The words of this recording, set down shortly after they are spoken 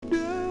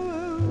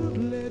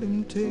let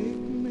him take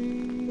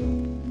me.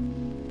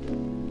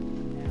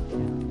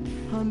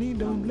 Honey,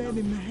 don't let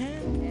him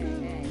handle me.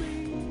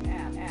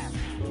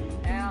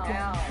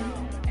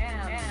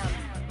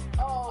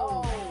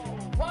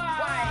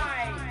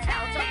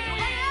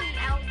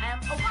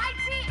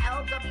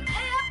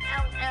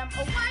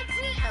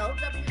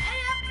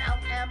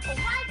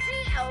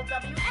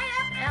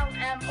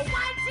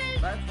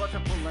 Let's watch a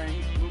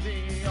full-length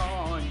movie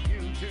on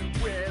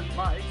YouTube with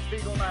Mike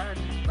Spiegelman.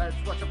 Let's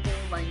watch a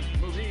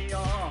full-length movie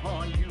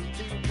on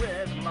YouTube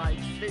with Mike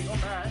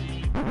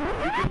Spiegelman.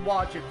 You can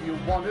watch if you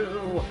want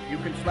to. You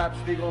can slap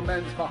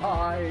Spiegelman's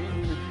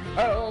behind.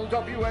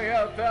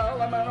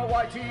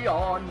 LWAFLMNOYT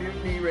on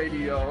Mutiny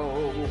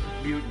Radio.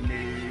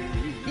 Mutiny.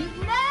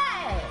 Mutiny!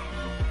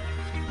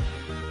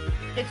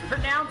 It's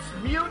pronounced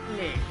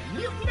mutiny.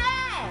 Mutiny!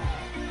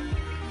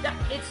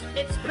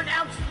 It's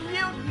pronounced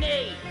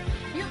mutiny.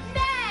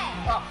 Mutiny!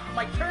 Oh,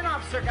 my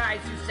turn-offs are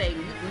guys who say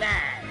mutiny.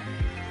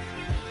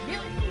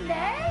 Mutiny?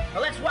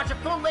 Well, let's watch a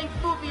full-length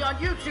movie on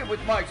YouTube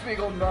with Mike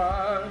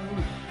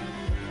Spiegelman.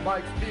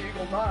 Mike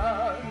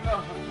Spiegelman.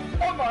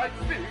 Oh, Mike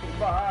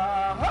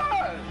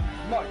Spiegelman.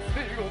 Mike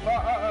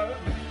Spiegelman.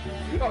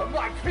 Oh,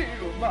 Mike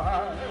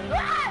Spiegelman.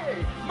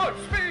 Hey! Mike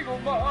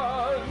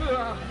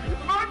Spiegelman.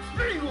 Mike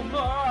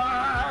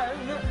Spiegelman.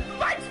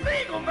 Mike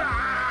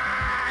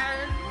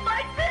Spiegelman.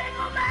 Mike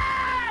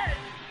Spiegelman.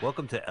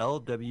 Welcome to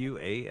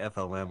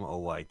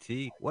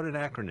LWAFLMOYT. What an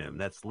acronym.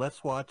 That's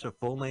Let's Watch a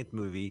Full-Length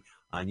Movie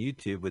on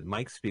YouTube with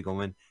Mike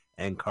Spiegelman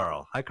and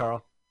Carl. Hi,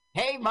 Carl.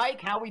 Hey, Mike,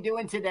 how we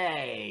doing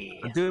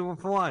today? I'm doing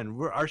fine.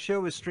 Our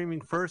show is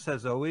streaming first,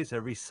 as always,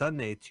 every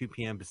Sunday, 2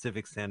 p.m.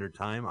 Pacific Standard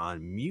Time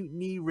on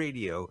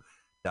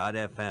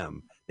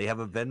MutinyRadio.fm. They have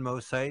a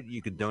Venmo site.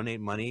 You can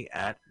donate money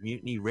at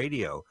Mutiny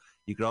Radio.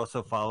 You can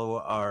also follow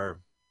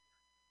our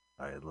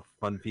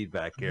fun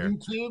feedback here.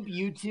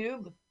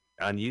 YouTube.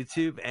 On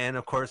YouTube, and,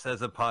 of course,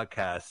 as a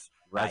podcast,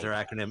 right. As our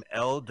acronym,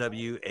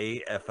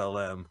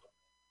 LWAFLMOYT.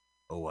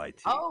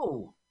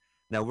 Oh!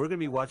 Now, we're going to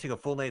be watching a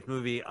full-length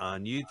movie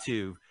on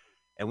YouTube,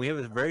 and we have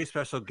a very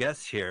special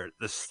guest here,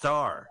 the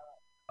star,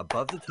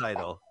 above the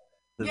title,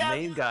 the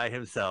main guy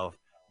himself,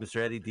 Mr.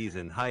 Eddie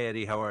Deason. Hi,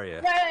 Eddie. How are you?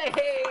 Hey!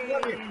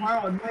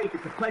 Carl and Mike,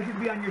 it's a pleasure to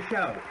be on your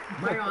show.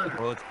 My honor.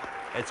 Well,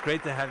 it's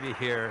great to have you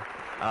here.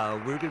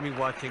 We're going to be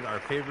watching our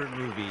favorite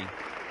movie,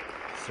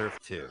 Surf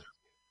 2.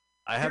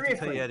 I have to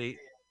tell you, Eddie,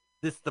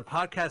 the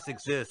podcast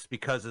exists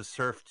because of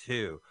Surf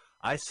 2.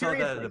 I saw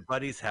that at a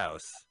buddy's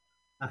house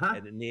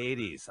in the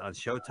 80s on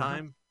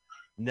Showtime.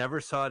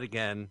 Never saw it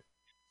again.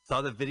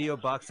 Saw the video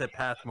box at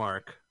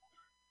Pathmark.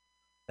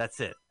 That's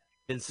it.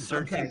 Been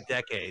searching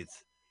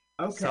decades.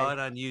 Saw it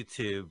on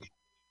YouTube.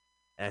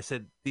 And I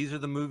said, these are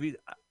the movies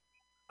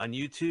on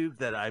YouTube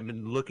that I've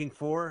been looking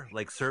for,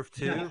 like Surf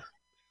 2. Yeah.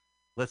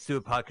 Let's do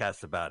a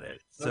podcast about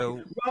it.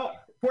 So, well,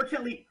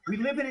 fortunately, we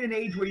live in an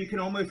age where you can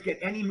almost get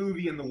any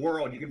movie in the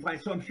world. You can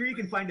find, so I'm sure you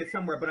can find it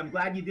somewhere. But I'm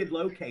glad you did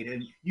locate it.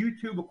 And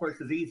YouTube, of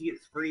course, is easy.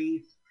 It's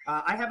free.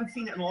 I haven't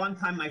seen it in a long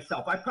time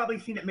myself. I've probably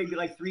seen it maybe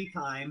like 3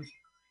 times.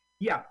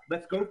 Yeah,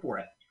 let's go for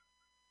it.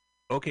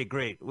 Okay,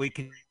 great. We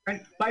can. And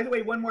by the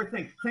way, one more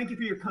thing. Thank you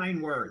for your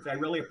kind words. I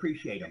really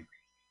appreciate them.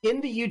 In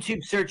the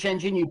YouTube search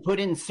engine, you put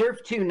in Surf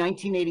 2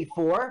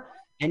 1984,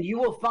 and you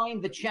will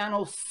find the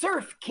channel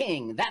Surf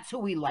King. That's who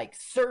we like,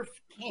 Surf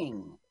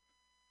King.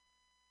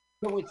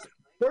 So it's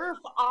Surf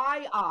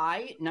II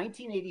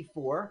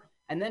 1984,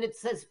 and then it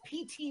says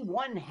PT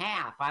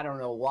 1/2. I don't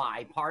know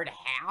why, part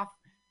half.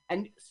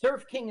 And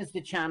Surf King is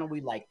the channel we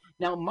like.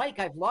 Now, Mike,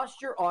 I've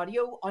lost your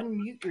audio.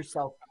 Unmute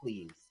yourself,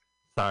 please.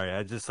 Sorry,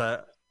 I just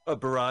a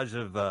barrage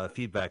of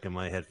feedback in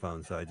my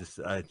headphones, so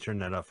I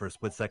turned that off for a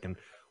split second.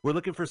 We're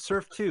looking for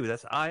Surf 2.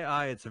 That's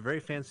II. It's a very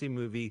fancy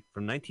movie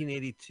from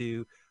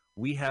 1982.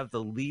 We have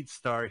the lead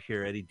star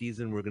here, Eddie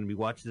Deason. We're going to be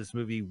watching this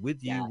movie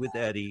with you, with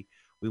Eddie.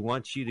 We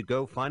want you to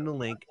go find the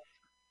link,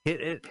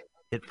 hit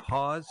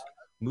pause,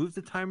 move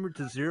the timer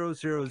to 000.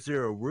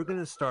 We're going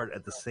to start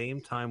at the same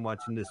time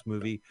watching this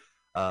movie.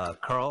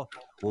 Carl,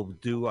 we'll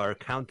do our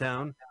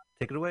countdown.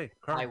 Take it away,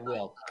 Carl. I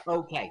will.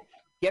 Okay.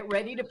 Get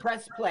ready to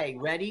press play.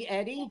 Ready,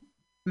 Eddie?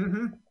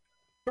 Mm-hmm.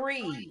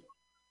 3,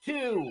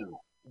 2,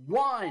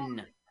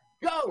 1,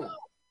 go!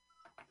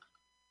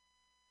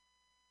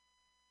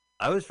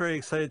 I was very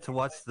excited to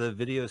watch the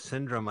Video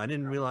Syndrome. I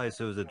didn't realize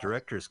it was a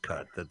director's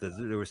cut, that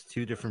there was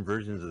 2 different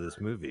versions of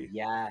this movie.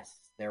 Yes,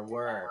 there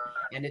were.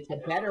 And it's a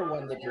better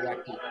one, the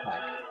director's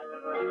cut.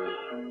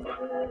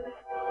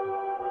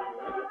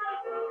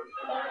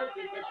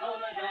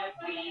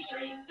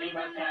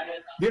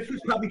 This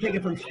was probably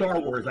taken from Star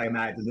Wars, I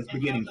imagine, this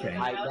beginning thing.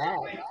 I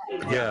bet.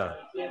 Yeah.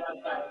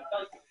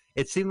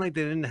 It seemed like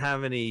they didn't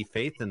have any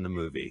faith in the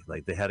movie.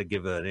 Like they had to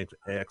give an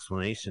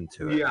explanation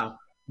to it.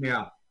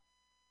 Yeah.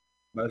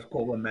 Most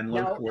call him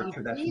Menlo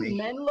Schwarzer. That's me.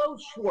 Menlo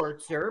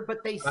Schwarzer,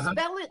 but they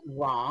spell it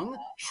wrong.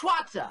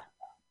 Schwarzer.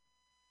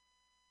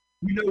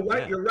 You know what?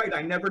 Yeah. You're right.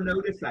 I never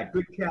noticed that.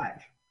 Good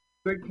catch.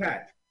 Good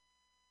catch.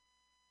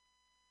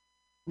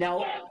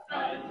 Now,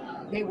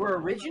 they were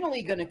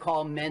originally going to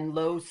call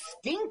Menlo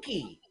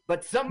Stinky,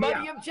 but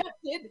somebody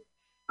objected.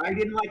 I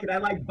didn't like it. I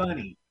like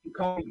Bunny. She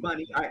called me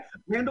Bunny.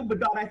 Randall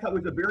Bedard, I thought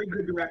was a very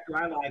good director.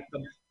 I liked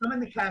him. Some in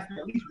the cast,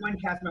 at least one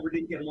cast member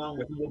didn't get along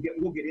with him.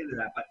 We'll get into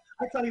that. But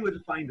I thought he was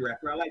a fine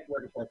director. I liked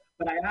working for him.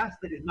 But I asked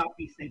that it not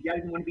be stinky. I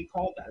didn't want to be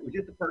called that. It was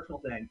just a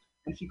personal thing.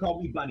 And she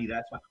called me Bunny.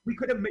 That's fine. We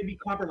could have maybe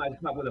compromised,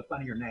 come up with a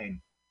funnier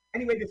name.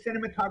 Anyway, the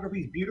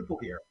cinematography is beautiful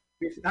here.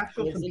 There's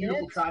actually some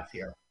beautiful shots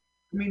here.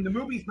 I mean, the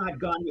movie's not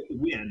Gone with the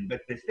Wind,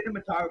 but the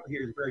cinematography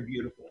here is very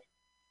beautiful.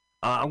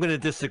 I'm going to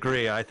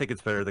disagree. I think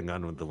it's better than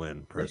Gone with the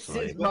Wind,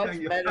 personally. It's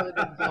much better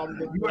than Gone with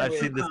the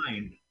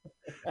Wind.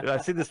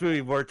 I've seen this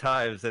movie more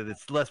times, and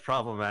it's less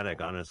problematic,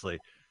 honestly.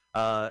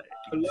 I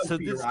love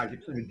Peter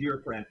Isaacson, a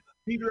dear friend.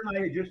 Peter and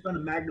I had just done a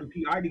Magnum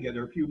PI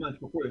together a few months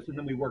before this, and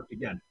then we worked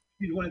again.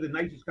 He's one of the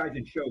nicest guys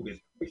in showbiz.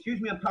 Excuse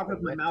me, I'm talking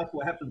with my mouth.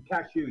 We'll have some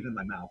cashews in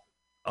my mouth.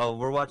 Oh,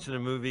 we're watching a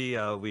movie.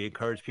 We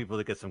encourage people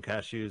to get some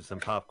cashews, some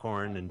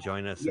popcorn, and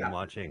join us in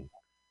watching.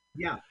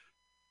 Yeah.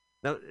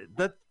 Now,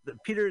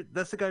 Peter,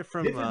 that's the guy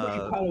from... This is what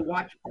you call a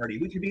watch party.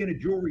 We should be in a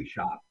jewelry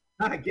shop.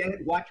 Not again,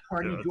 watch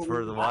party, jewelry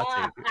for the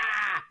watching.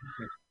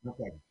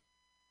 Okay.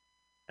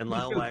 And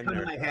Lyle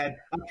Wagner. In my head.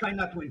 I'm trying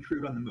not to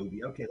intrude on the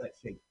movie. Okay, let's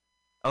see.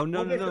 Oh,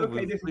 no.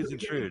 Please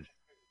intrude.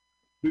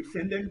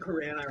 Lucinda and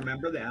Corinne, I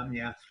remember them.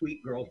 Yeah,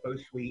 sweet girls, both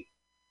sweet.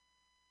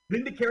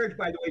 Linda Carriage,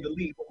 by the way, the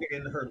lead, we'll get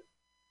into her.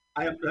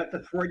 That's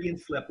a Freudian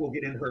slip. We'll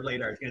get into her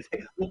later. I was going to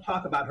say, we'll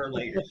talk about her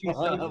later. She's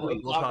so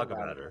sweet. We'll talk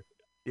about her.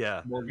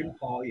 Yeah. Morgan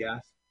Paul,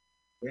 yes.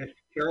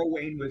 Carol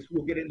Wayne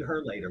we'll get into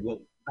her later.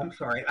 I'm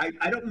sorry.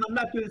 I'm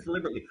not doing this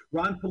deliberately.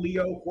 Ron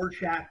Polio,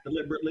 Horshack,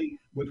 deliberately,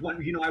 was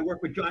one, I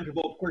work with John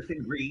Travolta, of course,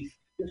 in Greece.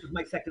 This was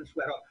my second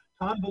sweat off.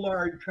 Tom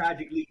Ballard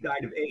tragically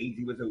died of AIDS.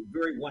 He was a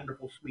very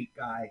wonderful, sweet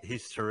guy.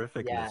 He's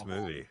terrific in this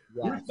movie.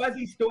 Bruce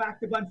Buzzy's still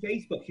active on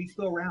Facebook. She's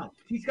still around.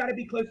 She's got to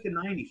be close to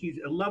 90. She's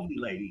a lovely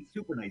lady,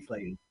 super nice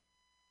lady.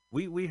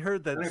 We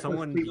heard that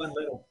someone...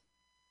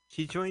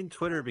 She joined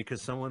Twitter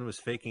because someone was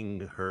faking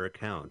her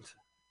account.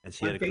 And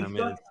she had to come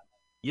in.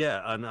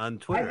 Yeah, on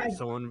Twitter. I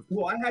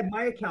had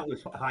my account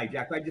was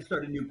hijacked. I just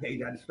started a new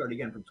page. I had to start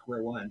again from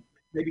square one.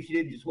 Maybe she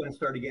didn't just want to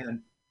start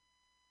again.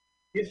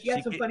 She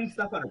had some funny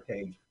stuff on her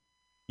page.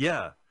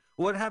 Yeah.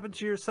 What happened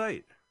to your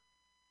site?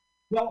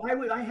 Well,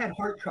 I had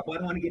heart trouble. I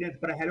don't want to get into it,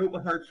 but I had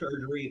open heart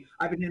surgery.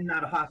 I've been in and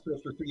out of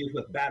hospitals for 3 years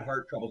with bad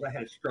heart troubles. I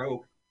had a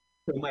stroke.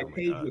 So my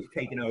page was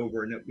taken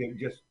over, and it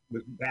just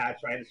was bad.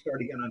 So I had to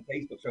start again on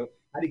Facebook. So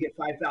I had to get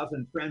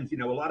 5,000 friends.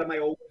 A lot of my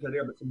old ones are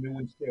there, but some new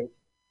ones too.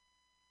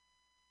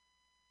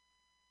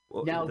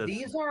 Well, now,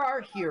 these are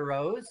our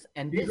heroes,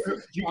 and this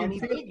is Johnny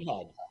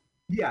Bighead.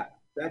 Yeah,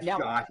 that's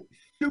Josh.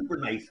 Super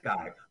nice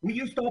guy. We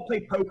used to all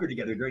play poker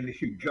together during the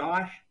shoot.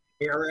 Josh,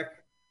 Eric,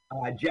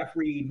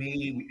 Jeffrey,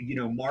 me,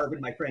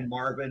 Marvin, my friend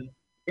Marvin.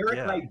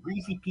 Eric liked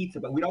greasy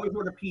pizza, but we'd always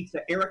order pizza.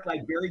 Eric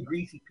liked very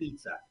greasy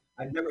pizza.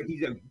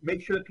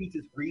 Make sure the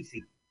pizza's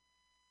greasy.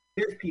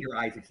 There's Peter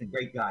Isaacson,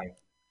 great guy.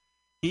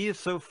 He is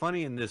so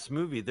funny in this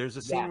movie. There's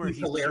a scene where he's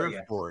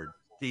surfboard.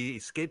 He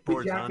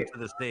skateboards onto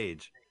the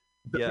stage.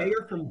 The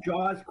mayor from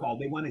Jaws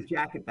called. They want his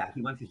jacket back.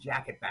 He wants his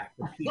jacket back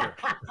from Peter.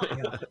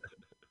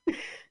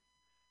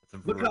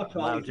 Look how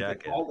tall he's a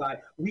tall guy.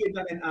 We had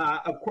done, and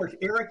of course,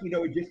 Eric,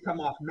 had just come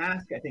off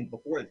Mask, I think,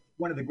 before.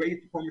 One of the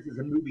greatest performances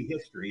in movie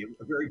history,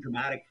 a very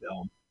dramatic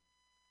film.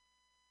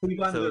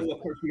 Cleavon Little,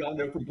 of course, we all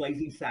know from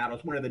Blazing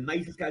Saddles, one of the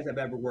nicest guys I've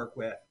ever worked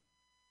with.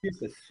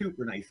 Just a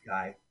super nice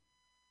guy.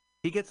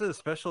 He gets a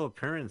special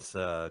appearance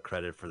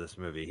credit for this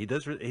movie.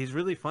 He's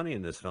really funny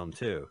in this film,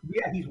 too.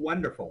 Yeah, he's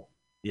wonderful.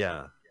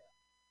 Yeah.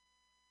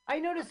 I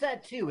noticed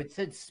that too. It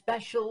said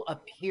special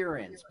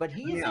appearance, but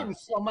he's in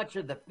so much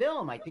of the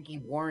film. I think he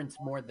warrants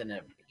more than an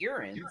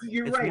appearance.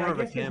 You're it's right. More I of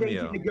guess a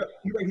cameo.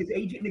 You're right. His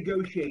agent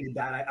negotiated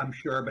that. I'm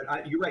sure,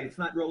 but you're right. It's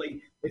not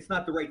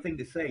the right thing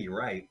to say. You're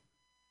right.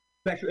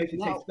 I should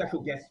say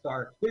special guest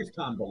star. There's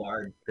Tom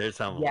Ballard. There's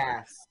Tom Ballard.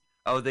 Yes.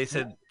 Oh, they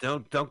said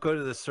don't go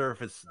to the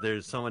surf.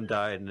 There's someone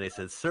died, and they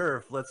said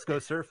surf. Let's go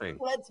surfing.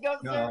 Let's go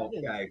surfing.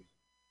 Okay.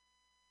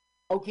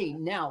 Okay,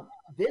 now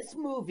this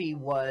movie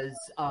was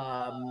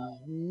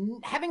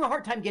having a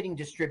hard time getting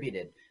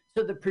distributed.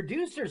 So the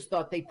producers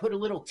thought they put a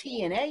little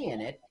TNA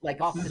in it, like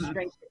off the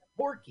strength of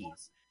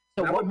Porky's.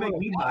 So that what would make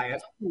me buy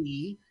it.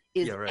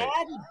 Is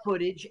added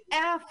footage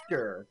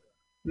after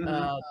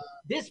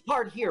this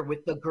part here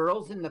with the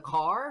girls in the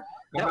car.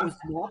 That was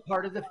not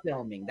part of the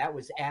filming. That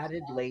was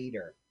added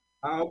later.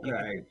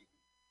 Okay.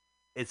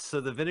 It's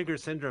so the Vinegar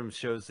Syndrome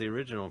shows the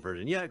original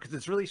version. Yeah, because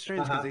it's really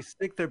strange because they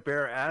stick their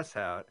bare ass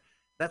out.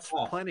 That's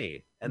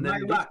plenty. And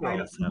then my luck,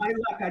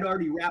 I'd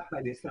already wrapped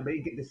by this time. I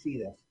didn't get to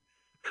see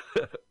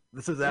this.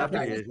 This is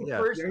after this is the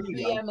first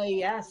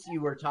PMAS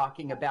you were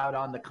talking about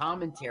on the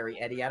commentary,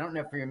 Eddie. I don't know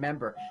if you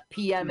remember.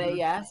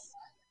 PMAS?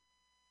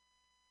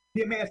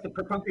 PMAS, the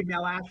perfunctory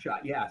male ass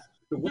shot, yes.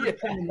 The worst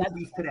trend in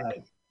movies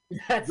today.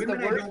 That's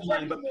Women, the worst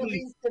trend in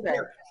movies today.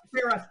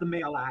 Spare us the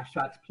male ass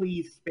shots.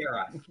 Please spare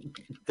us.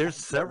 There's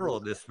several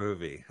in this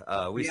movie.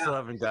 We still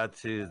haven't got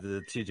to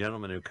the two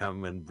gentlemen who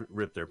come and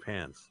rip their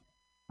pants.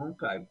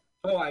 Okay.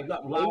 Oh, I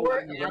love Lyle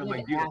Wagner, one of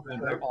my dear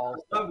friends. I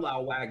love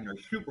Lyle Wagner.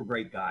 Super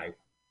great guy.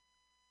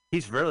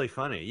 He's really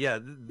funny. Yeah,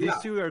 these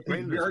two are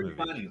great in this movie. Very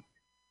funny.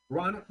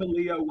 Ron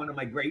Leo, one of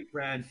my great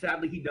friends.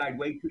 Sadly, he died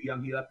way too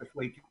young. He left us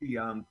way too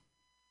young.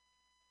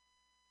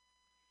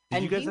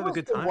 Did you guys have a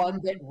good time? He was the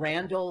one that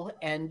Randall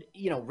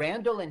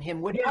and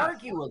him would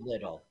argue a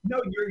little.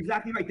 No, you're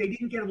exactly right. They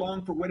didn't get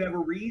along for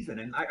whatever reason.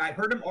 And I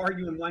heard him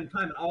arguing one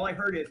time, and all I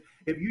heard is,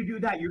 if you do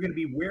that, you're going to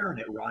be wearing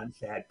it, Ron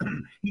said.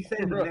 He said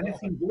in a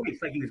menacing voice,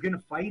 like he was going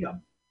to fight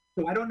him.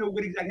 So I don't know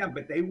what exactly happened,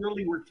 but they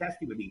really were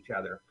testy with each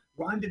other.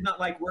 Ron did not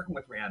like working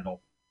with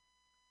Randall.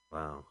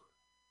 Wow.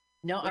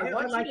 Now, I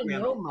want you to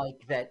know,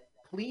 Mike, that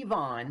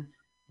Cleavon,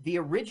 the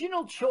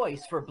original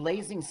choice for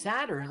Blazing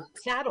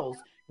Saddles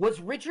was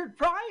Richard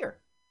Pryor.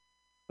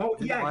 Oh,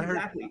 yeah,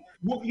 exactly.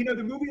 Well, the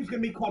movie was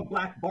going to be called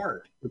Black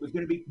Bart. It was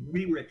going to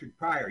be Richard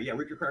Pryor. Yeah,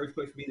 Richard Pryor was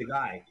supposed to be the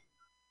guy.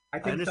 I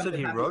understood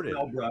he wrote it.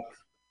 Mel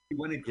Brooks. He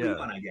wanted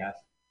Cleavon, I guess.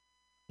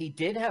 He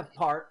did have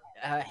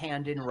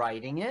hand in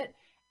writing it,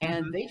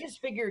 and they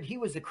just figured he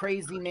was a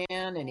crazy man,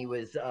 and he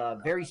was a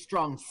very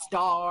strong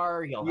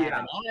star. He'll have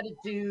an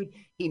attitude.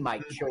 He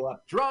might show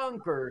up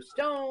drunk or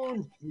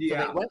stoned. Yeah.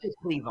 So they went with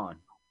Cleavon.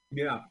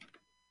 Yeah.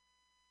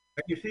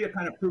 And you see it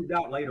kind of proved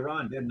out later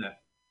on, didn't it?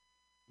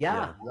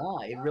 Yeah,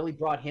 it really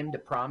brought him to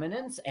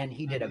prominence, and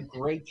he did a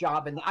great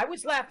job. And I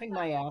was laughing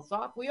my ass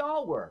off. We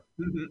all were.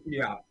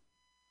 Yeah,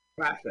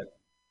 classic.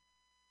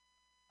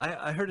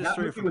 I heard a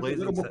story from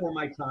Blazing. A little before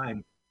my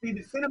time. See,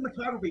 the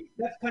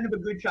cinematography—that's kind of a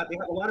good shot. They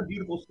have a lot of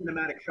beautiful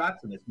cinematic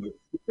shots in this movie.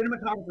 The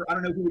cinematographer, I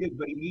don't know who it is,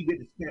 but he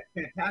did a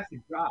fantastic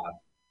job.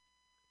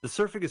 The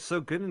surfing is so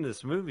good in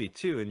this movie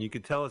too, and you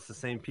could tell it's the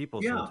same people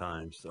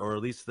sometimes, or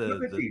at least the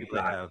people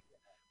they have.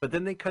 But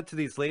then they cut to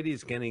these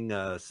ladies getting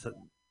shower,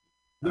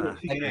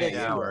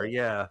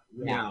 yeah.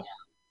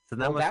 So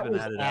that must have been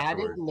added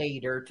afterwards.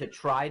 Later to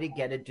try to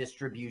get a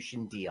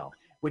distribution deal,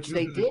 which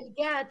they did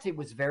get. It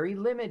was very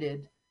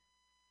limited.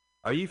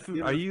 Are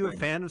you a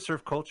fan of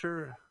surf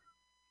culture?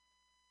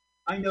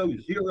 I know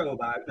zero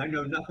about it. I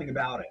know nothing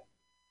about it.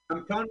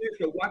 I'm telling you,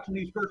 so watching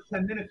these first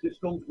 10 minutes, this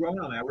film's growing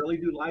on me. I really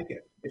do like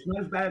it. It's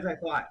not as bad as I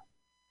thought.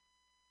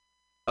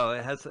 Oh,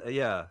 it has,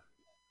 yeah.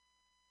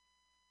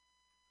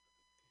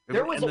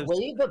 There was a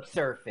wave of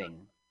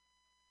surfing.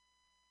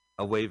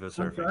 A wave of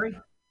surfing.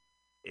 I'm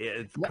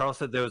sorry? Carl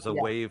said there was a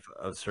wave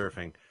of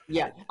surfing.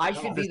 Yeah, I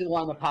should be the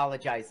one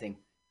apologizing.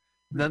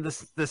 Then the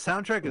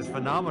soundtrack is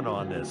phenomenal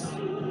on this.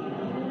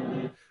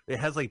 It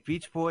has like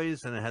Beach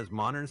Boys and it has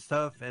modern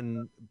stuff,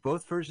 and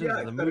both versions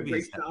of the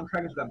movies. It's got a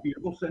great soundtrack. It's got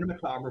beautiful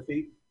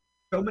cinematography.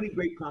 So many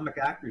great comic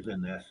actors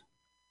in this.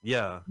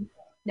 Yeah.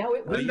 Now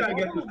Linda, I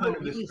guess, was kind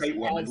of the straight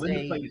woman.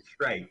 Linda played it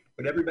straight,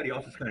 but everybody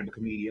else is kind of a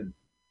comedian.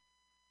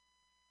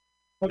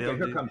 Okay,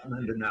 here comes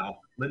Linda now.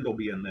 Linda will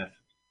be in this.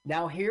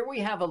 Now here we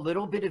have a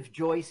little bit of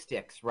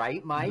joysticks,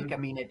 right, Mike? I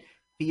mean, it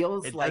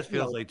feels like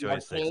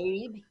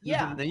joysticks.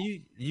 Yeah. Now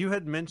you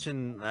had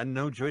mentioned, I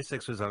know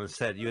joysticks was on a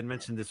set. You had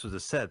mentioned this was a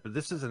set, but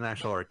this is an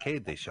actual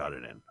arcade they shot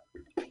it in.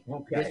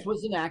 Okay. This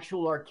was an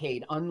actual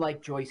arcade,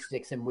 unlike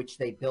joysticks, in which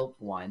they built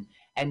one.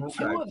 And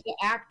two of the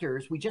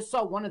actors, we just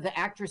saw one of the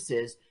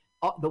actresses,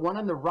 the one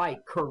on the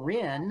right,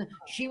 Corinne.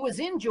 She was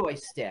in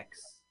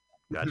joysticks.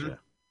 Gotcha.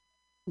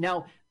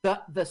 Now,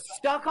 the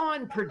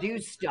stuck-on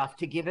produced stuff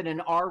to give it an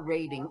R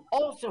rating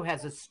also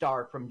has a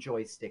star from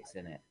joysticks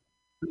in it.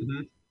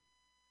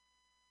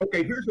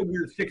 Okay, here's a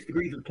weird 6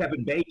 Degrees of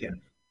Kevin Bacon.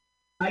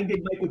 I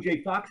did Michael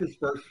J. Fox's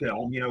first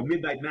film.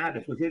 Midnight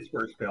Madness was his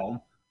first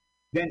film.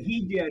 Then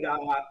he did,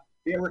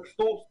 Eric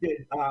Stoltz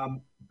did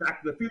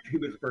Back to the Future. He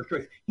was the first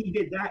choice. He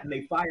did that, and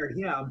they fired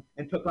him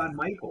and took on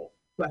Michael.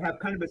 So I have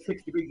kind of a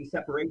 6 degrees of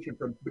separation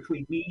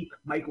between me,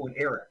 Michael, and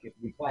Eric, if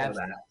we follow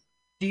that.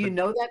 Do you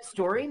know that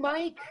story,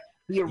 Mike?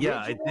 The original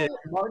I did.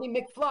 Marty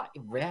McFly.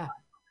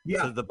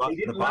 Yeah, so they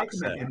didn't like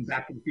him in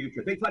Back to the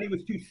Future. They thought he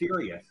was too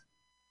serious.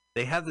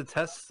 They have the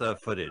test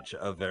footage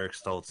of Eric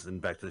Stoltz in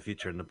Back to the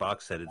Future in the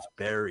box set. It's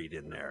buried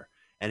in there.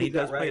 And he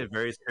does play it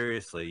very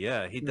seriously.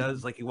 Yeah, he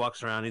does. Like, he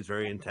walks around. He's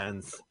very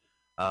intense.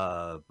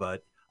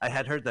 But I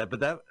had heard that. But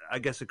that, I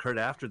guess, occurred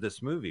after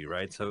this movie,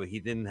 right? So he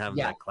didn't have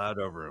that cloud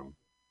over him.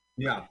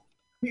 Yeah.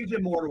 He's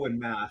immortal in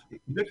Mask.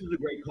 This is a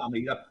great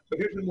comedy. But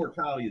his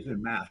immortality is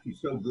in Mask.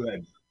 He's so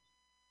good.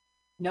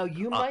 Now,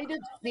 you might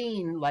have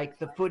seen, like,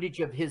 the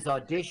footage of his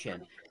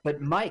audition.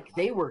 But, Mike,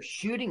 they were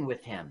shooting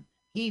with him.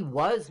 He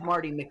was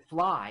Marty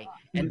McFly,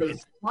 and they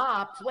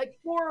stopped like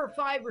 4 or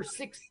 5 or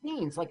 6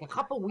 scenes, like a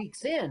couple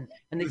weeks in,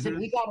 and they said,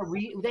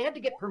 they had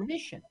to get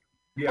permission.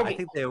 Yeah, I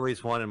think they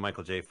always wanted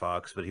Michael J.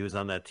 Fox, but he was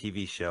on that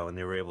TV show, and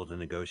they were able to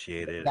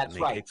negotiate it. That's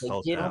and right. Kicked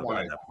Stoltz out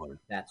at that point.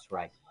 That's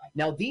right.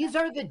 Now, these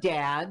are the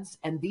dads,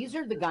 and these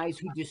are the guys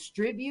who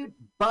distribute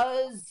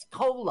Buzz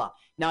Cola.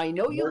 Now, I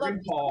know you love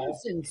The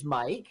Simpsons,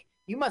 Mike.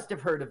 You must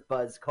have heard of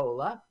Buzz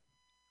Cola.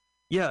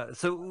 Yeah.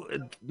 So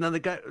now the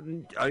guy,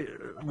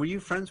 were you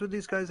friends with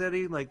these guys,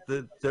 Eddie? Like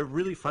they're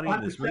really funny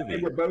in this movie.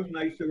 They were both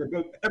nice.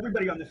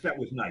 Everybody on the set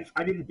was nice.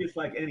 I didn't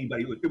dislike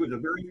anybody. It was a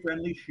very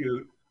friendly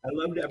shoot. I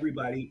loved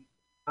everybody.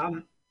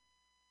 One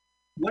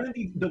of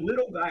the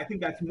little guy, I think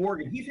that's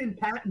Morgan. He's in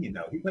Patton.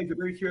 He plays a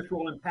very serious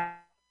role in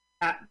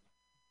Patton.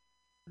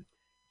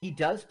 He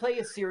does play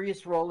a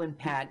serious role in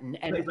Patton,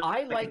 and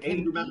I like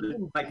him.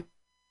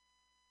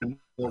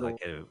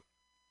 Okay.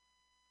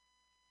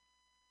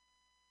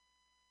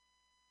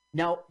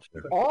 Now,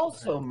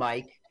 also,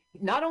 Mike,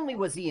 not only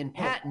was he in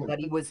Patton, but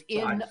he was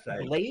in God's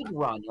sake. Blade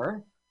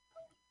Runner.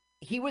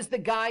 He was the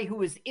guy who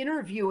was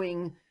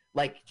interviewing,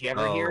 like, did you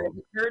ever hear of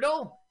the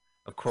turtle?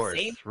 Of course,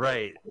 Same.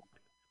 right.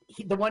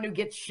 The one who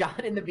gets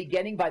shot in the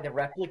beginning by the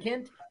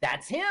replicant,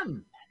 that's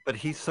him. But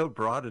he's so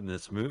broad in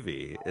this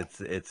movie.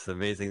 It's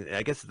amazing.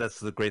 I guess that's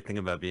the great thing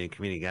about being a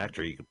comedic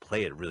actor. You can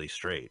play it really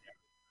straight.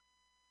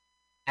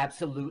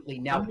 Absolutely.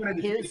 Now,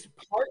 his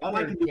all I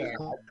partner can do dad is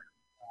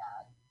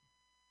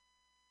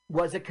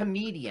was a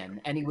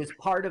comedian, and he was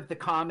part of the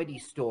Comedy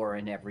Store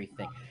and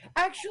everything.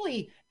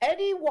 Actually,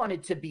 Eddie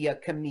wanted to be a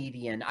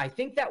comedian. I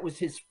think that was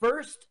his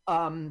first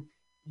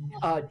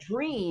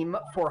dream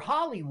for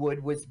Hollywood,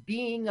 was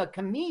being a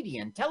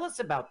comedian. Tell us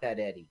about that,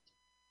 Eddie.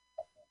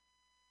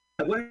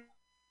 I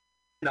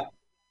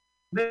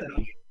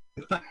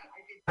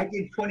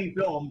did 20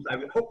 films.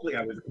 Hopefully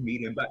I was a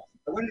comedian, but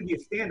I wanted to be a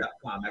stand-up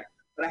comic,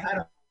 but I had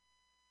a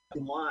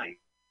line.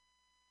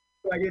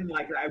 So I didn't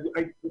like it. I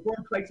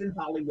performed twice in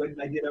Hollywood,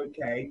 and I did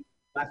okay.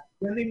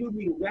 Then they moved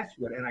me to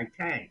Westwood, and I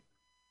tanked.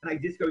 And I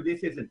just go,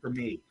 this isn't for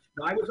me.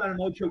 Now, I was on an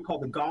old show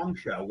called The Gong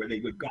Show, where they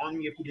would gong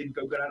me if you didn't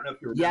go good. I don't know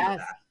if you remember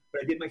that.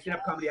 But I did my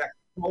stand-up comedy act.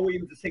 Paul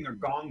Williams, the singer,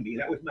 gonged me.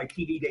 That was my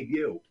TV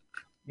debut.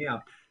 Yeah.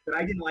 But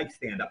I didn't like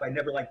stand-up. I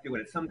never liked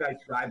doing it. Some guys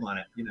thrive on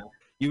it, you know.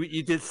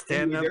 You did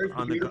stand up There's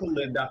on the beautiful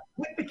Linda.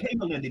 What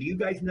became of Linda? Do you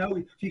guys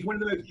know? She's one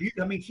of the most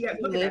beautiful. I mean, she has,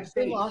 look at that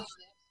face.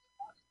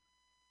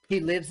 He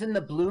lives in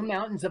the Blue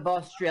Mountains of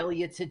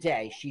Australia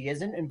today. She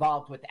isn't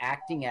involved with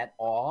acting at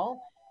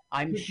all.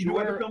 I'm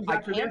sure I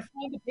can't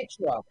find a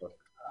picture of her.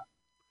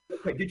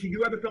 Okay, did you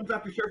do other films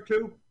after Surf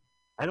 2?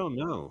 I don't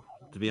know,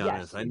 to be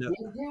honest. I know.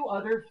 She did do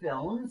other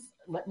films.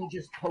 Let me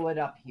just pull it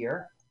up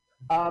here.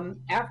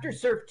 After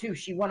Surf 2,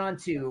 she went on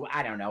to,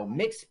 I don't know,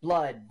 Mixed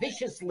Blood,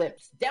 Vicious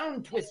Lips,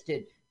 Down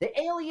Twisted, The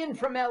Alien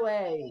from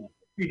L.A.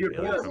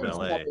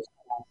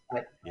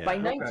 But by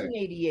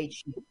 1988,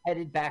 she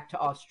headed back to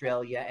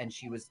Australia, and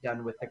she was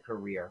done with the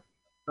career.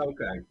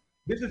 Okay,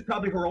 this is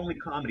probably her only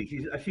comedy.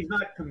 She's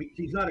not a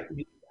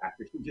comedic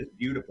actor. She's just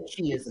beautiful.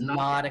 She is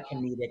not a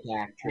comedic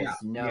actress.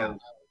 No,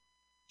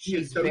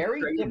 she's so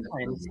very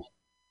different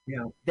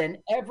than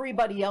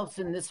everybody else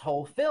in this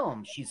whole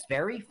film. She's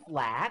very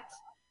flat.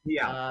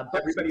 Yeah,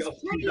 but everybody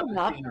else chews up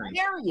the scenery.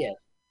 Period.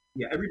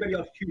 Yeah, everybody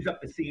else chews up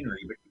the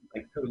scenery, but she's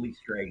like totally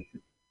straight.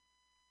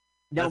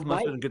 No,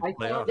 Mike, I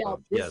found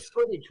out this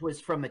footage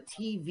was from a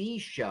TV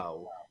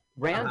show.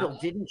 Randall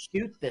didn't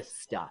shoot this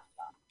stuff.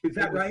 Is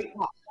that right?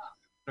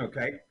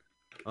 Okay.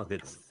 Okay,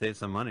 save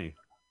some money.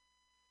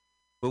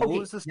 But what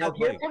was this now stuff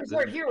here like? comes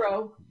our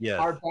hero.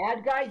 Yes. Our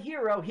bad guy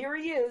hero. Here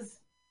he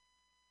is.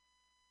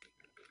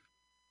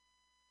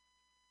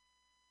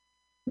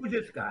 Who's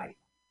this guy?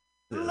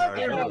 Look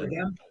at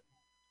him.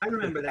 I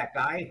remember that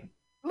guy.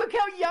 Look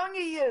how young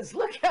he is.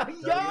 Look how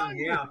young.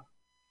 Yeah.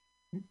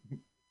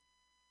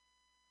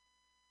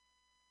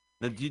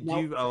 And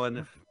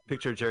the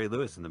picture of Jerry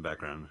Lewis in the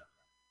background.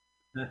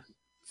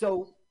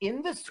 So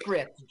in the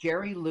script,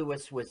 Jerry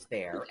Lewis was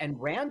there,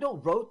 and Randall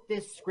wrote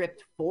this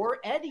script for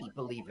Eddie,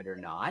 believe it or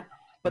not.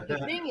 But the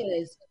thing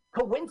is,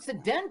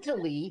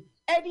 coincidentally,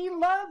 Eddie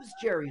loves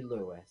Jerry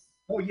Lewis.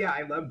 Oh, yeah,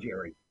 I love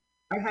Jerry.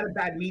 I had a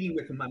bad meeting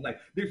with him. I'm like,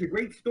 there's a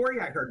great story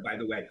I heard, by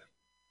the way,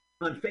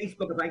 on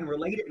Facebook, if I can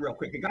relate it real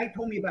quick. A guy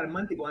told me about a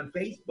month ago on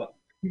Facebook.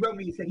 He wrote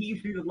me, he said he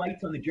used to do the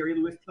lights on the Jerry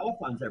Lewis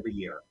telephones every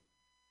year.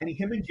 And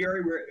him and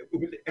Jerry were,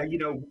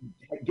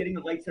 getting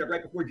the lights set up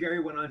right before Jerry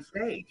went on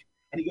stage.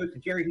 And he goes to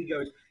Jerry, he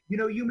goes,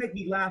 you make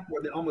me laugh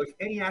more than almost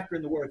any actor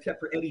in the world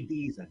except for Eddie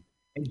Deason.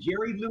 And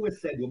Jerry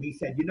Lewis said to him, he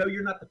said,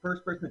 you're not the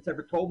first person that's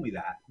ever told me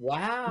that.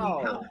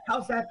 Wow. I mean,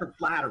 how's that for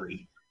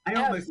flattery? I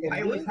always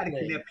had a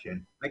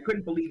conniption. I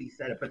couldn't believe he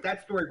said it, but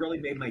that story really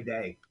made my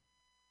day.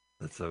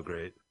 That's so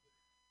great.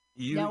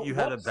 You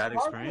had a bad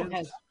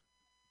experience?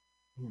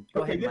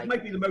 Okay, this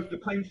might be the most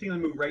acclaimed scene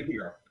in the movie right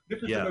here.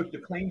 This is the most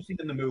acclaimed scene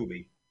in the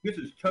movie. This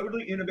is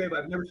totally innovative.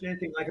 I've never seen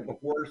anything like it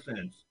before or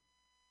since.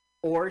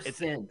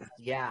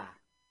 Yeah.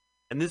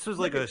 And this was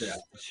like a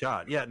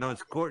shot. Yeah, no,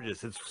 it's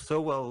gorgeous. It's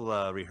so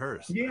well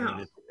rehearsed. Yeah, I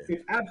mean,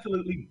 it's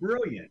absolutely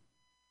brilliant.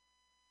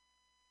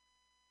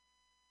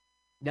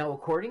 Now,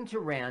 according to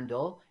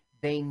Randall,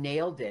 they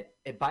nailed it.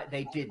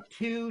 They did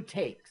 2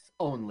 takes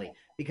only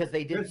because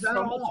they did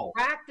so much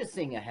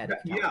practicing ahead of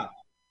time. Yeah,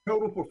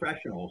 total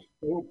professionals,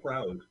 total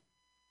pros.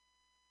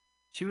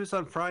 She was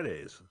on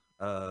Fridays.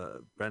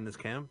 Brenda's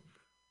camp.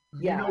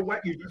 Yeah. You know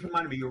what? You just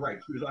reminded me. You're right.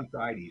 She was on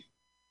Fridays.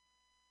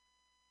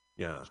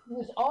 Yeah. She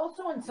was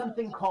also in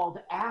something called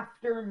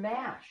After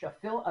MASH,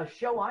 a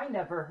show I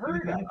never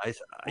heard of.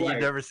 You've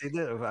never seen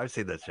that? I've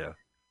seen that show.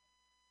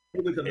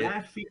 It was a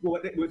MASH sequel.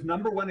 It was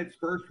 #1 its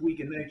first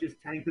week, and then it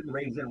just tanked in the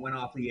ratings and went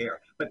off the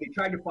air. But they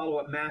tried to follow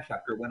up MASH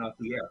after it went off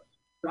the air.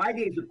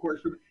 Fridays, of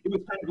course, it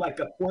was kind of like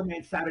a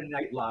 4-man Saturday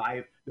Night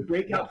Live. The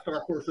breakout star,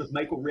 of course, was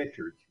Michael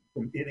Richards,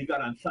 and he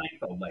got on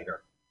Seinfeld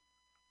later.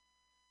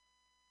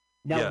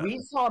 Now, we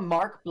saw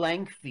Mark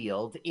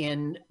Blankfield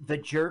in The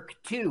Jerk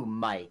 2,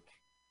 Mike.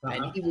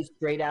 and he was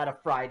straight out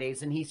of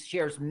Fridays, and he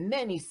shares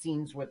many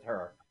scenes with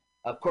her.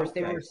 Of course,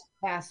 they were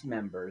cast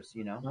members,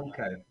 you know.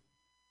 Okay.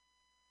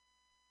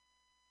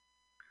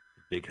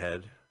 Big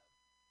head.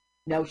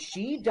 Now,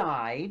 she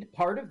died.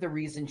 Part of the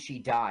reason she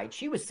died,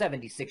 she was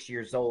 76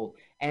 years old,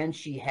 and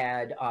she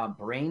had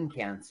brain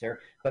cancer.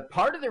 But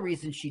part of the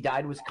reason she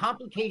died was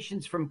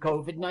complications from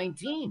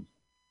COVID-19.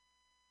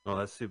 Oh,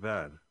 that's too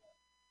bad.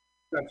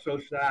 That's so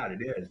sad.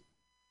 It is.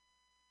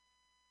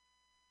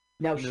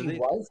 Now, she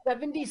was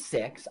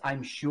 76.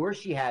 I'm sure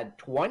she had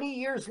 20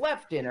 years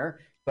left in her.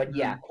 But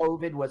yeah,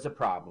 COVID was a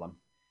problem.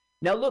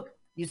 Now, look,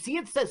 you see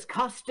it says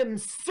custom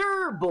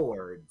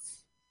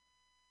surfboards.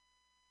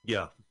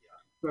 Yeah.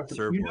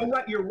 You know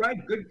what? You're right.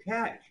 Good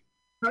catch.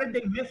 How did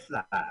they miss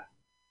that?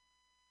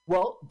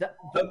 Well,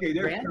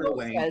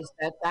 Randall says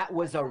that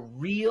was a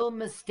real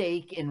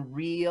mistake in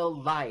real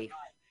life.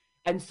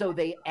 And so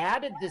they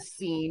added the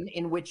scene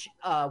in which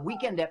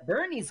Weekend at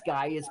Bernie's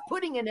guy is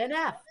putting in an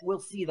F.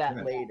 We'll see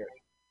that later.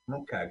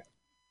 Okay.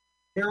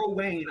 Carol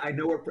Wayne, I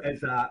know her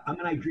as I'm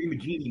an I Dream of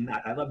Jeannie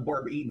Nut. I love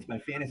Barbara Eaton's my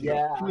fantasy.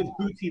 Yeah. She was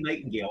Bootsy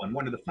Nightingale in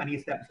one of the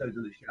funniest episodes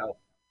of the show.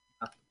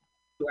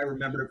 So I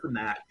remembered her from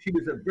that. She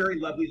was a very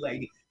lovely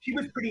lady. She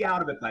was pretty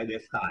out of it by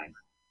this time.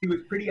 She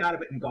was pretty out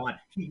of it and gone.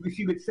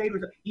 She would say to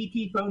herself,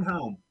 E.T. phone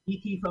home,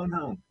 E.T. phone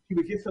home. She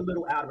was just a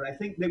little out of it. I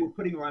think they were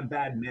putting her on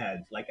bad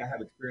meds, like I have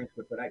experience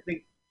with, but I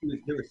think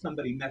there was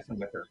somebody messing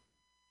with her.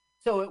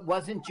 So it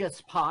wasn't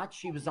just pot.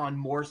 She was on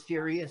more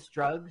serious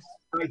drugs?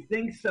 I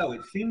think so.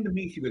 It seemed to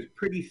me she was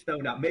pretty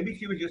stoned out. Maybe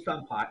she was just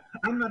on pot.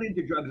 I'm not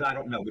into drugs. I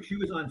don't know, but she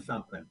was on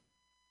something.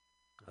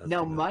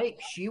 Now,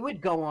 Mike, she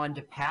would go on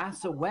to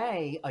pass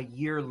away a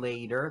year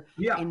later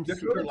in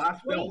just her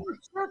last film.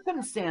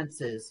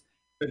 Circumstances.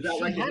 Is that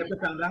like you never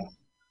found out?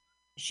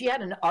 She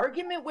had an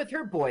argument with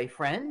her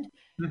boyfriend.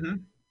 Mm-hmm.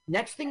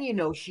 Next thing you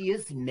know, she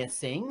is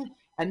missing.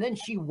 And then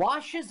she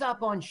washes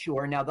up on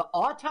shore. Now, the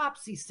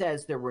autopsy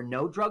says there were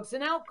no drugs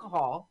and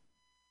alcohol.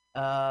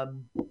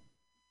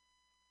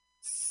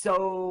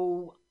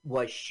 So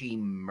was she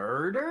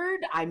murdered?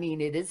 I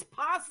mean, it is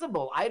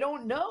possible. I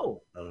don't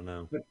know. I don't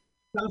know.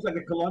 Sounds like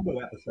a Columbo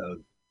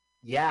episode.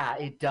 Yeah,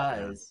 it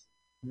does.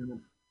 Yeah.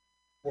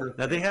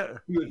 Now they have.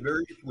 She was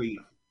very sweet.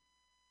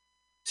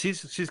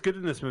 She's good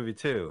in this movie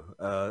too.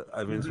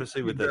 I mean,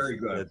 especially with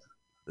the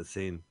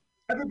scene.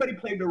 Everybody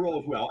played their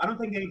roles well. I don't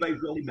think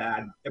anybody's really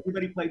bad.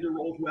 Everybody played their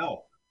roles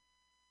well.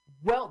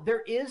 Well,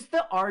 there is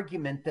the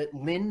argument that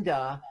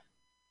Linda,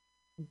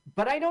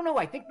 but I don't know.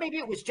 I think maybe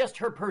it was just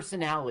her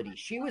personality.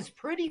 She was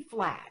pretty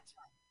flat.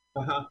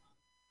 Uh-huh.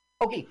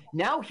 Okay,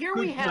 now here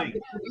we have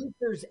the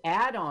producers'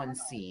 add-on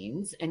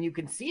scenes, and you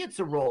can see it's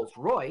a Rolls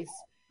Royce.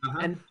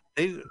 And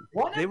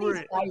one of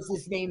these guys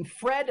is named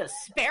Fred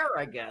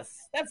Asparagus.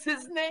 That's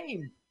his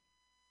name.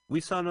 We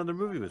saw another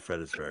movie with Fred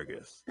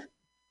Asparagus.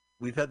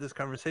 We've had this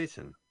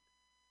conversation.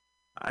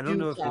 I don't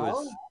know if it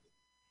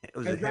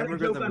was a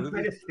Hamburger the movie.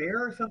 Fred Astaire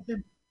or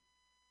something?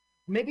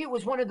 Maybe it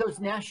was one of those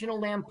National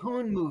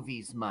Lampoon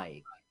movies,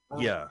 Mike.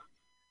 Yeah.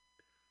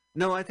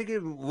 No, I think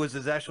it was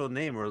his actual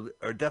name,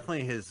 or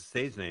definitely his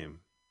stage name.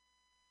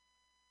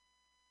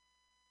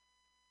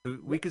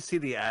 We could see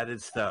the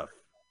added stuff.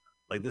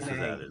 Like this is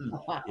added.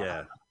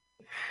 Yeah.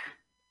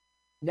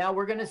 Now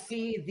we're going to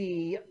see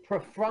the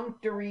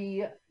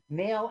perfunctory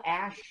male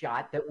ass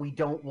shot that we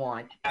don't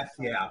want. Yes,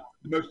 yeah.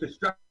 The most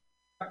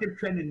destructive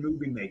trend in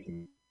movie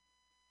making.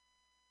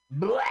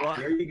 Well,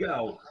 there you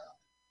go.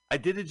 I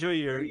did enjoy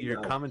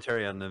your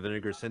commentary on the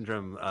Vinegar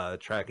Syndrome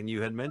track, and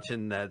you had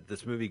mentioned that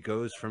this movie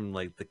goes from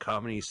like the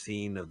comedy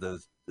scene of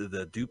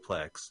the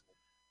duplex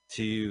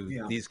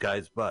to these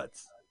guys'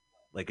 butts.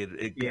 Like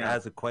it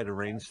has quite a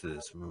range to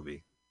this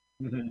movie.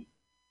 Mm-hmm.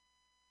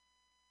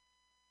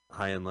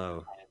 High and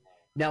low.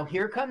 Now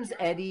here comes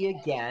Eddie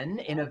again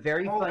in a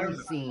very funny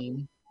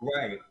scene.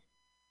 Right.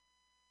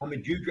 I'm a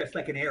Jew dressed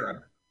like an Arab.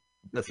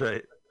 That's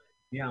right.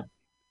 Yeah.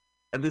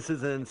 And this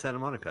is in Santa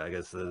Monica, I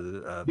guess.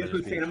 This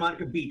was Santa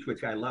Monica Beach,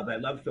 which I love. I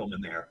love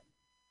filming there.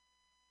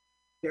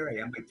 There I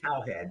am, my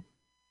towel head.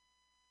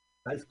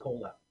 Buzz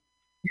Cola.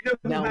 You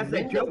know who has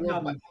that joke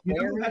now? You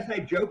know who has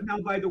that joke now,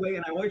 by the way?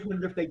 And I always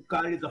wonder if they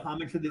got it as a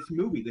homage to this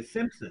movie, The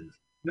Simpsons.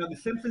 You know, The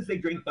Simpsons, they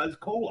drink Buzz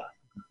Cola.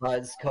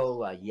 Buzz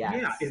Cola, yes.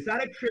 Yeah, is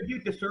that a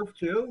tribute to Surf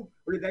 2?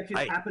 Or did that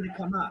just happen to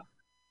come up?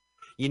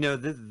 You know,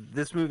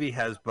 this movie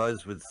has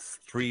Buzz with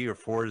 3 or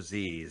 4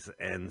 Z's,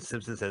 and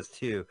Simpsons has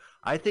 2.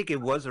 I think it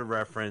was a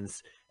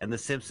reference, and the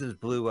Simpsons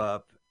blew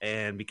up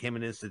and became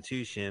an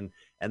institution,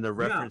 and the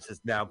reference is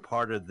now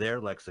part of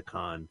their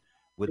lexicon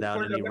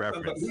without any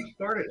reference. But we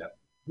started it.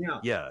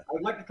 Yeah.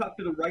 I'd like to talk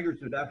to the writers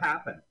if that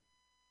happened.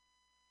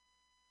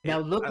 Now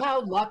look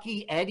how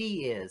lucky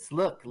Eddie is.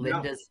 Look,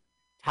 Linda's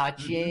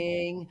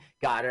touching,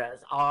 got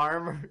his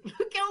arm.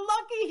 Look how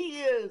lucky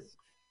he is.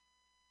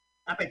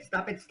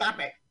 Stop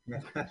it.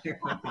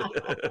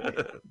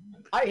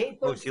 I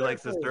hate those. Oh, she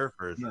likes the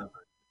surfers. Yeah.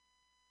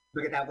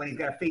 Look at that one. He's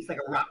got a face like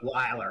a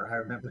Rottweiler. I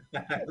remember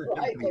that.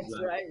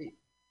 That's right.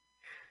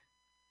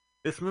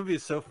 This movie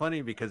is so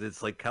funny because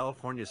it's like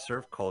California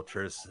surf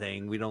culture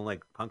saying we don't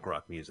like punk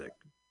rock music.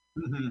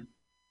 Mm-hmm.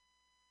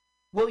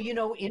 Well, you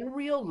know, in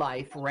real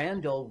life,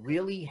 Randall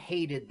really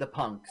hated the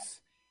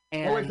punks.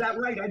 Oh, is And that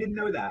right? I didn't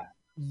know that.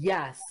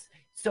 yes,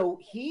 so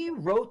he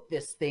wrote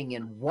this thing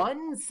in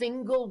one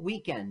single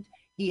weekend.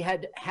 He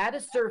had had a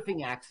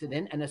surfing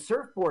accident and a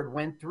surfboard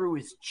went through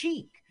his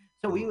cheek.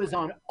 So he was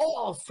on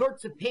all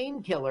sorts of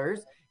painkillers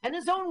and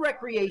his own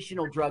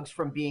recreational drugs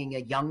from being a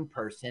young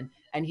person.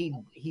 And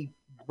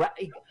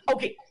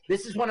okay,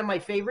 this is one of my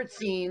favorite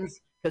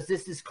scenes because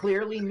this is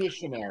clearly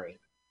missionary.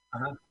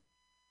 Uh-huh.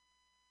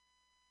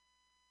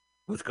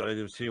 Let's go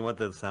to see what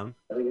the sound.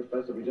 I think it's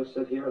best if we just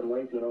sit here and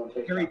wait, and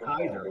take Harry a call,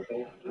 Kaiser.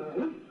 okay?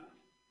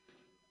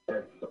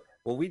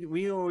 Well,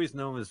 we always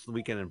know him as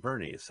Weekend at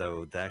Bernie's,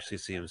 so to actually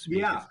see him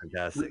speak is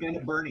fantastic. Weekend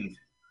at Bernie's.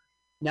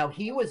 Now,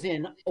 he was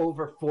in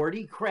over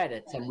 40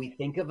 credits, and we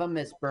think of him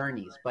as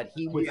Bernie's, but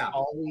he was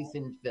always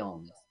in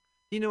films.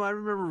 You know, I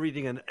remember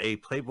reading a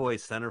Playboy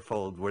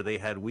centerfold where they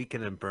had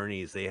Weekend at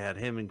Bernie's. They had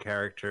him in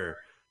character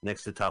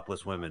next to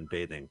topless women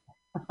bathing.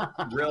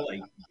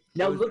 Really?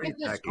 Now, look at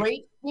this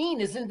great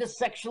scene. Isn't this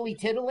sexually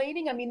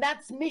titillating? I mean,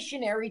 that's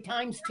missionary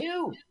times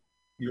 2.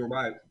 You're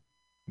right.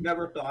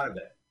 Never thought of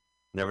it.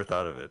 Never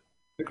thought of it.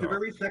 It's a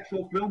very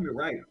sexual film. You're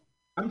right.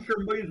 I'm sure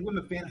millions of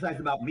women fantasize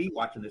about me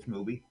watching this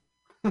movie.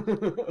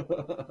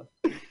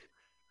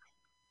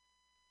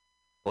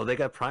 Well, they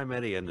got Prime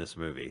Eddie in this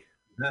movie.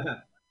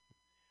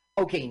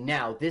 Okay,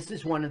 now, this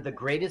is one of the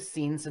greatest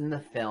scenes in the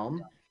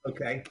film.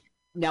 Okay.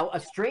 Now, a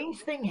strange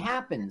thing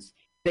happens.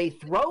 They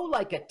throw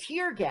like a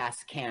tear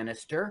gas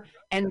canister,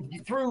 and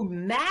through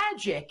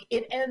magic,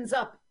 it ends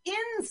up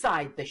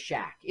inside the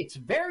shack. It's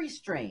very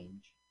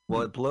strange.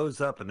 Well, it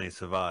blows up and they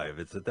survive.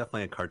 It's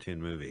definitely a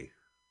cartoon movie.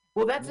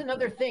 Well, that's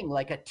another thing.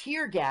 Like a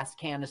tear gas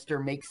canister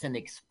makes an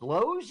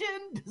explosion.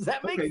 Does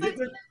that make sense?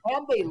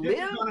 And they live?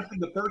 This is honestly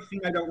the first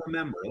scene I don't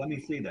remember. Let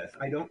me see this.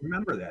 I don't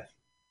remember this.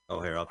 Oh,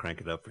 here, I'll crank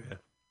it up for you.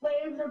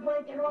 Waves are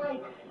breaking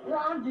right. And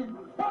I'm just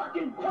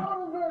fucking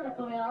total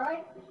vertically, all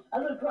right? I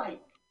look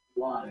right.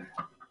 Water.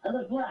 I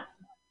look left.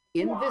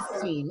 In this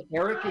scene,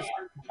 Eric is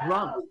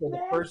drunk for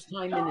the first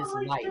time in his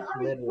life,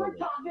 literally. We're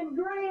talking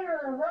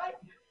greener, right?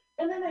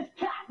 And then this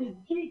cat, this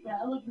geek,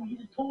 I look at me, he's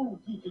a total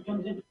geek. He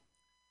comes in.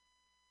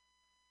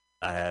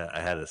 I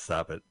had to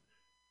stop it.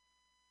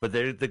 But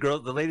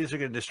the ladies are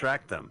going to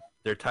distract them.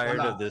 They're tired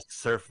of this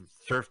surf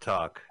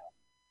talk.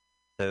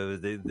 So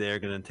they're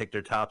going to take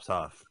their tops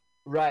off.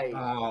 Right.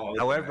 Oh,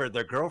 However,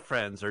 their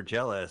girlfriends are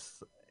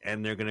jealous,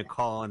 and they're going to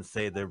call and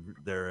say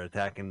they're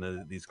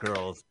attacking these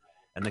girls,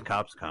 and the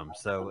cops come.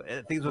 So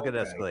things will get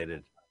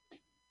escalated.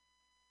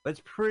 But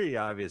it's pretty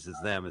obvious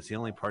it's them. It's the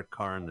only parked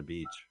car on the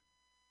beach.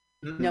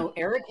 No,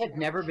 Eric had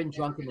never been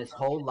drunk in his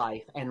whole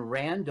life, and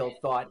Randall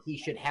thought he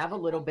should have a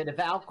little bit of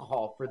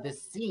alcohol for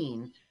this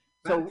scene.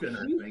 So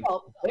he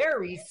felt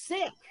very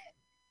sick.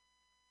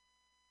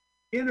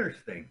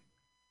 Interesting.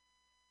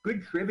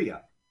 Good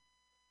trivia.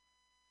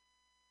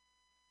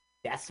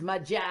 That's my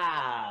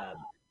job.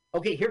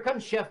 Okay, here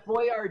comes Chef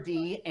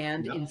Boyardee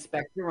and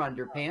Inspector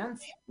Underpants.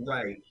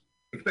 Right.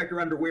 Inspector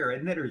Underwear,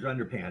 isn't it, or is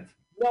Underpants?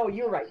 No,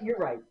 you're right. You're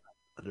right.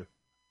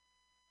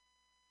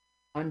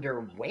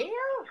 Underwear?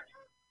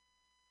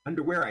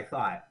 Underwear, I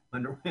thought.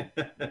 Underwear.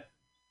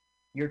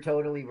 You're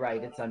totally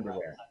right. It's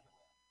underwear.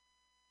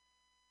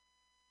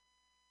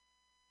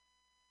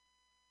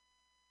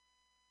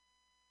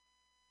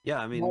 Yeah,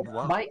 I mean,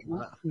 Mike,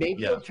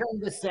 maybe you'll turn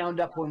the sound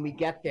up when we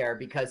get there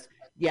because,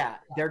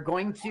 they're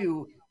going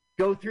to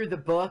go through the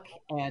book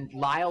and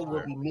Lyle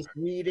will be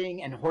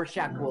misreading and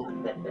Horshack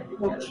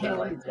will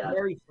chill. It's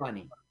very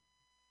funny.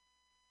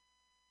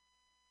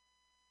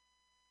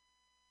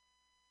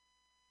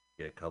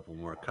 Get a couple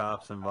more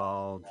cops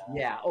involved.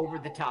 Yeah, over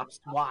the top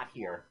SWAT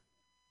here.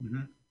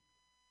 Mm-hmm.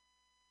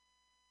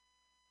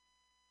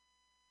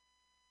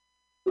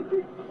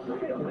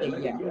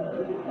 Yeah,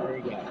 there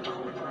you go.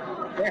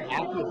 They're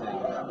happy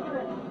about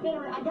it.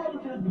 Man, I got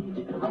into the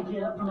beach. I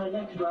get up for my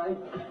next ride,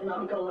 and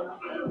I'm going,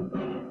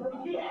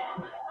 yeah.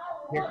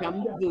 Here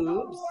come the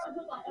boobs.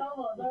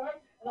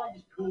 And I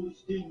just cool the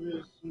steam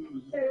real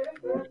smooth.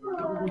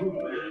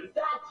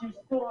 That's your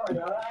story,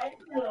 all right?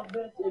 A little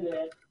bit to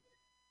this.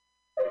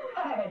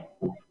 Hey,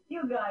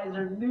 you guys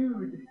are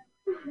nude.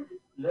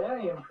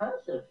 Very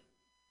impressive.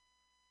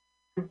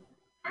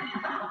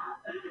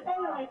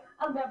 Anyway,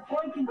 I'm that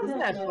point in Isn't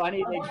that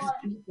funny? They just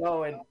keep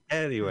going.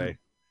 Anyway.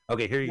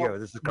 Okay, here you go.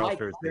 This is Carl's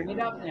favorite Turn thing.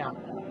 it up now.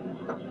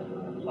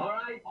 All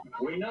right,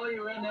 we know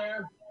you're in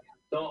there,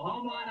 so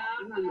home on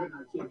out.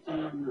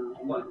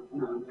 What?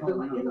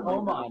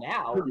 Home on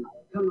out.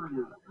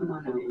 Come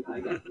on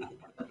out.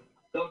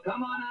 So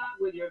come on out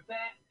with your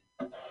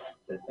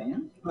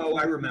fans. Oh,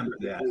 I remember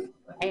that.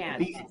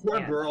 And These poor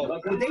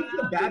girls. Do they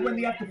feel bad when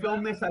they have to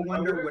film this? I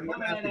wonder when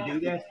they have to do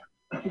this.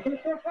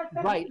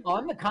 right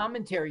on the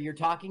commentary, you're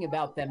talking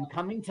about them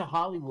coming to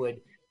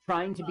Hollywood,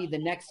 trying to be the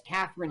next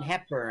Katharine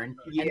Hepburn,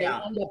 and they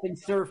end up in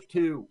Surf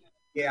 2.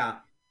 Yeah.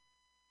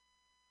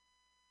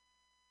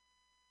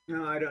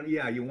 No, I don't.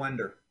 Yeah, you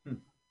wonder.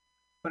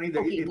 Funny, it's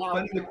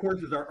funny the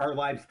courses our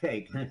lives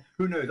take.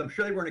 Who knows? I'm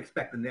sure they weren't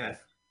expecting this.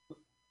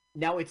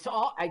 Now it's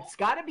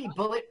got to be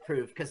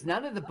bulletproof because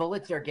none of the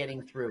bullets are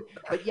getting through.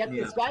 But yet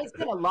this guy's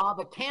going to lob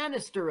a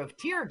canister of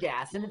tear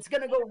gas and it's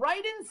going to go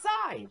right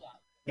inside.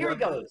 Here he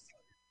goes.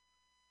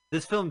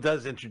 This film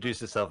does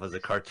introduce itself as a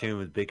cartoon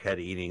with Big Head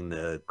eating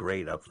the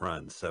grate up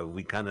front, so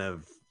we kind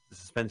of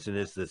suspension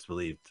is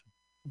disbelieved.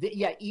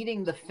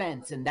 Eating the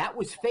fence, and that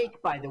was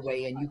fake, by the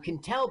way, and you can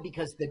tell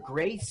because the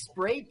gray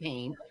spray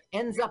paint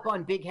ends up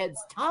on Big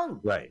Head's tongue.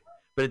 Right,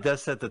 but it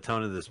does set the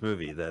tone of this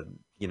movie that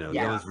no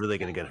one's really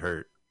going to get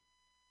hurt.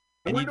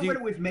 I wonder what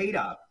it was made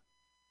of.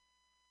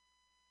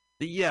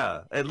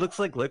 Yeah, it looks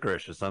like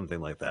licorice or something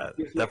like that.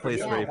 Definitely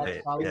spray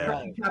paint.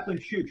 Yeah,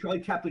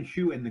 Charlie Chaplin's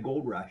shoe in The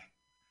Gold Rush.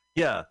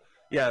 Yeah,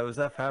 it was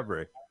that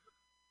fabric.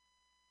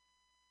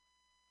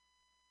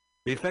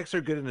 The effects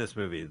are good in this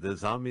movie. The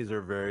zombies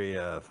are very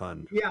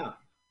fun. Yeah.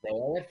 They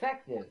are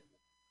effective.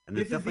 And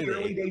this is the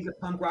early days of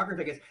punk rockers,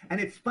 I guess. And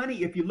it's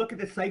funny, if you look at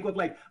the cycle of,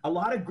 like, a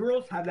lot of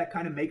girls have that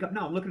kind of makeup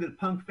now. I'm looking at the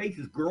punk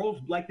faces.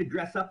 Girls like to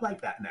dress up like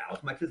that now,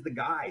 as much as the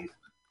guys.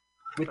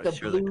 With the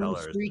blue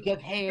streak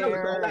of hair.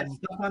 With all that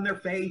stuff on their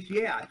face,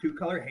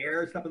 two-color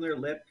hair, stuff on their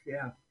lips,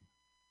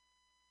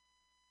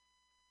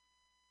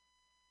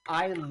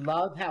 I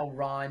love how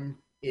Ron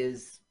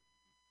is,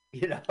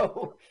 he does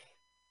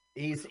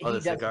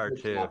cigar a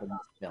good too. job in this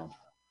film.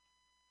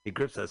 He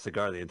grips that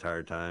cigar the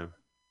entire time.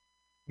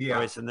 Yeah.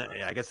 All right, so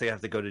I guess they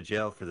have to go to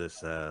jail for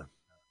this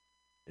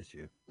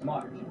issue.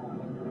 Smart. You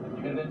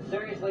could have been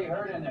seriously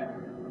hurt in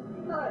there.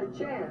 Not a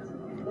chance.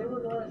 They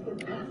wouldn't let us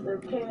get past their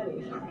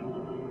panties.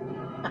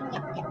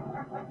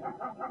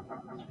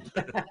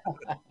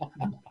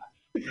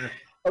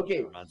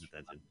 Okay.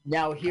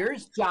 Now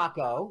here's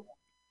Jocko.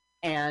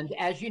 And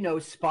as you know,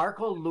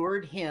 Sparkle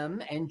lured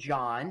him and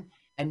John,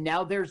 and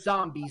now they're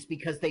zombies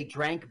because they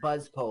drank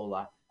Buzz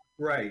Cola.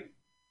 Right.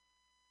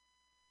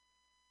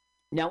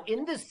 Now,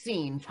 in this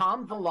scene,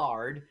 Tom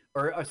Villard,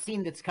 or a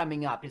scene that's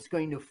coming up, is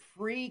going to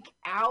freak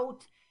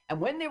out.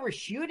 And when they were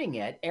shooting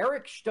it,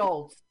 Eric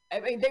Stoltz,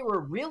 they were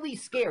really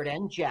scared,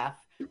 and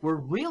Jeff were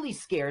really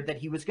scared that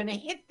he was going to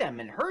hit them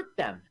and hurt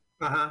them.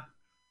 Uh-huh.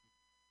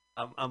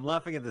 I'm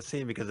laughing at the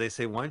scene because they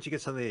say, why don't you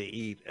get something to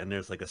eat? And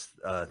there's like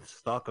a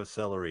stalk of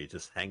celery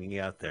just hanging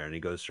out there, and he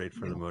goes straight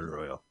for the motor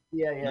oil.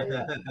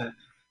 Yeah.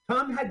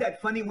 Tom had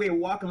that funny way of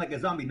walking like a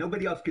zombie.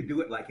 Nobody else could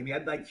do it like him. He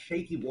had like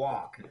shaky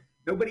walk.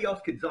 Nobody else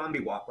could zombie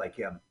walk like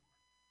him.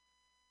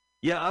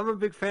 Yeah, I'm a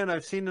big fan.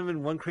 I've seen him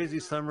in One Crazy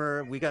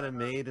Summer, We Got It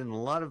Made, and a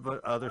lot of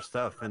other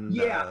stuff. And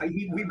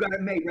We've Got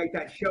It Made, right?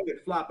 That show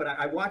that flopped, but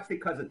I watched it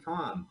because of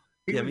Tom.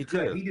 Me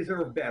too. He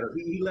deserved better.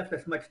 He left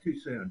us much too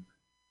soon.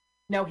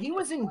 Now, he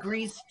was in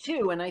Grease,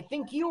 too, and I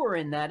think you were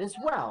in that as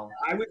well.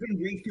 I was in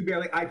Grease, too,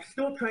 barely. I'm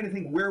still trying to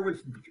think, where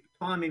was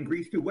Tom in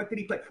Grease, too? What did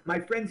he play? My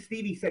friend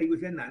Stevie said he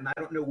was in that, and I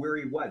don't know where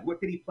he was.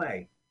 What did he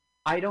play?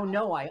 I don't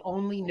know. I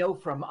only know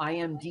from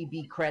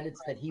IMDb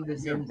credits that he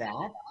was in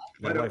that.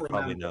 My wife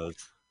probably knows.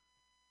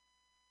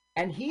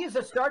 And he is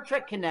a Star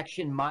Trek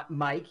connection,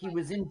 Mike. He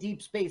was in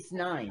Deep Space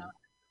Nine.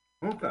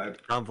 Okay.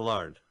 Tom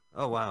Villard.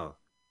 Oh, wow.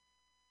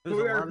 There's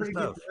a lot of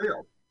stuff.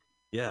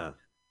 Yeah.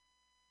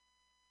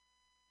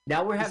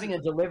 Now we're having a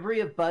delivery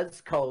of Buzz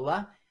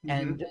Cola,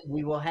 and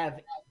we will have...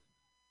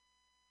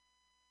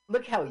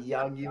 Look how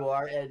young you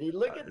are, Eddie.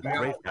 Look at that.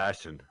 Great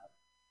passion.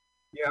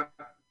 Yeah.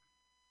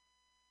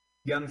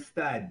 Young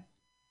stud.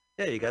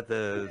 Yeah, you got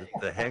the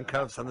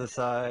handcuffs on the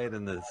side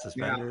and the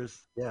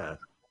suspenders. Yeah.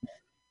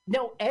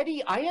 No,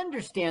 Eddie, I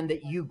understand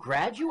that you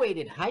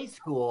graduated high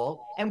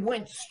school and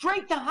went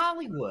straight to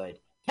Hollywood.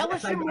 Tell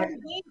us your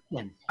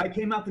motivation. I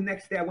came out the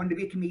next day. I wanted to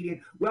be a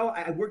comedian. Well,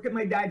 I worked at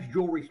my dad's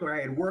jewelry store.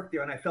 I had worked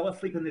there, and I fell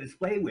asleep in the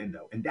display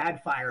window. And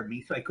Dad fired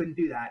me, so I couldn't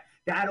do that.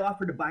 Dad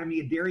offered to buy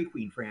me a Dairy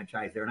Queen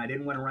franchise there, and I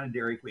didn't want to run a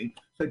Dairy Queen.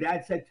 So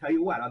Dad said, tell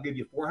you what, I'll give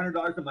you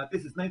 $400 a month.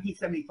 This is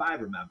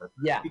 1975, remember?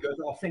 Yeah. He goes,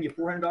 I'll send you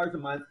 $400 a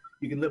month.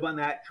 You can live on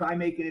that. Try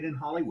making it in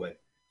Hollywood.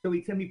 So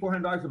he'd send me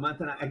 $400 a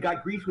month, and I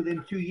got Grease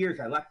within 2 years.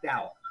 I lucked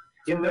out.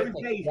 In those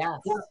days,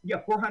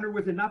 $400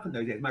 was enough in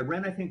those days. My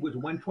rent, I think, was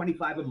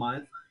 $125 a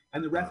month.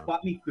 And the rest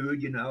bought me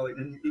food,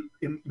 and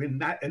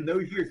in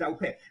those years I would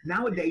pay.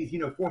 Nowadays,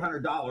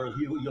 $400,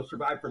 you'll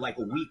survive for like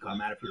a week on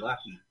that if you're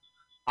lucky.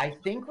 I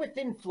think with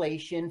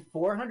inflation,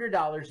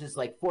 $400 is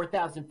like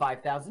 $4,000,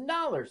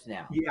 $5,000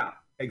 now. Yeah,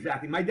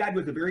 exactly. My dad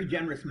was a very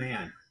generous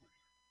man.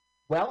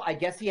 Well, I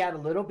guess he had a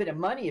little bit of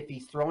money if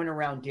he's throwing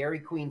around Dairy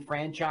Queen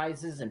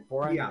franchises and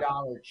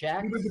 $400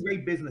 checks. He was a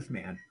great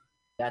businessman.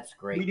 That's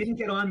great. We didn't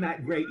get on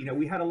that great.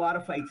 We had a lot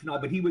of fights and all,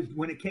 but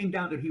when it came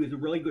down to it, he was a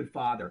really good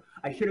father.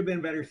 I should have been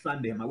a better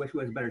son to him. I wish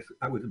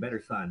I was a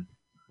better son.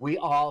 We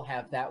all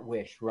have that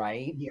wish,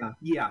 right?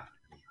 Yeah.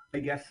 I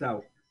guess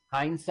so.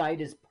 Hindsight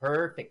is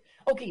perfect.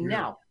 Okay,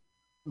 now,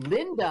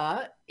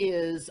 Linda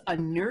is a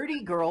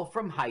nerdy girl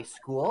from high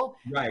school,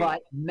 right?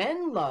 But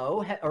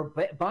Menlo, or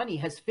Bunny,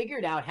 has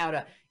figured out how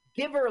to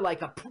give her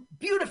like a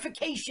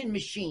beautification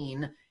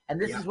machine,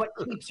 and this is what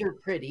keeps her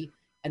pretty.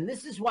 And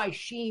this is why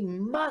she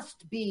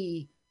must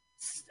be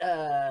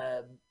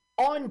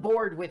on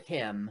board with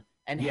him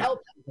and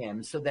help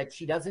him so that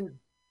she doesn't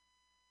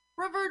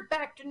revert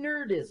back to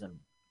nerdism.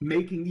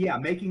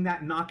 making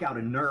that knockout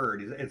a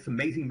nerd. It's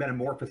amazing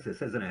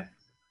metamorphosis, isn't it?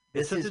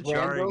 It's such a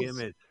jarring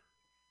image.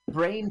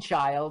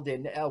 Brainchild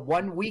in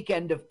one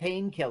weekend of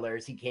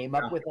painkillers. He came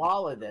up with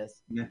all of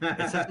this.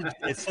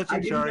 It's such a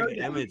jarring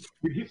image.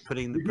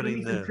 Putting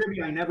the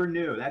trivia I never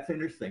knew. That's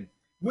interesting.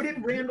 What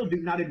did Randall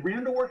do? Now, did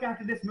Randall work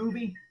after this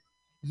movie?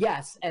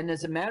 Yes, and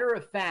as a matter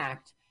of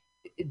fact,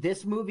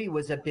 this movie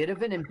was a bit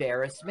of an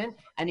embarrassment,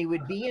 and he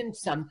would be in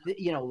something,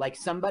 like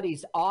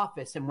somebody's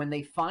office, and when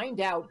they find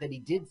out that he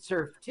did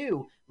Surf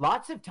 2,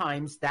 lots of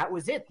times that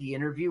was it. The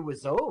interview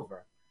was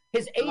over.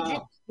 His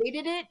agent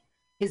stated it.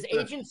 His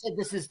agent said,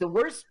 "This is the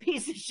worst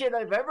piece of shit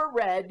I've ever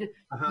read,"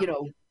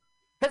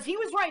 because he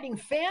was writing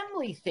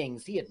family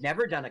things. He had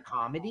never done a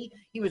comedy.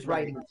 He was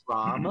writing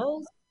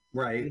dramas.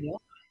 Right.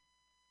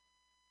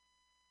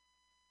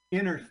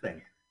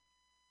 Interesting.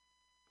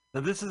 Now,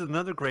 this is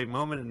another great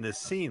moment in this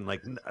scene.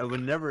 Like, I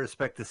would never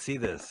expect to see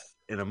this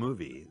in a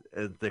movie.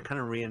 They're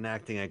kind of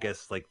reenacting, I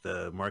guess, like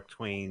the Mark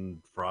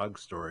Twain frog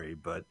story,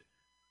 but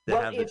they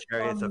have the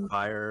Chariots of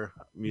Fire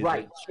music.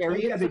 Right,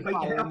 Chariots of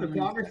Fire. Up the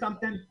frog or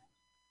something?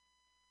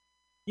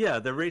 Yeah,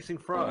 they're racing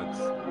frogs.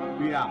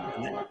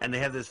 Yeah. And they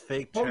have this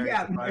fake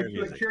Chariots of Fire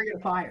music. Chariot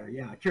of Fire.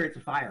 Yeah, Chariots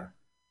of Fire.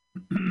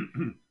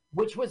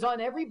 Which was on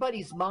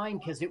everybody's mind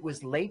because it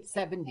was late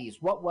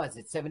 70s. What was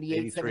it,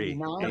 78,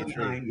 79?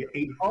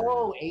 83.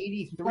 Oh,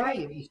 83. Right.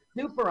 It was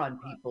super on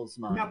people's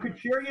minds. Now, could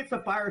Chariots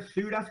of Fire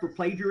suit us for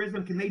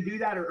plagiarism? Can they do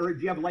that, or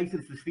do you have a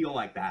license to steal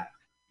like that?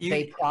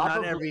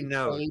 Not every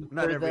note.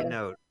 Not every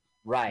note.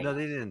 Right. No,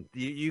 they didn't.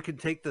 You can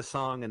take the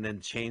song and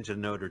then change a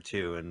note or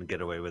two and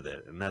get away with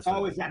it. And that's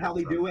is that how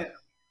they do it?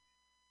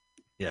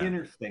 Yeah.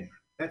 Interesting.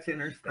 That's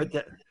interesting.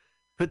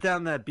 Put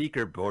down that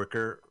beaker,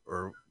 Borker,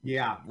 or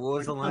what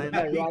was the line?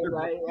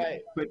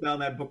 Right. Put down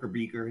that Booker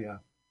Beaker, yeah.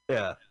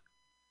 Yeah.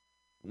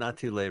 Not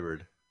too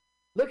labored.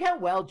 Look how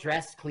well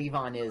dressed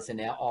Cleavon is in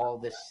all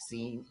this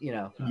scene,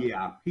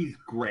 Yeah, he's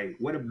great.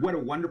 What a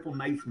wonderful,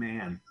 nice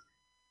man.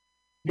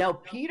 Now,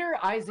 Peter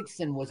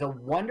Isaacson was a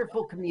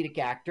wonderful comedic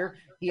actor.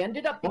 He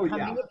ended up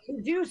becoming a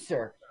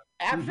producer.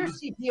 After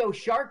CPO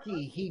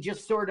Sharkey, he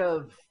just sort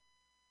of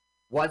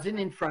wasn't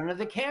in front of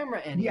the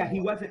camera anymore. Yeah, he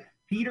wasn't.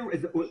 Peter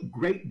is a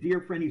great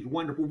dear friend. He's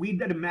wonderful. We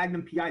did a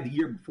Magnum PI the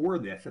year before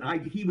this, and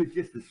he was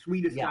just the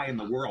sweetest guy in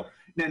the world.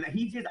 And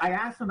I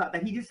asked him about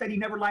that. He just said he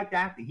never liked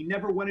acting. He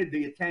never wanted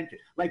the attention.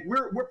 Like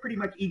we're pretty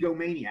much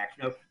egomaniacs.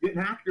 An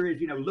actor is,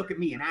 look at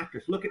me. An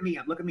actress, look at me.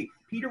 Look at me.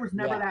 Peter was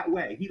never that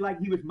way. He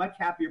was much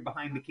happier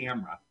behind the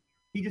camera.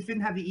 He just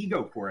didn't have the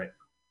ego for it.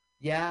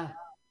 Yeah.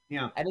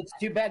 Yeah. And it's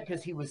too bad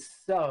because he was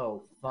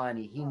so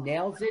funny. He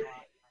nails it.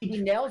 He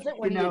nails it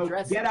when he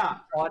addresses get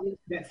up. the audience.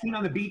 That scene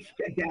on the beach,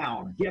 get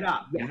down, get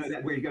up. Yes.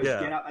 That where he goes,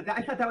 get up.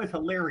 I thought that was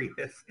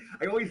hilarious.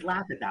 I always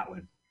laugh at that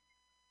one.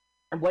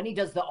 And when he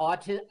does the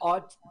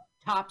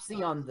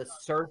autopsy on the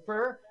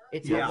surfer,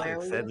 it's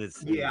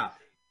hilarious.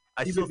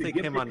 I still think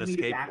him on the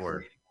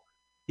skateboard.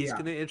 He's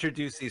going to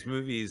introduce these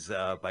movies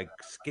by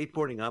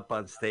skateboarding up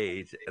on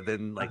stage and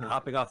then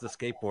hopping off the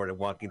skateboard and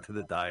walking to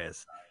the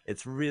dais.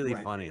 It's really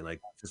funny,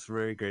 just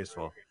very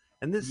graceful.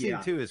 And this scene,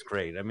 too, is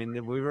great. I mean,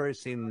 we've already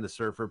seen the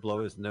surfer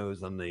blow his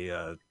nose on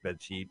the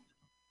bed sheet.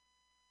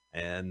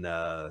 And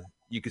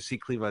you can see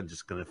Cleavon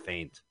just going to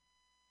faint.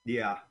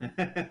 Yeah.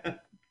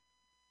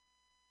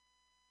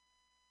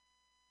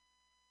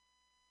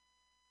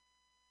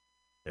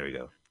 There we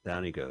go.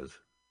 Down he goes.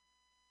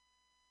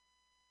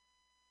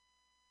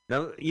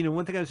 Now,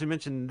 one thing I should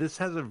mention, this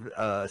has a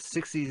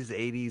 60s,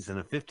 80s, and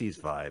a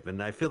 50s vibe.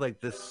 And I feel like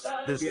this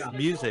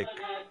music...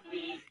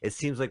 It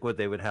seems like what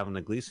they would have on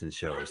the Gleason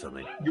show or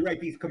something. You're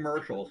right, these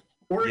commercials.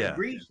 Or in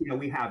Greece,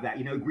 we have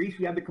that. Greece,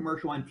 we have the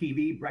commercial on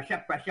TV, brush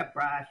up, brush up,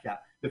 brush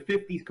up. The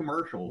 50s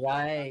commercials.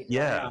 Right.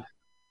 Yeah.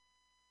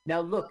 Now,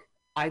 look,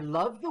 I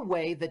love the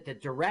way that the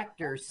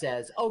director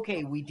says,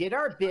 okay, we did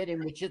our bit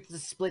in which it's a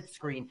split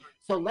screen,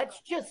 so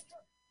let's just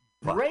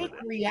break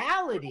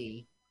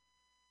reality.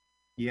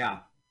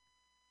 Yeah.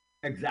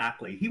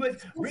 Exactly.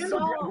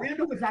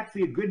 Randall was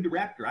actually a good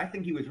director. I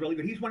think he was really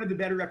good. He's one of the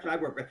better directors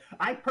I've worked with.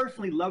 I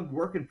personally loved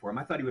working for him.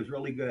 I thought he was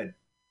really good.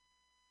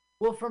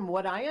 Well, from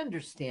what I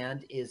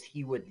understand is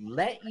he would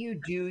let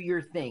you do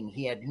your thing.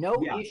 He had no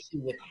issue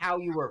with how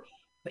you were.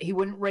 He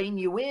wouldn't rein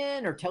you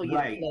in or tell you to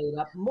play it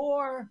up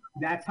more.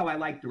 That's how I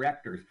like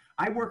directors.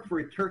 I worked for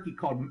a turkey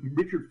called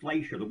Richard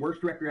Fleischer, the worst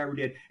director I ever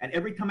did. And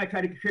every time I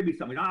tried to contribute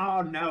something,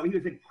 oh, no, he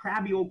was a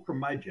crabby old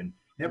curmudgeon.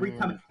 Every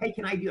time, hey,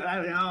 can I do? I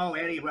don't know,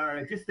 Eddie.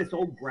 Just this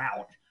old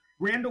grouch.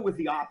 Randall was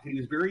the opposite. He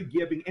was very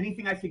giving.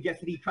 Anything I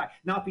suggested, he'd try.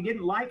 Now, if he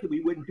didn't like it,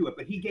 we wouldn't do it.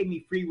 But he gave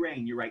me free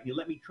reign. You're right. He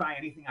let me try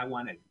anything I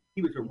wanted.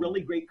 He was a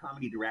really great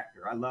comedy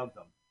director. I loved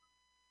him.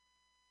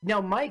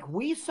 Now, Mike,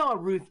 we saw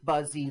Ruth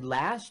Buzzy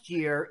last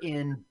year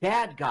in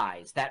Bad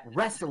Guys, that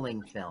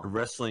wrestling film. A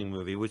wrestling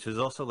movie, which was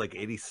also like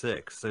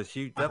 86. So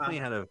she definitely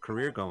had a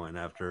career going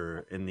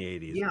after in the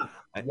 80s.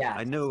 Yeah.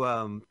 I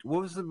know.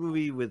 What was the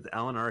movie with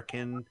Alan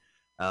Arkin?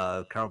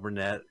 Carl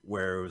Burnett,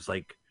 where it was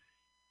like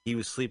he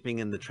was sleeping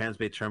in the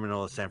Transbay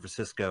Terminal of San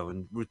Francisco,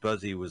 and Ruth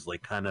Buzzy was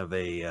like kind of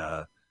a,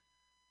 I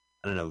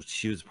don't know,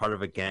 she was part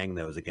of a gang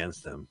that was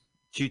against him.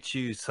 Choo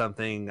Choo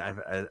something.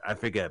 I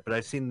forget, but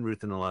I've seen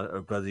Ruth in a lot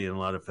of Buzzy in a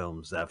lot of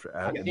films after.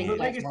 I Yeah, think her that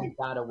legacy- one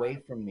got away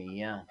from me.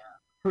 Yeah.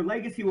 Her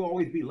legacy will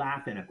always be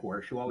Laughing, of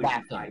course. She'll always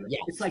Laughing, be tied.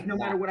 yes. It's like no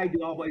matter what I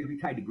do, I'll always be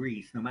tied to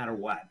Grease, no matter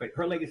what. But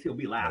her legacy will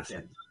be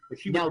Laughing. But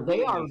she Now was a they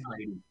really are nice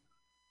lady.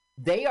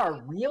 they are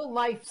real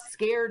life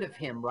scared of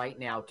him right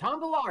now.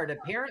 Tom Ballard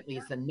apparently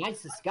is the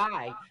nicest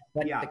guy,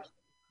 but Yeah.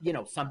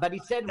 somebody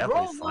said Definitely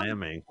roll.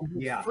 slamming. And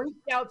he Yeah.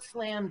 freaked out,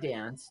 slam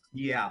danced.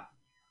 Yeah.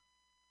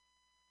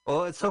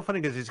 Well, it's so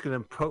funny because he's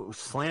going to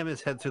slam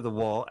his head through the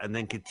wall and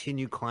then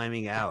continue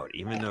climbing out,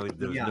 even though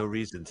there was Yeah. no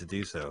reason to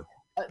do so.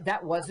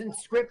 That wasn't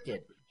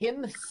scripted.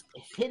 Him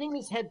hitting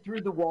his head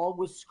through the wall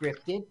was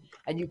scripted,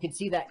 and you can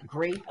see that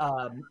great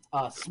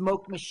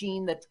smoke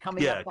machine that's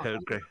coming Yeah, up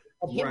behind great. him.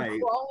 But him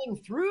Right. crawling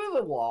through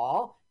the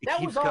wall, It that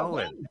keeps was all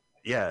going. him.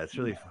 Yeah, it's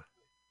really fun.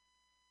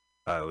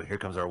 Oh, here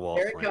comes our wall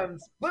There it slam.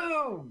 comes.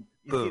 Boom!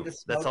 You see Boom. the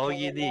smoke That's all going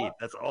you need. up?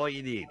 That's all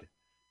you need.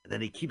 And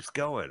then he keeps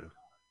going.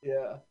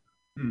 Yeah.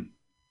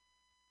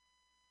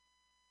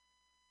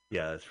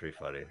 Yeah, that's pretty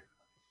funny.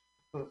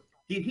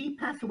 Did he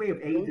pass away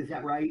of AIDS? Is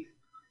that right?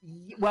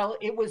 Well,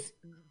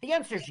 the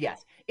answer is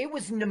yes. It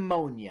was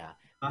pneumonia.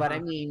 But I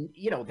Uh-huh. mean,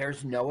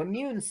 there's no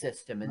immune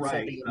system, and so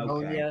Right, the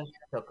pneumonia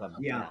took him.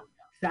 Yeah.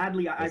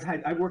 Sadly,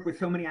 I've worked with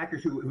so many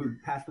actors who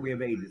passed away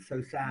of AIDS. It's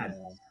so sad.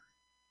 Yeah.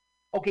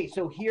 Okay,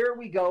 so here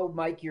we go,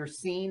 Mike. Your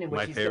scene in which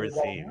My he's favorite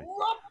gonna go scene.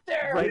 up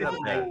there. Right up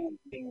there.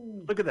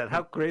 Boom! Look at that.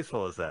 How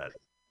graceful is that?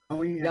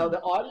 Oh yeah. Now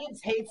the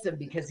audience hates him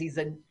because he's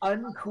an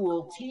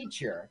uncool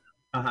teacher.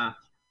 Uh-huh.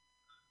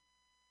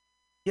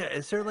 Yeah,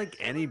 is there like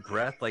any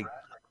breath? Like,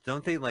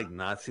 don't they like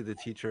not see the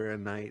teacher at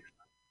night?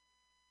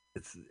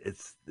 It's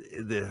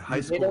the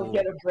high school. They don't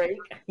get a break.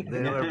 They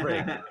don't have a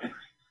break.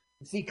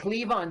 See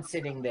Cleavon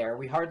sitting there.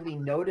 We hardly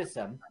notice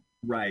him.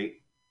 Right.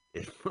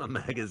 In a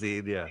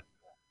magazine, yeah.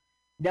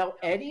 Now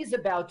Eddie's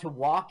about to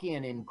walk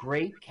in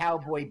great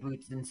cowboy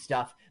boots and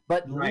stuff,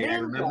 but Right, I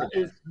Linda remember that.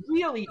 is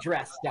really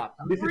dressed up.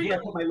 This is Really. where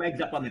I put my legs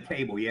up on the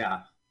table.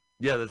 Yeah.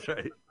 Yeah, that's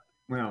right.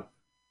 Well.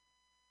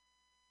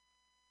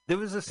 There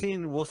was a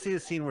scene. We'll see a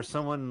scene where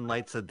someone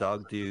lights a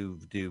dog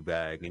do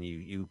bag, and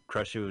you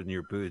crush it in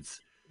your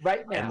boots,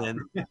 Right now. and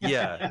then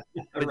yeah,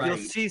 but Right. you'll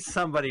see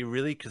somebody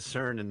really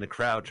concerned in the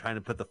crowd trying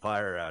to put the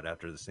fire out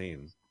after the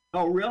scene.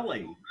 Oh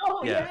really?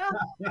 Oh Yeah.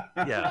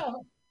 yeah. Yeah.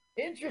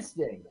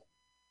 Interesting.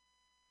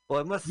 Well,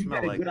 it must You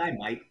smell got a like. good eye,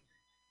 Mike.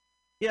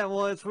 Yeah,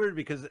 well, it's weird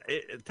because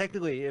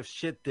technically, if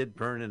shit did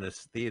burn in a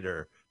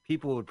theater,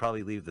 people would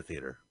probably leave the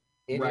theater.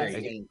 It is Right.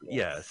 dangerous.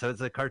 Yeah, so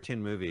it's a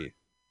cartoon movie.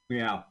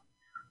 Yeah.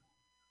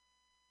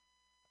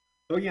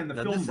 Oh yeah, and the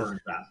Now, film this is- burns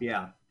up.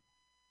 Yeah.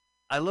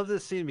 I love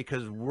this scene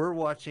because we're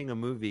watching a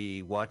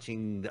movie,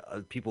 watching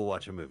people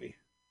watch a movie,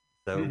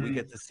 so we Mhm.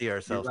 get to see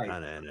ourselves right.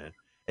 kind of in it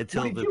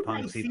until Did the you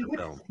punk guys sees see the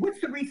film. what's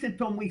the recent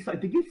film we saw?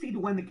 Did you see the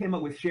one that came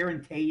out with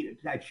Sharon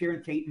Tate? That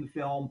Sharon Tate in the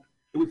film.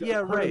 It was Yeah,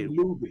 her right.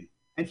 movie,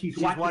 and she's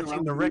She's watching her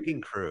own the movie.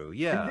 Wrecking Crew.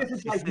 Yeah, And this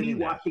is she's like me sitting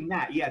there. watching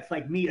that. Yeah, it's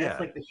like me. Yeah. That's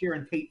like the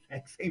Sharon Tate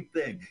thing. Same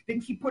thing.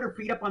 Didn't she put her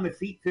feet up on the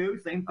seat too?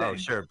 Same thing. Oh,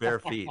 sure, bare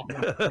feet.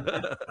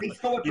 They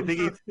stole it You from think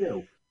Surf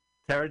too.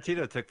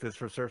 Tarantino took this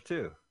from Surf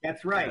too.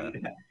 That's right.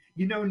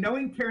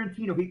 Knowing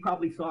Tarantino, he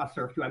probably saw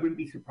Surf too. I wouldn't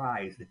be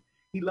surprised.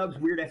 He loves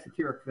weird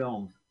esoteric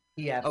films.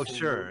 Yeah. Oh,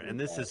 sure, and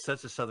this is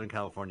such a Southern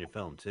California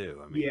film too.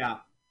 I mean, Yeah.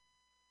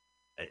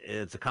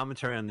 it's a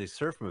commentary on these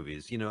surf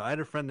movies. I had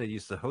a friend that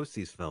used to host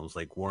these films,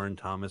 like Warren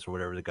Thomas or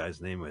whatever the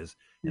guy's name was,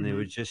 and they Mhm.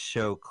 would just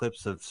show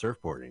clips of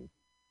surfboarding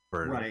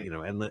for Right.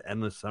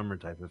 endless summer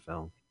type of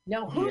film.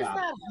 Now, who's Yeah.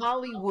 that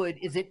Hollywood?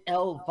 Is it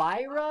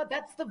Elvira?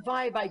 That's the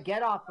vibe I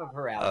get off of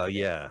her outfit. Oh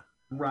yeah,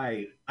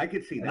 Right. I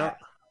could see that.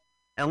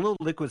 and a little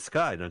Liquid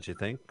Sky, don't you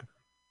think?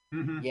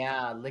 Mhm.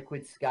 Yeah,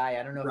 Liquid Sky.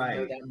 I don't know if you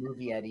know Right. that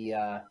movie, Eddie.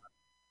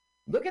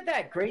 Look at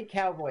that great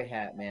cowboy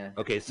hat, man.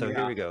 Okay, so Yeah.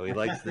 here we go. He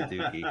likes the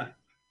dookie.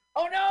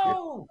 Oh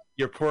no!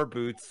 Your poor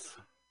boots.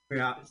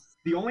 Yeah.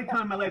 The only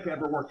time in my life I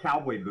ever wore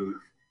cowboy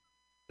boots.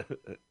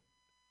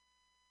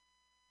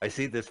 I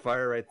see this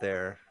fire right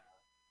there.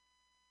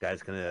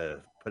 Guy's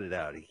gonna put it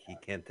out. He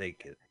can't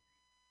take it.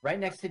 Right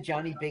next to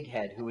Johnny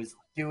Bighead, who is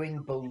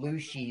doing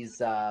Belushi's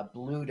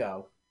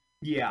Bluto.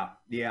 Yeah.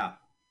 Yeah.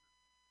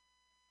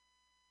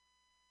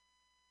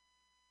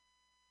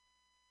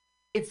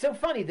 It's so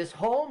funny. This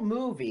whole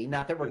movie,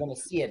 not that we're going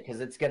to see it because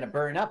it's going to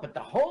burn up, but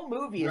the whole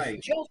movie is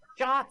Right. just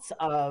shots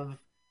of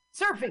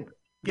surfing.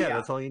 Yeah, Yeah.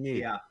 that's all you need.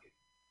 Yeah.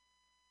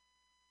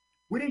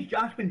 What has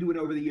Josh been doing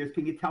over the years?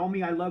 Can you tell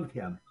me? I loved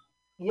him.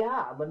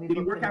 Yeah, let me. Did he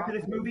look work him after up.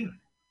 this movie?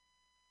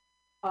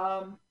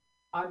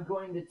 I'm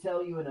going to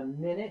tell you in a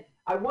minute.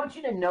 I want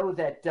you to know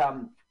that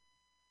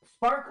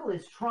Sparkle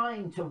is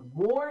trying to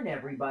warn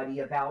everybody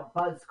about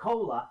Buzz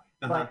Cola,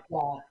 but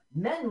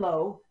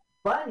Menlo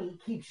Bunny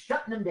keeps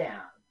shutting them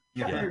down.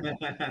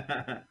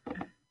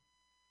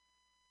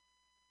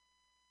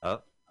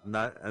 Oh,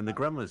 not and the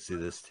Gremlins do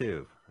this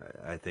too.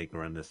 I think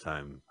around this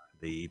time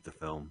they eat the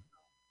film.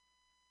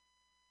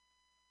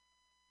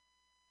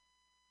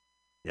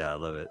 Yeah, I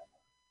love it.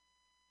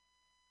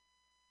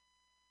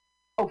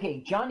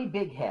 Okay, Johnny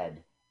Bighead,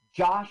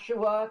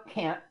 Joshua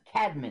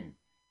Cadman,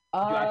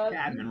 Josh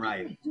Cadman,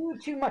 right? He didn't do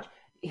too much.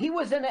 He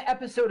was in an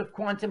episode of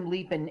Quantum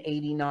Leap in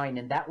 '89,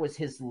 and that was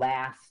his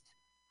last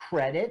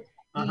credit.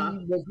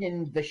 He was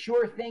in The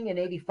Sure Thing in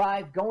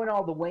 '85, going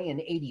all the way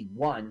in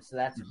 '81, so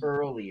that's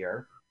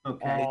earlier.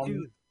 Okay.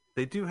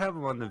 They do have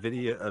him on the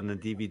video, on the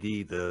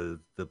DVD,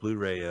 the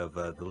Blu-ray of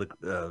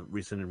the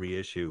recent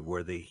reissue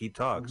where he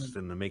talks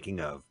in the making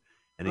of,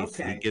 and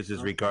he gives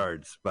his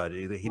regards, but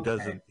he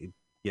doesn't.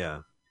 Yeah.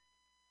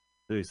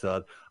 Really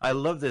solid. I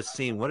love this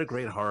scene. What a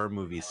great horror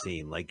movie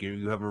scene! Like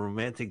you have a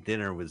romantic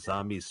dinner with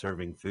zombies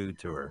serving food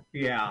to her.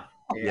 Yeah.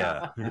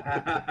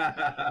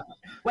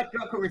 What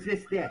girl could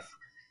resist this?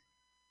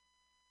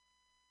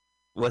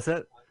 What's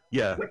that?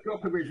 Yeah. What girl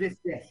could resist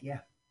this? Yeah.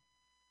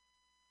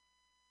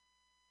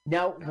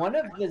 Now, one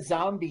of the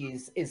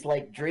zombies is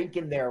like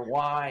drinking their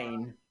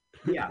wine.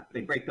 Yeah,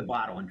 they break the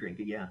bottle and drink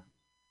it. Yeah.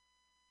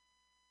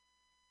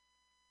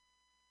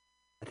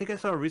 I think I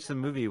saw a recent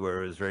movie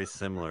where it was very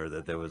similar.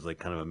 That there was like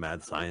kind of a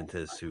mad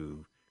scientist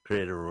who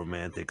created a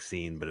romantic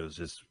scene, but it was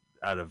just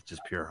out of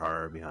just pure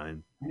horror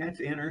behind. That's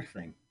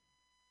interesting.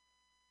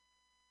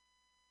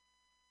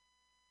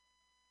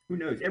 Who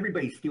knows?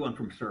 Everybody's stealing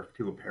from Surf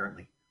too,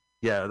 apparently.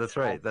 Yeah, that's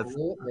right.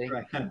 Absolutely.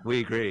 That's right.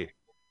 We agree.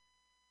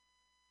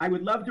 I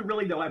would love to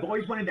really, though. I've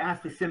always wanted to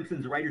ask the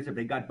Simpsons writers if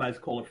they got Buzz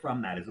Cola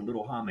from that as a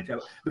little homage.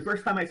 The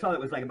first time I saw it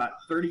was like about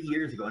 30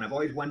 years ago, and I've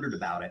always wondered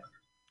about it.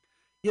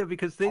 Yeah,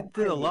 because they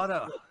did a lot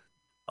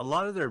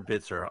of their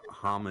bits are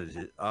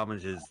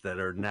homages that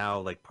are now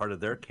like part of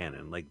their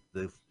canon. Like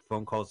the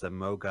phone calls that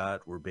Mo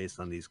got were based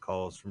on these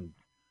calls from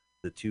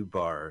the Tube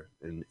Bar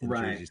in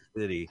Jersey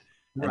City,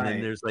 and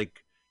then there's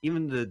like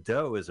even the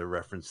dough is a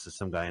reference to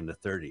some guy in the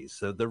 30s.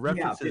 So the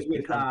references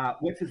become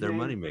what's his their name?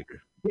 Moneymaker.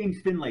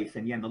 James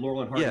Finlayson, and the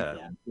Laurel and Hardy.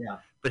 Yeah.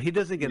 But he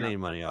doesn't get any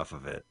money off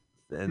of it,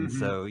 and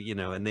so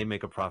and they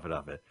make a profit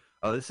off it.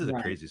 Oh, this is a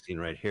crazy scene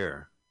right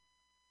here.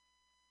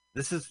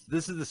 This is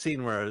the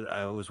scene where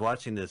I was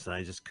watching this and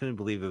I just couldn't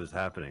believe it was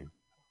happening.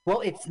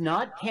 Well, it's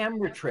not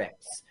camera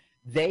tricks.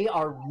 They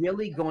are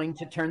really going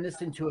to turn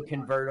this into a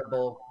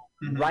convertible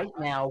right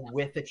now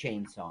with a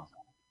chainsaw.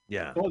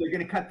 Yeah. Oh, they're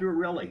going to cut through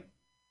really.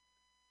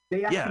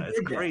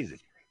 It's crazy.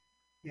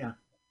 Yeah.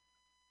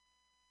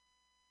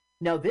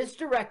 Now, this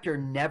director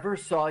never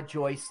saw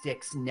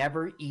joysticks,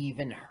 never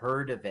even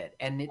heard of it.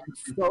 And it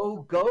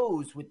so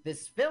goes with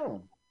this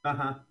film.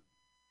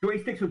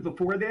 Joysticks was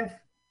before this?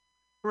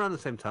 Around the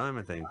same time,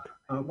 I think.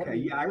 Okay,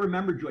 yeah, I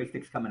remember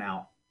joysticks coming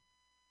out.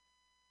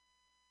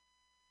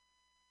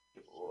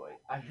 Boy,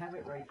 I have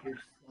it right here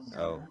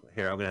somewhere. Oh,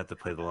 here, I'm going to have to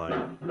play the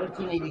line.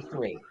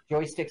 1983.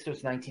 Joysticks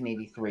was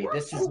 1983.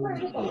 This is...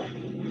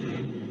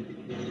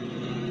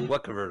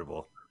 What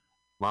convertible?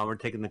 Mom, we're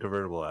taking the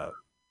convertible out.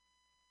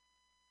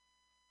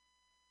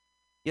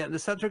 Yeah, the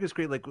soundtrack is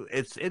great. Like,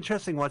 it's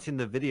interesting watching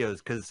the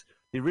videos because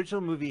the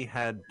original movie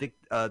had the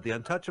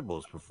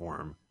Untouchables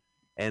perform,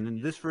 and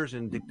in this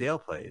version, Dick Dale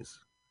plays.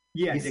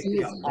 Yeah, you Dick see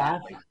Dale.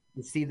 F?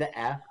 You see the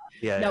F?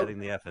 Yeah, now, adding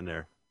the F in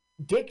there.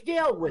 Dick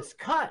Dale was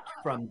cut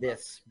from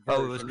this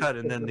version. Oh, it was cut,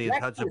 and then the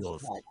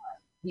Untouchables.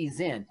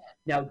 He's in.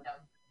 Now,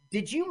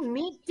 did you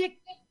meet Dick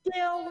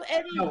Dale,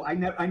 Eddie? No, I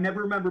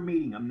never remember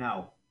meeting him,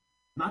 no.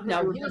 Not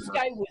now, this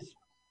guy was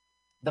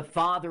the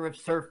father of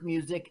surf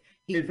music.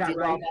 He did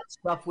all that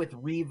stuff with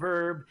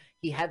reverb.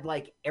 He had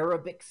like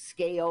Arabic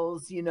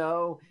scales,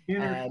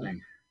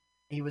 and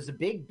he was a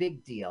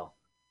big deal.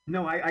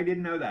 No, I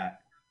didn't know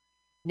that.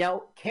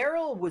 Now,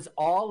 Carol was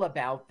all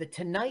about The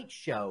Tonight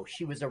Show.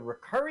 She was a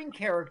recurring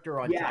character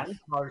on Johnny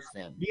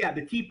Carson. Yeah,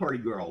 the Tea Party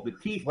girl, the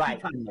tea time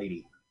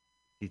lady.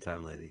 Tea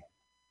time lady.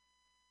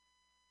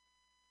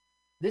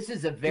 This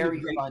is a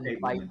very fun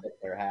fight that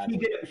they're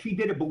having. She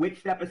did a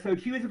Bewitched episode.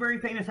 She was a very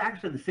famous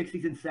actress in the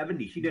 60s and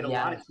 70s. She did a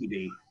lot of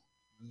TV.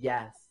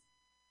 Yes.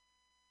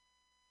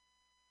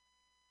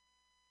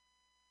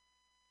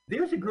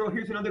 There's a girl,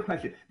 here's another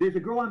question. There's a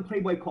girl on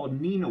Playboy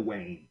called Nina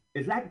Wayne.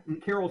 Is that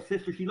Carol's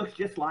sister? She looks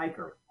just like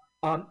her.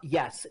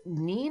 Yes.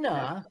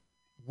 Nina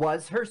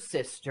was her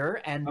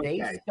sister, and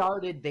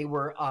they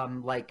were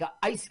like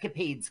ice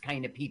capades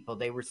kind of people.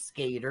 They were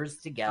skaters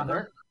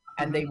together,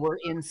 and they were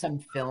in some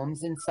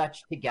films and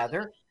such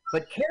together.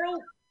 But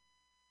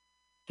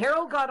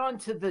Carol got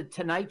onto the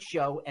Tonight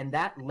Show, and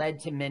that led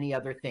to many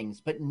other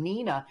things. But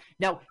Nina,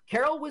 now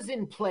Carol was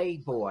in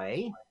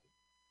Playboy.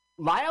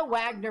 Lyle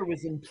Wagner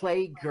was in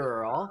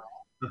Playgirl.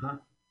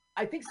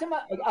 I think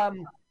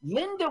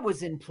Linda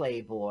was in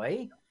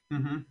Playboy.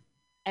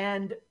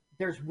 And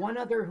there's one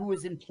other who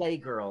was in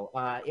Playgirl.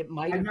 It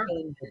might have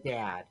been the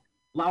dad.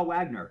 Lyle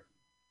Wagner.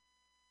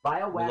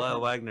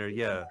 Lyle Wagner,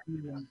 yeah.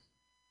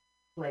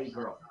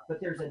 Playgirl. But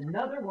there's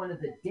another one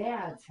of the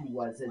dads who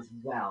was as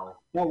well.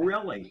 Oh,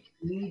 really?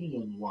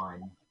 Comedian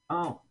one.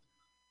 Oh.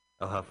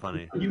 Oh, how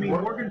funny. You mean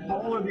Morgan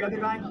Paul or the other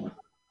guy?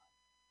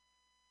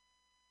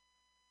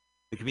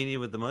 The comedian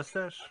with the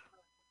mustache?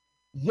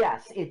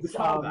 Yes, it's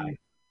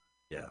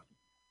yeah.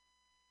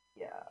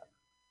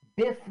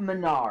 Biff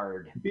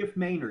Maynard. Biff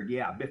Maynard.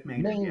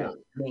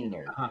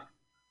 Maynard.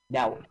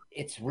 Now,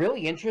 it's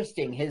really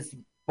interesting. His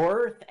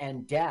birth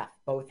and death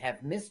both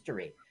have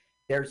mystery.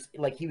 There's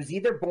like he was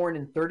either born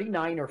in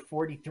 39 or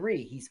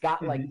 43. He's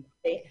got like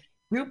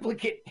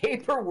duplicate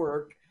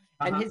paperwork.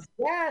 And his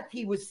death,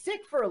 he was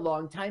sick for a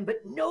long time, but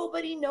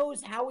nobody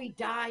knows how he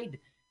died.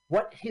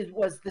 What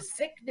was the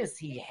sickness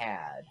he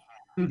had?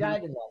 He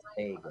died in Las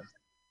Vegas.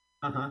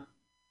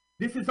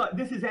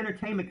 This is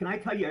entertainment. Can I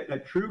tell you a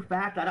true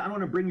fact? I don't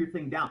want to bring your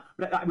thing down,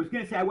 but I was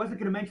going to say I wasn't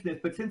going to mention this,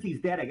 but since he's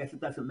dead, I guess it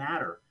doesn't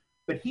matter.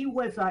 But he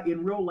was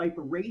in real life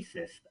a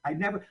racist. I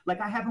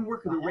haven't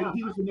worked with a race.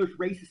 He was the most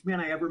racist man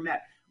I ever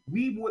met.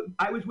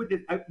 I was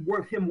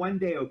with him one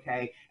day,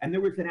 okay, and there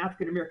was an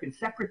African American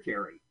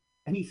secretary.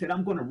 And he said,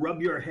 I'm going to rub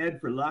your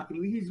head for luck.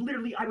 And he's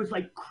literally, I was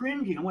like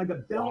cringing. I wanted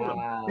to bell him.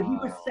 But he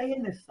was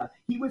saying this stuff.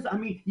 He was, I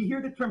mean, you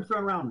hear the term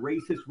thrown around,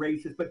 racist,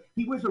 but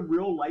he was a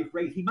real life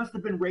racist. He must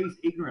have been raised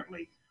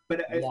ignorantly.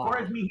 But as far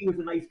as me, he was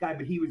a nice guy,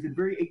 but he was a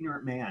very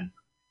ignorant man.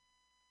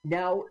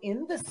 Now,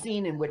 in the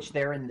scene in which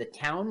they're in the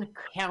town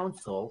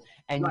council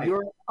and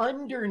you're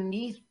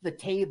underneath the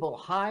table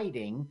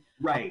hiding,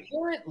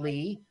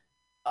 apparently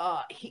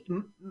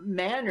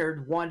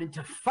Maynard wanted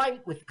to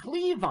fight with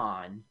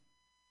Cleavon.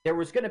 They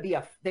were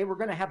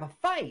going to have a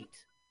fight.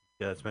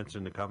 Yeah, it's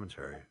mentioned in the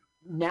commentary.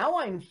 Now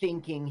I'm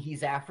thinking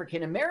he's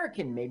African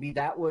American. Maybe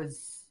that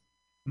was...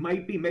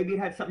 Maybe it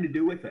had something to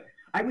do with it.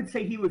 I would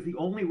say he was the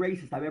only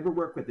racist I've ever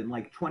worked with in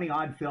like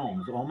 20-odd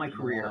films all my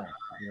career.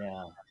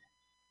 Yeah.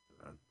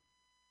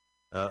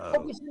 Uh-oh.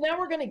 Okay, so now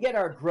we're going to get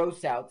our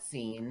gross out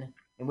scene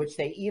in which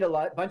they eat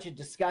a bunch of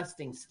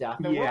disgusting stuff.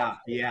 And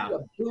yeah. A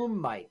boom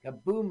mic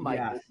will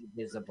be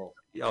visible.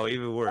 Oh,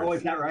 even worse. Oh,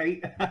 is that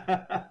right?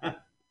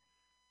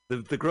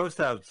 The gross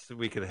outs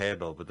we could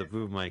handle, but the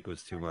boom mic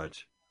was too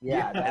much.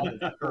 Yeah, that was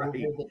over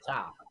the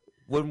top.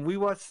 When we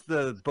watched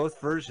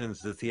both versions,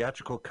 the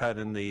theatrical cut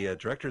and the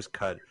director's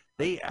cut,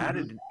 they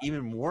added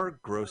even more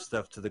gross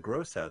stuff to the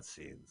gross out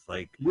scenes.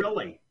 Like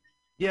really?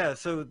 Yeah.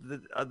 So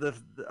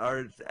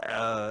our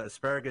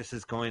asparagus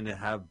is going to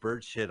have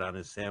bird shit on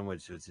his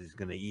sandwich, which he's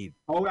going to eat.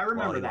 Oh, I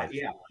remember that.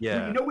 Yeah.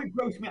 Yeah. You know what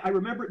grossed me? I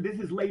remember this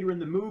is later in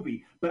the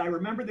movie, but I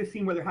remember the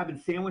scene where they're having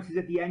sandwiches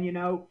at the end, you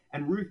know,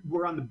 and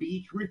we're on the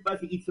beach. Ruth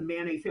Buzzy eats a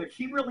mayonnaise sandwich.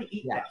 She really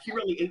ate that. She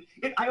really ate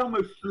it. I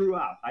almost threw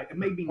up. It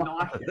made me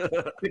nauseous.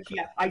 But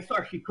I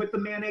saw she put the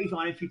mayonnaise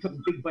on and she took a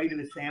big bite of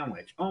the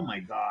sandwich. Oh my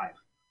God.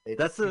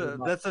 That's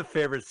a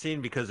favorite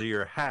scene because of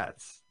your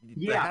hats.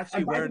 Yeah, the hats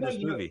you wear in this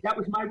movie. That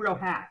was my real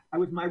hat. That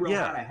was my real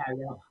hat I had.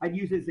 I'd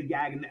use it as a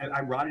gag, and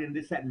I brought it in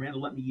this set, and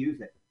Randall let me use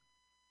it.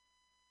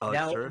 Oh,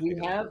 now we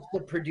have the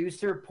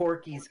producer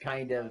Porky's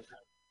kind of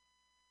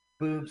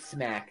boob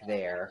smack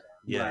there.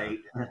 Yeah.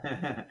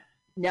 Right.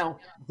 Now,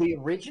 the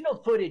original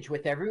footage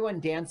with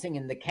everyone dancing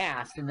in the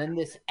cast, and then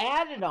this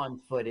added-on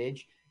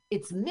footage,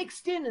 it's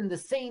mixed in the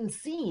same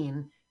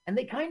scene, and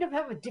they kind of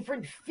have a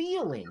different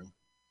feeling.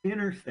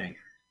 Interesting.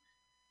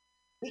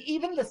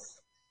 Even the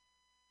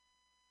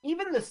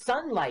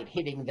sunlight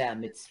hitting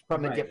them, it's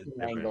from a different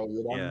angle,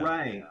 you know? Yeah.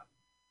 Right.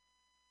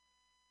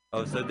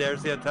 Oh, so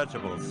there's the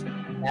Untouchables.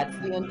 That's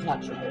the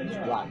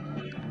Untouchables,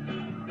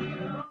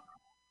 right.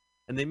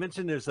 And they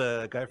mentioned there's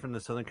a guy from the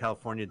Southern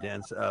California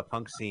dance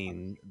punk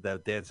scene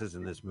that dances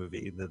in this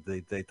movie that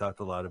they talked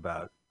a lot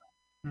about.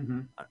 I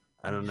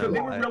don't know. So they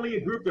were really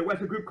a group. There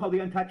was a group called the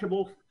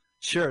Untouchables?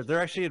 Sure. They're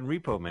actually in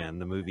Repo Man,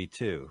 the movie,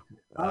 too.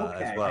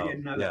 Okay. As well. I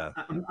didn't know that.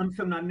 I'm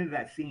so not into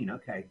that scene.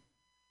 Okay.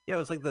 Yeah, it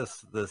was like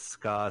the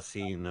ska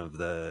scene of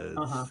the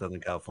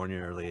Southern California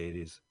early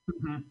 80s.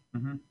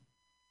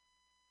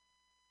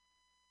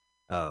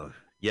 Oh,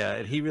 yeah,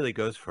 and he really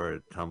goes for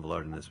it, Tom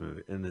Villard,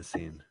 in this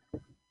scene.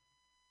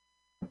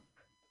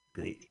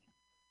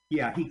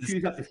 Yeah, he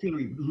chews up the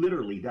scenery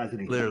literally, doesn't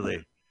he?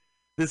 Literally.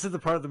 This is the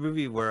part of the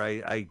movie where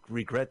I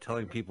regret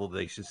telling people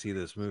they should see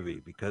this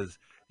movie, because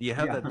you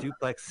have that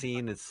duplex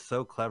scene. It's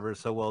so clever,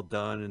 so well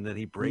done, and then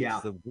he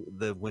breaks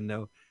the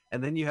window,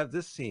 and then you have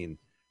this scene,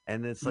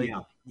 and it's like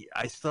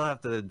I still have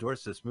to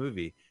endorse this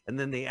movie. And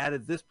then they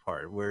added this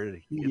part where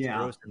it's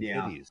gross and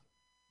titties.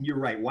 You're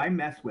right. Why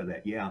mess with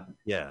it? Yeah.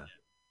 Yeah.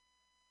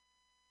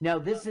 Now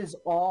this is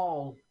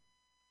all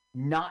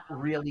not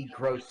really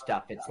gross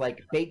stuff. It's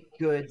like baked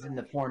goods in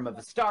the form of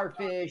a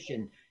starfish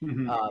and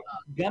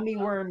gummy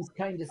worms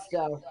kind of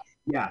stuff.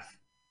 Yes.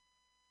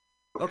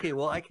 Okay,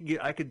 well, I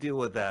could deal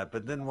with that,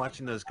 but then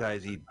watching those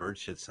guys eat bird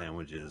shit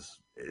sandwiches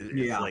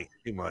is like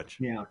too much.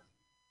 Yeah.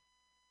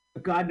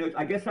 God knows.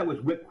 I guess that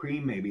was whipped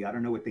cream, maybe. I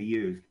don't know what they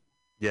used.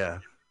 Yeah.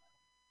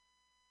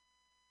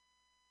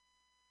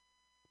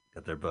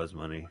 Got their buzz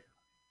money.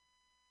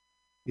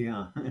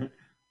 Yeah.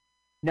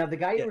 Now, the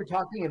guy you were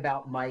talking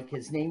about, Mike,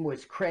 his name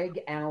was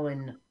Craig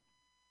Allen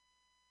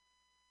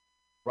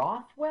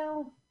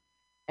Rothwell,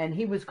 and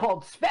he was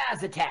called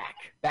Spaz Attack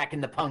back in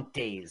the punk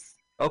days.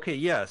 Okay,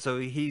 yeah, so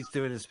he's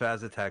doing his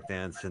Spaz Attack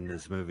dance in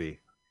this movie.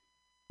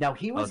 Now,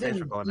 he was in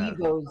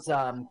Devo's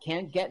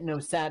Can't Get No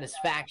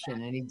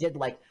Satisfaction, and he did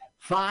like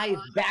 5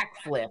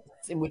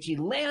 backflips in which he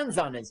lands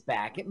on his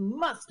back. It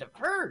must have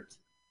hurt.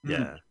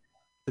 Yeah,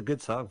 it's a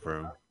good song for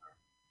him.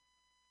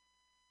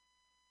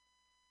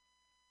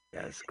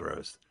 Yeah, it's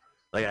gross.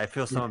 Like, I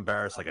feel so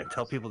embarrassed. Like, I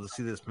tell people to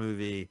see this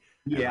movie.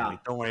 And I'm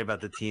like, don't worry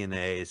about the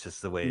TNA. It's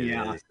just the way it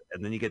is.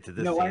 And then you get to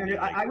this. No, scene,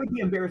 I would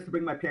be embarrassed to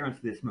bring my parents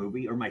to this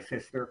movie or my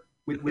sister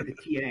with the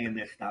TNA and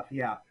this stuff.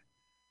 Yeah.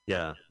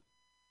 Yeah.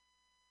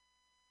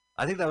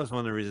 I think that was one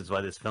of the reasons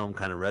why this film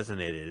kind of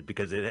resonated,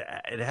 because it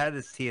had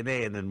its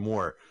TNA and then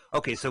more.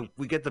 Okay, so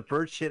we get the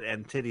bird shit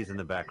and titties in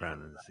the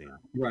background in the scene.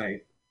 Right.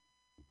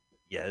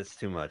 Yeah, it's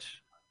too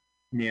much.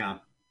 Yeah.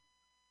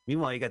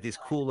 Meanwhile, you got these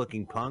cool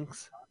looking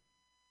punks.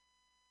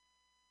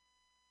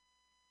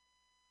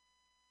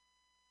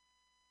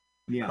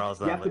 Yeah.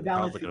 Carl's you have to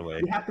balance. looking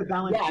away. You have to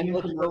balance the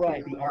infomercial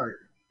with the art,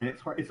 and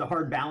it's hard. It's a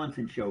hard balance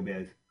in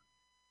showbiz.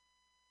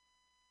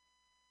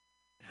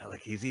 Yeah,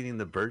 like he's eating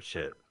the bird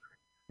shit.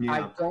 Yeah.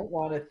 I don't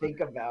want to think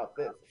about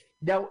this.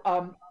 Now,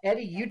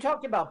 Eddie, you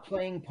talked about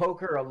playing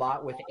poker a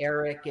lot with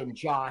Eric and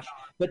Josh,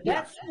 but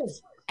that's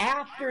just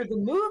after the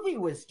movie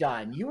was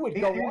done. You would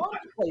go on to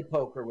play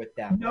poker with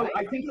them. No, right?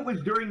 I think it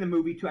was during the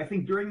movie too. I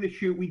think during the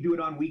shoot we do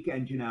it on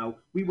weekends. You know,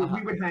 we would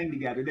hang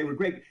together. They were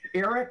great.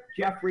 Eric,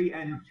 Jeffrey,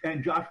 and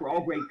Josh were all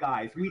great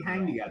guys. We'd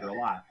hang together a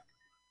lot.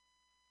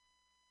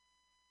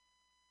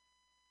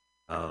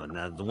 Oh,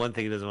 now the one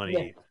thing he doesn't want to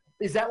eat.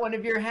 Is that one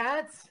of your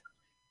hats?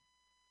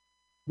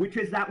 Which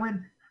is that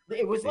one?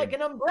 It was like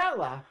an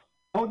umbrella.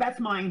 Oh, that's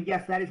mine.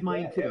 Yes, that is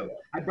mine too.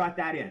 I brought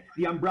that in.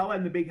 The umbrella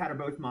and the big hat are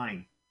both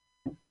mine.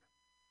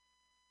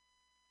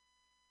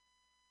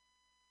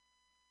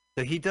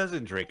 So he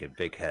doesn't drink it,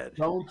 Big Head.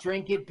 Don't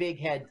drink it, Big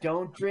Head.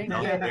 Don't drink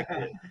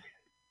it.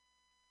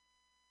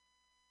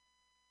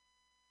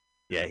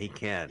 Yeah, he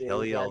can't.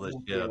 He'll eat all this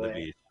shit on the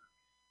beach.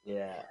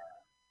 Yeah.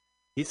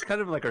 He's kind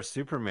of like our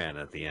Superman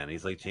at the end.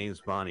 He's like James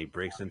Bond. He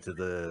breaks into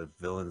the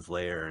villain's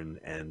lair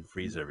and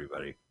frees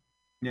everybody.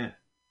 Yeah.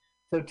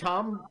 So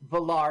Tom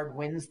Villard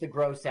wins the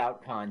gross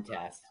out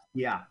contest.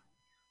 Yeah.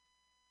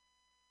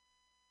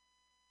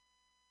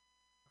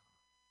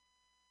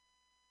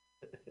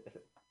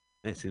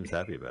 He seems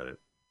happy about it.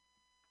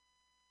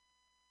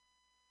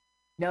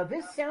 Now,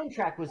 this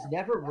soundtrack was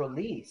never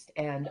released,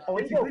 and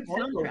Oingo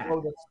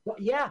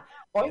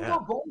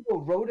Boingo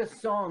wrote a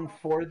song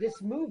for this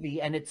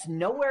movie, and it's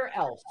nowhere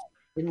else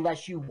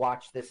unless you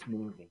watch this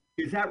movie.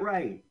 Is that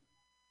right?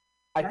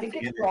 I think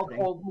it's called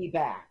 "Hold Me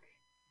Back."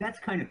 That's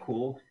kind of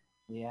cool.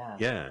 Yeah.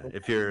 Yeah.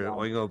 If you're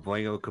Oingo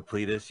Boingo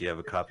completist, you have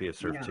a copy of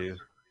Surf 2.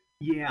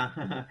 Yeah.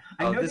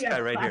 I know this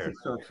guy right here.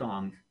 Surf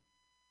songs.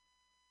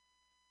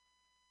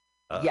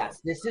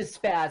 Yes, this is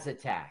Spaz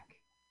Attack.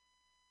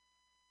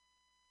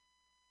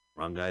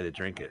 Wrong guy to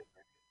drink it.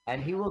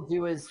 And he will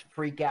do his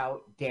freak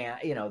out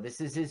dance. You know,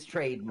 this is his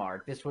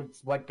trademark. This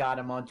was what got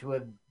him onto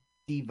a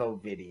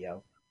Devo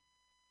video.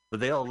 But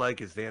they all like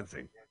his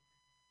dancing.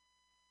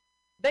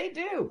 They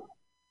do.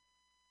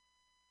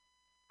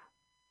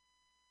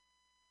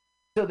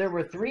 So there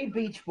were 3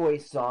 Beach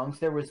Boys songs.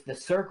 There was the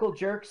Circle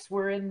Jerks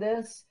were in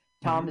this.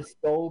 Thomas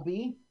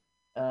Dolby.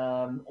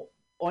 Oingo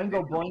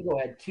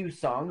Boingo had 2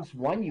 songs.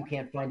 One you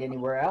can't find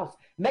anywhere else.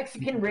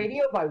 Mexican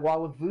Radio by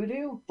Wall of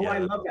Voodoo. Oh, I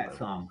love that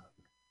song.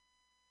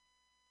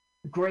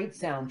 Great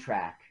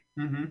soundtrack.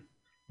 Mm-hmm.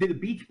 Did the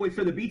Beach Boys?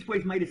 So the Beach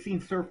Boys might have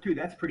seen Surf too.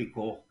 That's pretty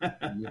cool.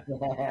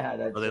 Yeah,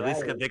 that's well, at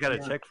least they got a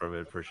check from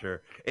it for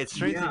sure. It's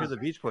strange to hear the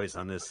Beach Boys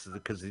on this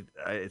because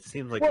it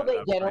seems like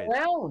they get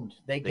around.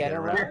 They get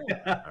around.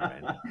 All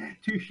right.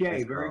 Touche.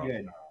 Very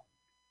good.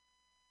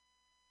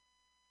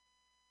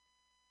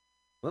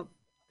 Well,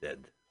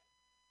 dead.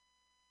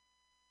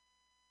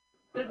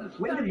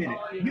 Wait a minute.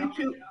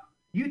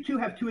 You two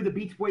have 2 of the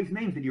Beach Boys'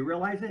 names. Did you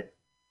realize it?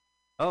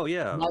 Oh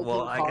yeah. Mike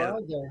well, and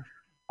Carl,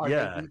 are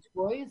they Beach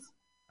Boys?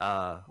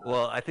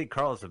 Well, I think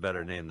Carl's a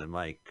better name than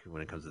Mike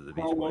when it comes to the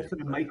Beach Carl Boys.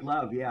 Wilson and Mike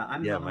Love. Yeah,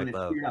 I'm the one Mike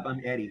that screwed up. I'm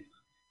Eddie.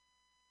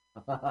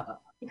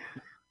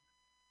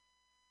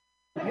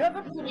 You have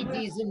a pretty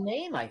decent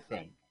name, I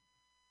think.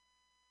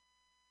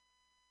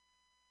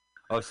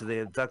 Oh, so they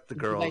abduct the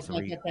girls. Did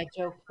you guys not get that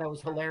joke? That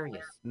was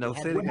hilarious. No,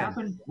 say it What again.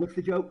 happened? What's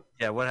the joke?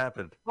 Yeah, what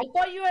happened? I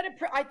thought you had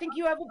I think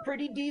you have a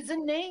pretty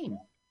decent name.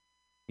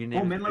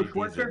 Menlo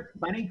Schwarzer?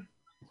 Funny?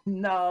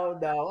 No.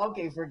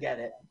 Okay, forget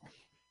it.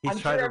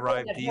 He's trying to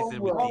rhyme decent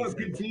with decent.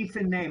 Oh,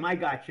 decent name. I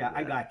gotcha.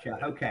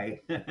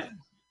 Okay.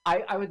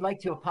 I would like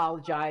to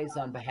apologize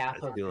on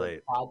behalf of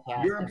the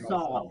podcast. You're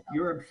absolved.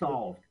 You're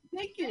absolved.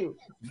 Thank you.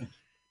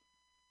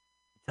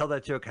 Tell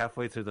that joke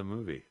halfway through the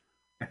movie.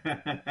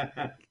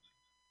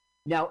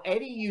 Now,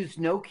 Eddie used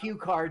no cue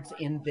cards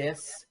in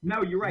this.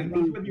 No, you're right.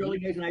 These were the early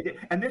days, and I did.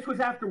 And this was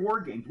after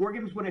War Games. War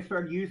Games was when I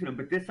started using them,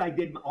 but this I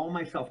did all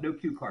myself. No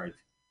cue cards.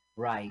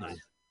 Right. Nice.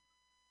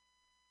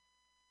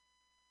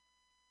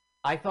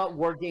 I thought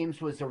War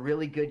Games was a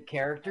really good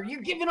character.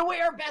 You're giving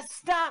away our best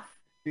stuff.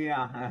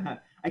 Yeah.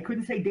 I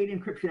couldn't say data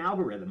encryption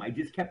algorithm. I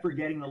just kept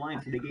forgetting the line,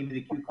 so they gave me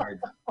the cue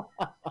cards.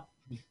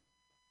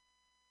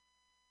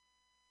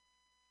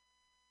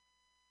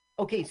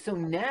 Okay, so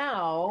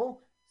now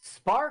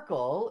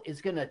Sparkle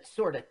is going to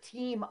sort of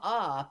team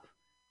up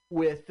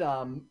with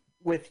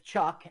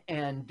Chuck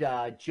and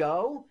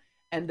Joe,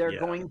 and they're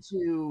going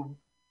to,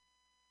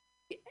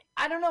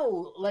 I don't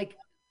know, like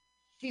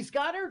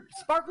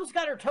Sparkle's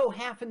got her toe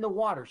half in the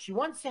water. She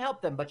wants to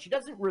help them, but she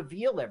doesn't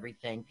reveal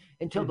everything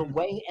until the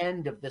way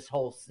end of this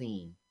whole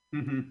scene.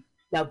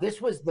 Now,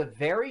 this was the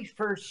very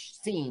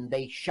first scene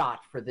they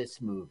shot for this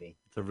movie.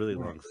 It's a really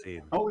long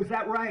scene. Oh, is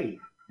that right?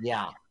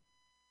 Yeah.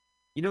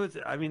 You know,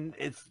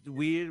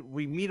 we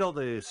meet all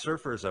the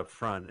surfers up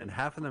front, and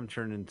half of them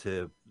turn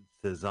into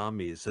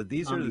zombies. So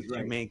these are the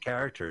two main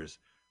characters.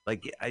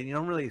 Like, you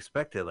don't really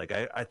expect it. Like,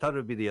 I thought it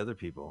would be the other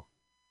people.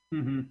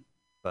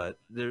 But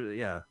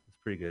it's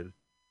pretty good.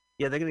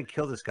 Yeah, they're gonna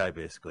kill this guy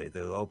basically.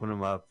 They'll open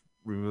him up,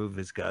 remove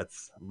his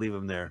guts, leave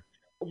him there.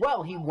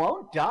 Well, he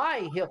won't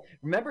die.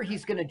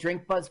 He's going to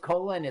drink Buzz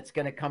Cola, and it's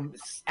going to come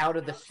out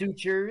of the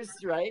sutures,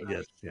 right?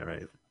 Yes, yeah,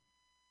 right.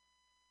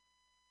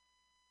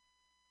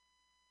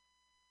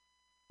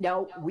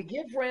 Now, we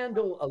give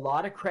Randall a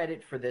lot of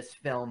credit for this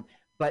film,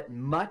 but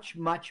much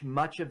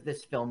of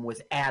this film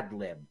was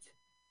ad-libbed.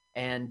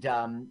 And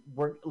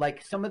we're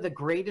like some of the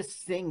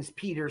greatest things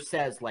Peter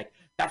says, like,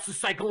 that's the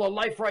cycle of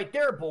life right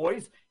there,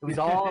 boys. It was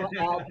all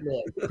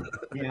ad-libbed.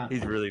 Yeah.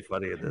 He's really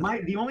funny at this.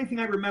 The only thing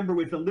I remember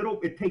was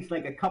it takes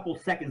like a couple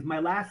seconds. My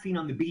last scene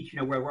on the beach,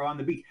 where we're on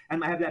the beach,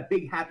 and I have that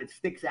big hat that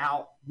sticks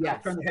out. Yes.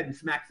 I turn the head and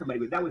smack somebody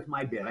with. That was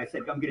my bit. I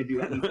said, I'm going to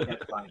do at least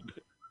that's fine.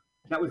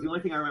 That was the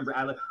only thing I remember.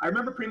 I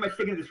remember pretty much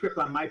sticking to the script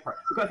on my part,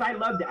 because I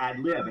love to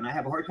ad-lib, and I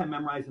have a hard time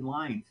memorizing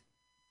lines.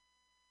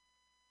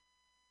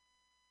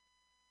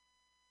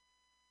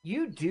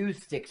 You do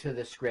stick to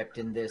the script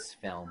in this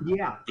film.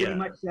 Yeah, pretty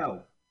much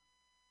so.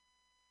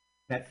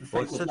 That's the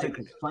cycle.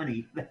 It's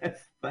funny.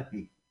 That's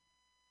funny.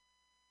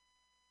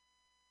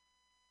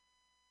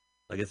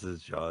 I guess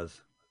it's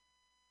Jaws.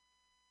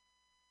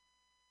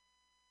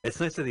 It's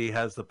nice that he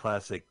has the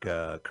plastic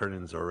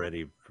curtains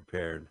already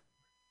prepared.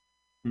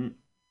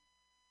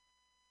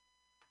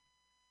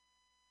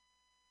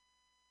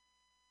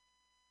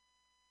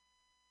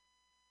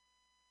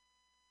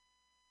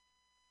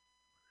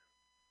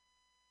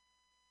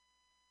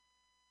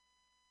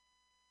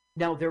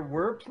 Now, there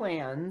were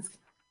plans.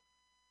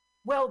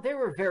 Well, they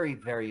were very,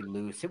 very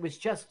loose. It was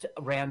just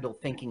Randall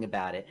thinking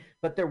about it.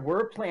 But there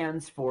were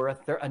plans for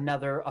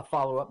a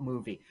follow-up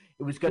movie.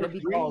 It was going to be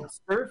called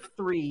Surf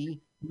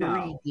 3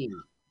 3D.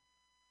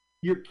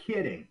 You're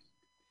kidding.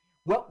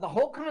 Well, the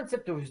whole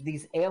concept was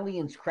these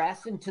aliens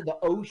crash into the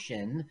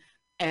ocean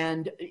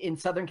and in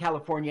Southern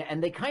California,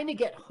 and they kind of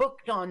get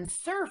hooked on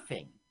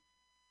surfing.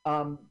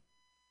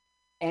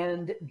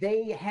 And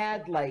they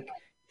had like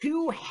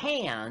two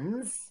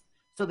hands.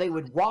 So they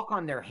would walk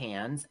on their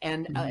hands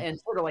and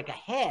sort of like a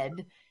head,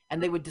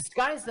 and they would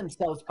disguise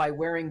themselves by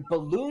wearing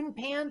balloon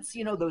pants,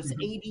 those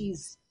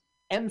 80s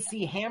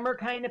MC Hammer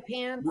kind of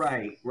pants.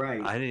 Right.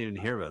 I didn't even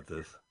hear about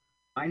this.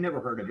 I never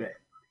heard of it.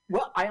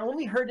 Well, I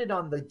only heard it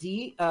on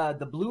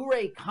the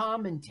Blu-ray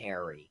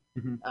commentary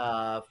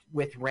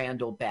with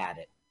Randall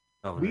Babbitt.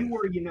 Oh, we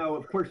were,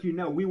 of course,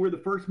 we were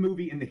the first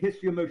movie in the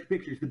history of motion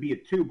pictures to be a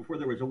 2 before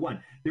there was a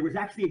 1. There was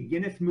actually a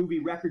Guinness Movie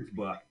Records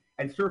book.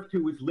 And Surf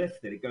 2 was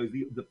listed. It goes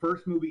the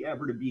first movie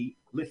ever to be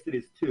listed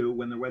as 2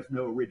 when there was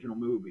no original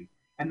movie.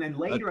 And then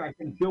later, I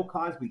think Bill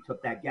Cosby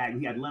took that gag.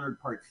 He had Leonard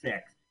Part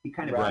 6. He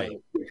kind of got a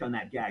switch on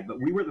that gag, but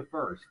we were the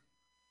first.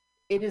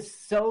 It is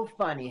so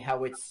funny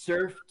how it's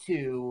Surf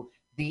 2,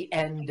 the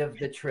end of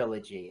the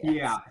trilogy.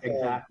 Yeah,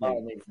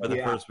 exactly. For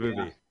the first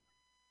movie.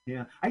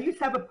 Yeah. I used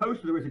to have a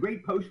poster. There was a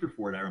great poster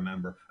for it, I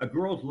remember. A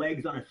girl's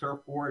legs on a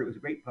surfboard. It was a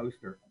great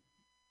poster.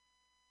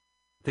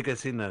 I think I've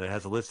seen that. It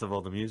has a list of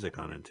all the music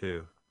on it,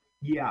 too.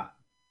 Yeah.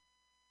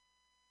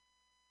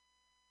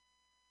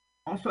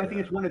 Also, I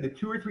think it's one of the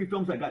 2 or 3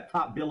 films I got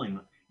top billing.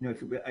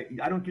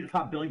 I don't get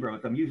top billing very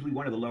much. I'm usually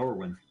one of the lower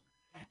ones.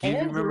 Do you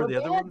remember the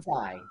other ones?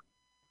 Guy.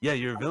 Yeah,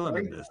 you're a villain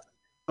in this.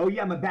 Oh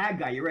yeah, I'm a bad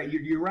guy. You're right.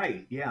 You're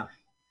right. Yeah.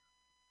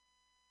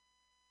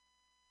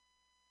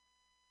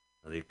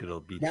 Good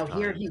old beach now time.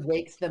 Here he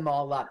wakes them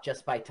all up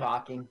just by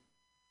talking.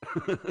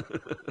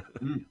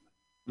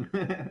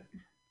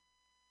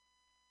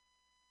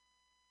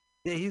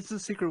 Yeah, he's the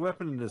secret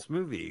weapon in this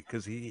movie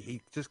because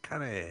he just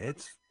kind of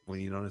hits when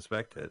you don't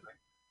expect it.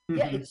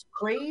 Yeah, it's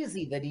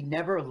crazy that he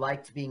never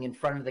liked being in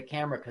front of the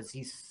camera because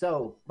he's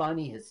so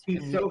funny.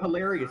 He's so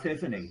hilarious,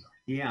 isn't he?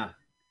 Yeah.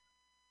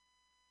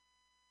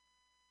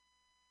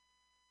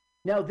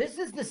 Now, this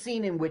is the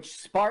scene in which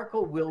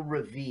Sparkle will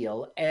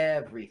reveal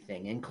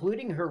everything,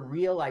 including her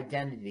real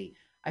identity.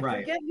 I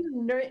forget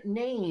your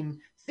name.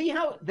 See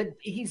how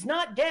he's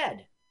not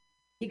dead.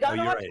 He got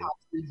autopsy,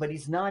 but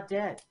he's not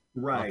dead.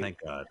 Right. Oh, thank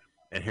God.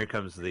 And here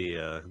comes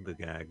the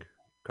gag,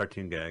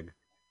 cartoon gag.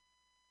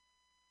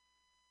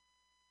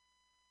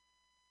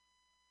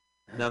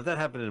 Now, if that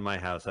happened in my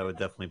house, I would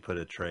definitely put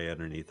a tray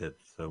underneath it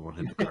so it won't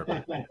hit the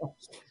carpet.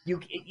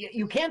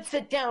 You can't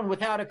sit down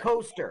without a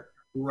coaster.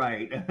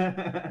 Right.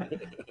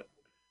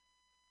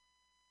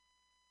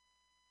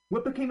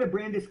 What became of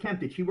Brandis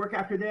Kemp? Did she work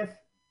after this?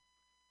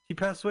 She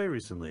passed away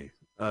recently.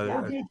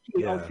 Oh, did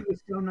she? Yeah. Oh, she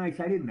was so nice.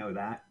 I didn't know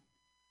that.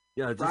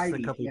 Yeah, just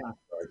Fridays, a couple.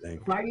 I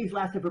think Fridays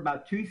lasted for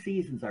about 2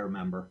 seasons. I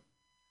remember.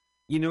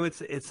 You know,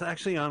 it's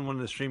actually on one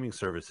of the streaming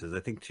services. I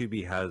think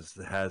Tubi has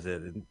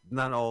it, and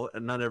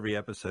not every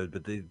episode,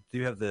 but they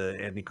do have the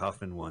Andy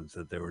Kaufman ones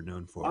that they were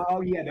known for. Oh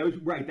yeah, those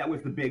right. That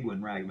was the big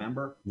one, right?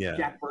 Remember? Yeah.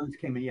 Jack Burns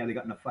came in. Yeah, they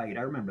got in a fight.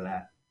 I remember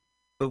that.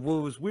 But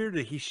what was weird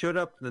is he showed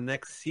up the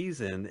next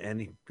season,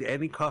 and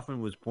Andy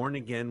Kaufman was born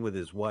again with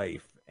his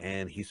wife,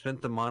 and he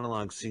spent the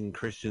monologue singing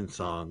Christian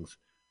songs,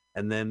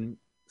 and then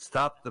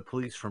stopped the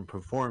police from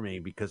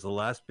performing because the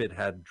last bit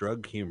had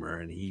drug humor,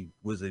 and he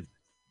was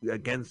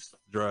against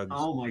drugs.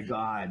 Oh my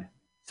God!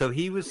 So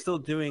he was still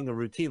doing a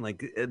routine,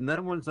 and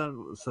that one's not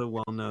so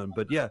well known.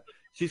 But yeah,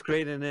 she's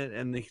great in it,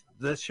 and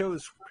the show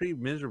is pretty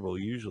miserable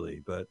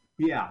usually. But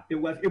yeah,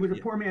 it was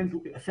a poor man's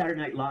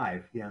Saturday Night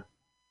Live. Yeah.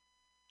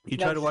 You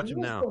try to watch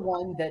him now. The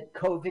one that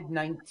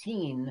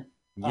COVID-19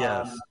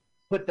 yes.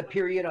 Put the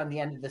period on the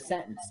end of the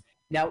sentence.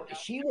 Now,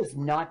 she was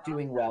not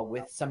doing well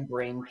with some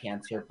brain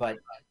cancer, but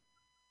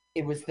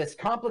it was this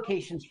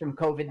complications from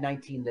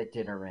COVID-19 that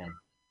did her in.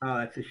 Oh,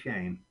 that's a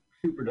shame.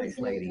 Super nice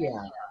lady.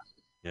 Yeah.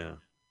 Yeah.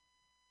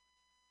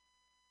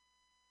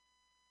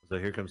 So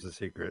here comes the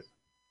secret.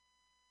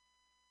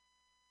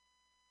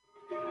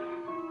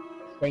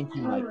 Thank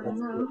you, Mike.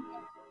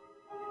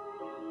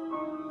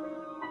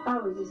 I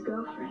was his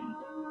girlfriend.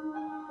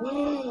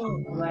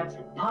 Well, that's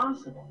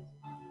impossible.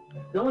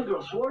 The only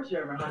girl Schwartz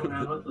ever hung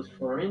around with was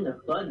Florinda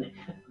Budnick.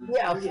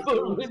 Yeah,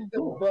 Florinda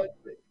Budnick.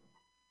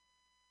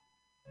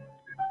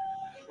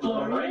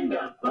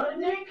 Florinda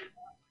Budnick?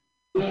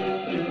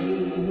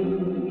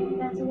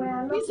 That's the way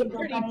I look. He's a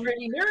pretty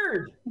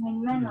nerd.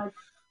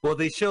 Well,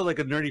 they show like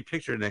a nerdy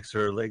picture next to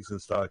her legs and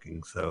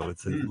stockings, so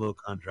it's a little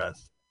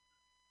contrast.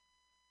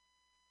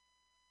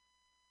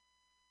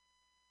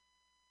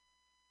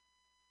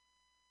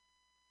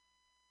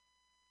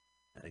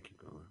 I keep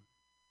going.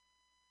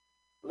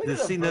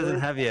 This scene doesn't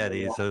have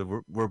Yeti,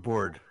 so we're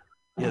bored.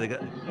 Yeah, they got.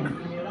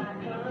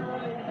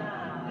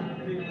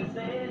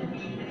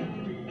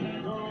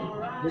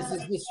 This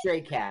is the Stray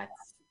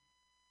Cats.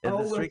 Yeah,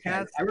 the Stray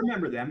Cats. I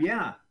remember them.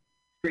 Yeah,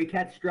 Stray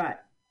Cat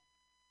Strut.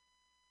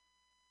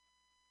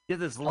 Yeah,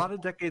 there's a lot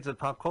of decades of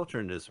pop culture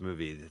in this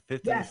movie. The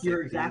 50s, Yes,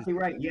 you're 60s, exactly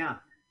right. Yeah.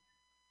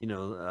 You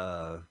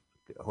know,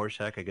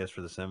 Horseshack, I guess, for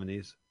the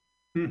 70s.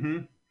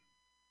 Mm-hmm.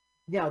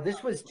 Now,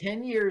 this was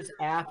 10 years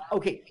after.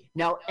 Okay,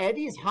 now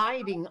Eddie's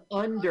hiding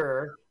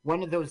under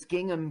one of those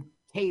gingham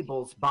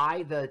tables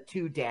by the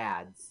two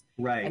dads.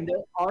 Right. And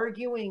they're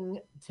arguing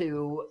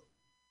to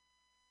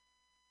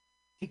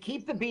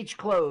keep the beach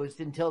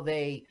closed until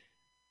they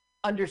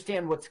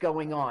understand what's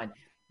going on.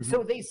 Mm-hmm.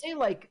 So they say,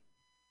 like,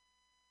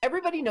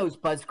 everybody knows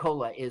Buzz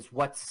Cola is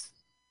what's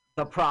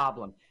the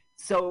problem.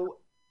 So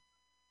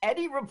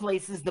Eddie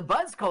replaces the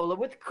Buzz Cola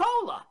with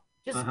cola,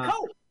 just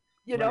Coke,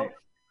 you know? Right.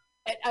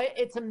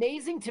 It's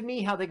amazing to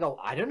me how they go,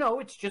 I don't know,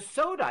 it's just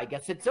soda. I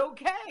guess it's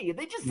okay.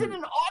 They just did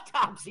an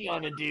autopsy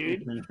on a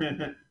dude.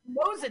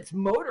 Knows it's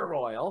motor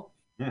oil.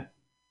 Yeah.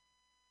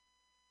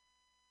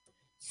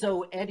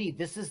 So, Eddie,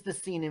 this is the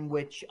scene in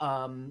which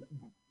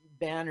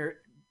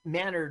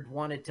Maynard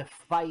wanted to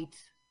fight,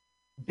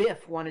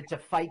 Biff wanted to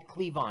fight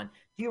Cleavon.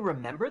 Do you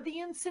remember the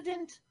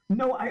incident?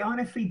 No, I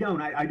honestly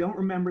don't. I don't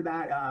remember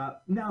that.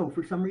 No,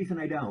 for some reason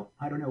I don't.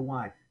 I don't know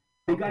why.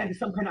 They got into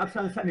some kind of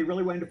upset on something. They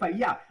really wanted to fight.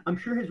 Yeah, I'm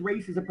sure his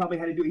races have probably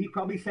had to do it. He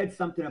probably said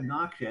something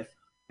obnoxious,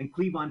 and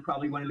Cleavon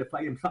probably wanted to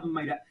fight him. Something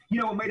might have,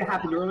 it might have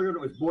happened earlier and it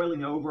was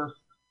boiling over.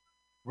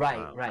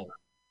 Right, right.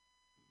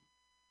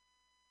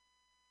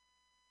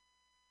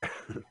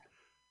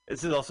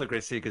 This is also a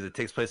great scene because it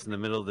takes place in the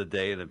middle of the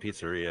day in a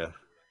pizzeria.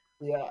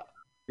 Yeah.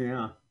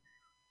 Yeah.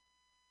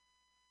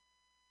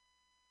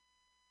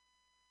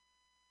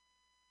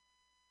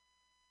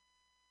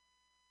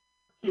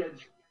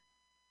 Kids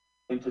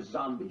into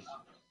zombies.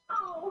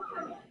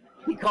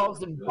 He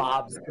calls him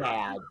Bob's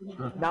dad,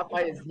 not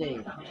by his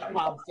name.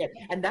 Bob's dad.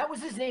 And that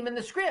was his name in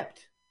the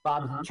script.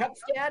 Chuck's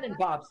dad and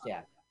Bob's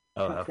dad.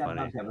 Oh, how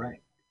funny.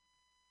 Right.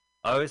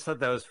 I always thought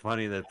that was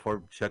funny that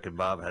poor Chuck and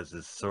Bob has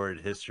this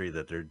sordid history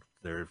that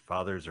their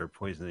fathers are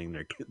poisoning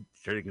their kids,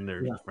 turning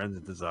their friends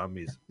into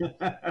zombies.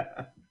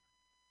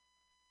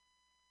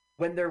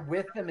 When they're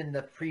with them in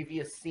the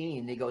previous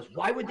scene, he goes,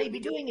 why would they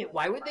be doing it?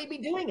 Why would they be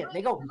doing it? And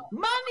they go,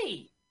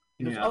 money!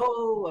 He goes,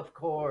 oh, of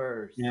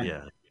course.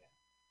 Yeah.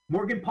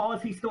 Morgan Paul,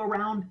 is he still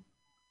around?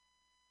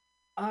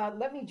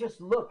 Let me just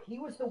look. He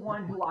was the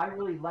one who I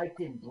really liked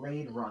in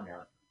Blade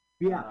Runner.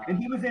 Yeah, and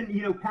he was in,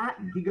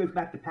 Patton. He goes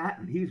back to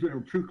Patton. He's a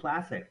true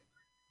classic.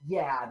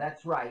 Yeah,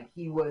 that's right.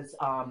 He was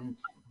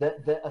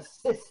the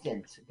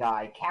assistant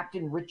guy,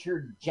 Captain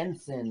Richard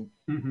Jensen.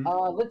 Mm-hmm.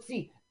 Let's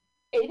see.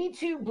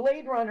 82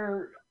 Blade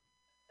Runner,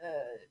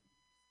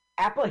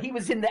 Apple. He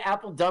was in the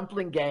Apple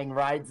Dumpling Gang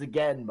Rides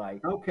Again,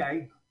 Mike.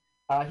 Okay.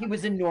 He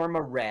was in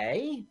Norma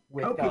Ray.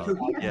 With, so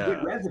he has a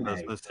good resume.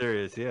 That's so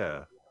serious,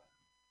 yeah.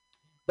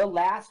 The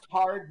Last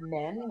Hard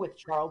Men with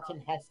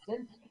Charlton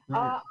Heston.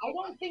 I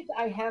don't think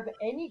I have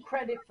any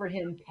credit for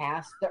him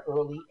past the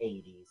early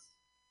 80s.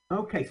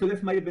 Okay, so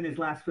this might have been his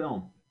last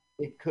film.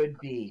 It could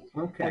be.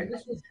 Okay. And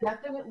this was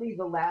definitely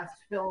the last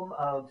film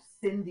of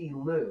Cindy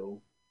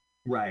Lou.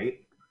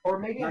 Right. Or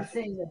maybe I'm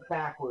saying it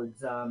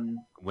backwards.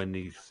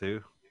 Wendy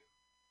Sue.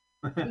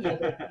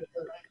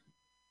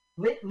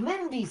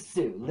 Lindy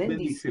Sue.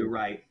 Lindy Sue,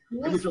 right.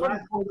 It was from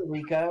Puerto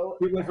Rico.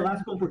 It was the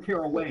last one for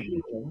Carol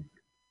Wayne.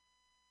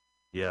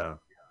 Yeah.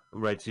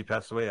 Right, she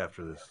passed away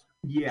after this.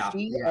 Yeah.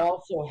 She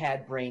also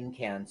had brain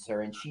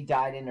cancer, and she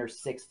died in her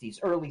 60s,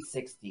 early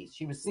 60s.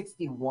 She was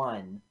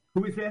 61.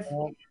 Who is this?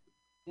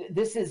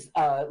 This is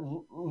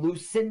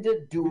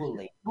Lucinda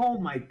Dooley. Oh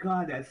my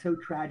God, that's so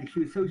tragic. She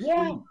was so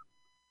sweet.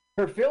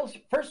 Her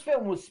first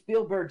film was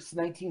Spielberg's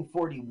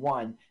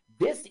 1941.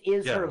 This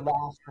is her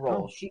last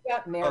role. She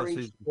got married,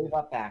 she gave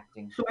up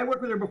acting. So I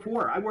worked with her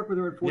before. I worked with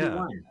her at 41.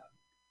 Yeah.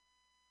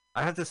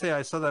 I have to say,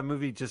 I saw that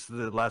movie just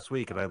the last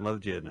week, and I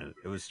loved you in it.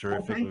 It was a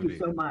terrific movie. Thank you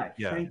so much.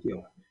 Yeah. Thank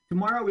you.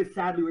 Tomorrow is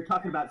sadly, we're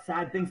talking about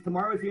sad things.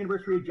 Tomorrow is the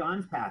anniversary of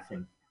John's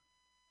passing.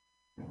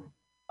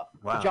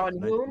 Wow. John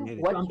whom?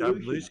 What? John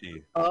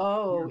Belushi.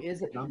 Oh,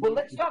 is it? Well,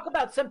 let's talk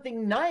about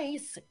something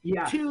nice.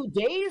 Yeah. 2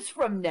 days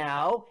from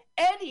now,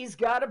 Eddie's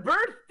got a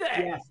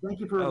birthday. Yes,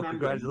 thank you for remembering.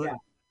 Congratulations.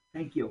 Yeah,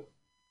 thank you.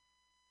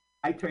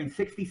 I turned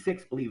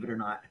 66, believe it or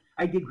not.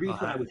 I did Grease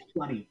when I was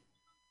 20.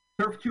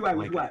 Surf 2, I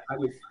was what?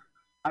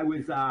 I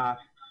was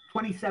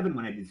 27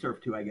 when I did Surf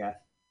 2, I guess.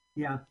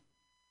 Yeah.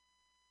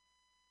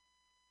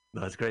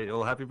 That's great.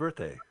 Well, happy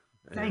birthday.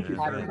 Thank you.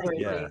 Happy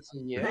birthday to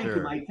you. Thank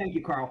you, Mike. Thank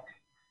you, Carl.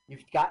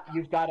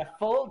 You've got a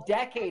full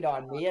decade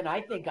on me, and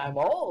I think I'm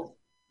old.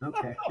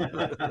 Okay.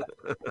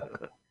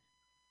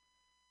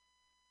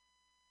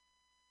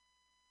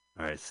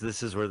 All right, so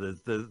this is where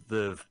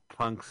the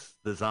punks,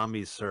 the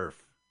zombies surf.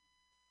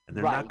 And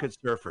they're not good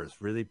surfers,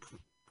 really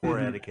poor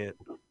etiquette.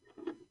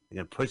 They're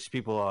going to push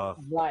people off.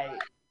 Right.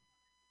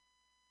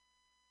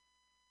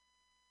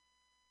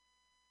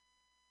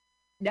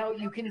 Now,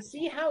 you can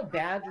see how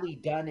badly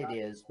done it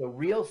is. The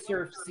real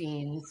surf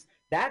scenes,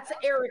 that's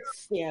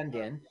Eric's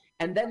stand-in.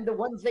 And then the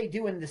ones they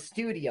do in the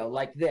studio,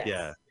 like this.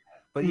 Yeah.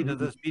 But, you know,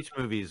 those beach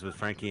movies with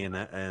Frankie and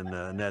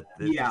Annette,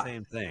 it's the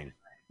same thing.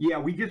 Yeah,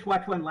 we just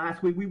watched one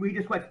last week. We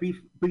just watched Beach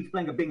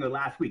Blanket Bingo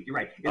last week. You're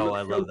right. I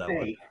love that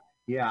one.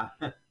 Yeah.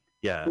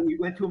 Yeah. But we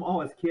went to them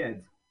all as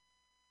kids.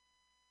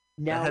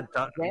 Now, that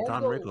had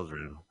Don Rickles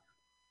in it.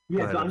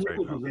 Yeah, Don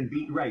Rickles was in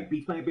Beach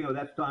Blanket Bingo.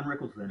 That's Don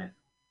Rickles in it.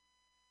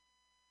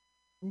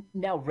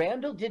 Now,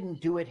 Randall didn't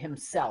do it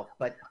himself,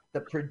 but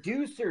the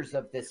producers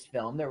of this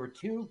film, there were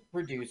 2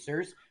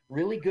 producers,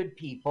 really good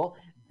people.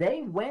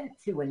 They went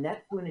to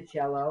Annette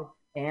Funicello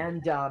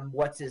and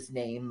what's his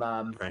name?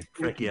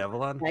 Frankie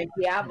Avalon?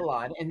 Frankie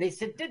Avalon. And they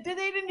said, they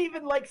didn't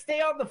even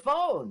stay on the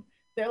phone.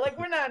 They're like,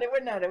 we're not.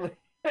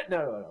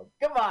 No.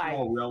 Come on.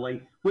 Oh,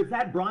 really? Was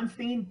that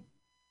Bronstein?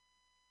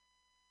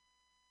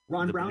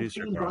 Ron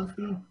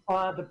Brownstein?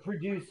 The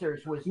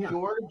producers was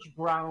George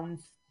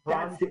Brownstein.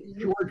 That's it,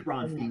 George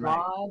Bronstein,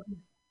 right?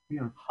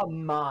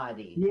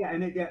 Hamadi. Yeah,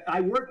 and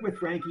I worked with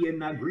Frankie in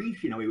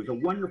Grease. You know, he was a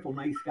wonderful,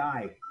 nice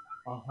guy.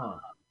 Uh-huh.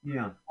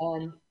 Yeah.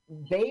 And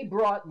they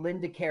brought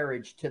Linda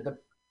Carriage to the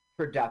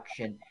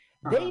production.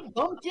 They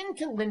bumped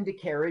into Linda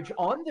Carriage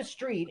on the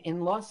street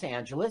in Los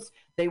Angeles.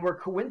 They were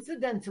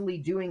coincidentally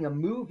doing a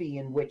movie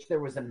in which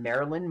there was a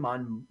Marilyn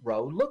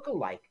Monroe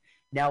lookalike.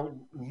 Now,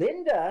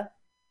 Linda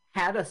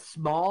had a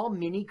small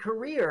mini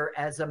career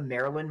as a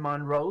Marilyn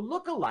Monroe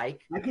lookalike.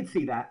 I could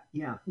see that,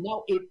 yeah.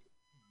 Now,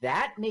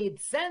 that made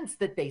sense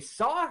that they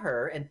saw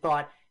her and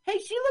thought, hey,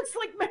 she looks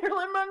like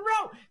Marilyn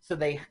Monroe. So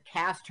they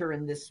cast her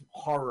in this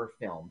horror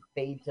film,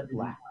 Fade to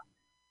Black.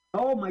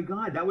 Oh, my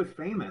God, that was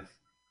famous.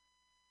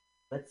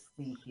 Let's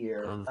see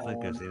here. I don't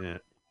think I've seen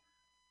it.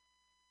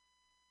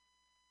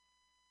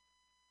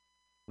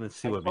 Let's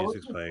see what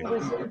music's playing. It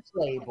was in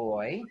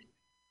Playboy.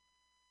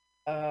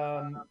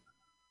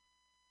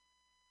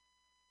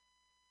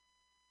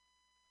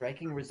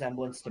 Striking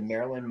resemblance to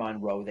Marilyn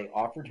Monroe. They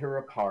offered her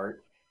a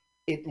part.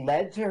 It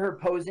led to her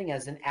posing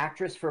as an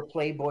actress for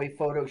Playboy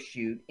photo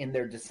shoot in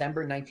their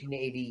December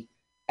 1980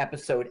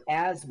 episode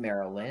as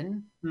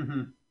Marilyn.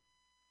 Mm-hmm.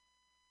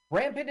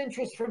 Rampant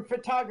interest from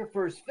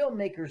photographers,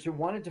 filmmakers who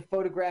wanted to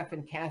photograph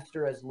and cast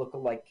her as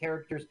look-alike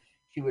characters.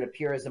 She would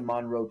appear as a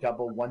Monroe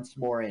double once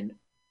more in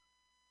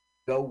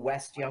Go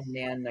West Young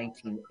Man,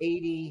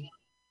 1980.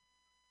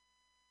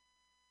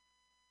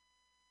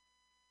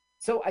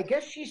 So I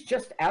guess she's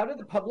just out of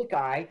the public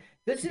eye.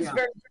 This is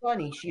very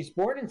funny. She's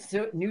born in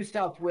New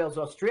South Wales,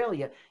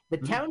 Australia. The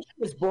town she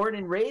was born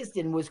and raised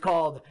in was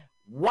called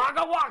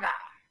Wagga Wagga.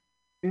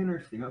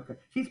 Interesting. Okay.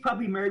 She's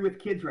probably married with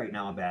kids right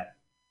now, I bet.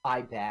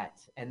 I bet.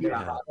 And they're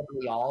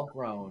probably all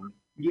grown.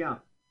 Yeah.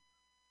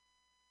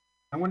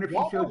 I wonder if she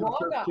shows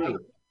herself too.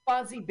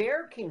 Fozzie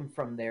Bear came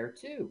from there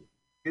too.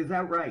 Is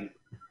that right?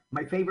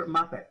 My favorite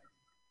Muppet.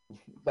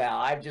 Well,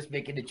 I'm just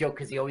making a joke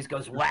because he always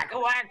goes wacka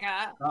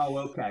wacka. Oh,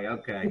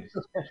 okay.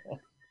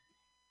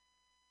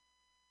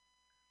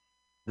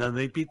 Then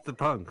they beat the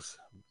punks.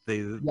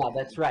 Yeah,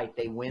 that's right.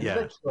 They win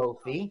the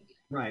trophy.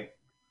 Right.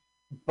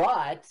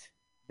 But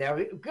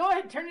go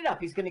ahead, turn it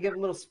up. He's going to give a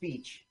little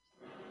speech.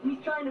 He's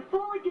trying to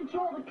fully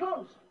control the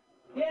coast.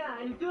 Yeah,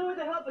 and he's doing it with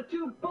the help of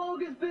 2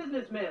 bogus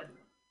businessmen.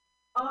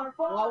 Our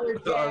fathers.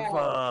 Our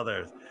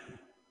fathers.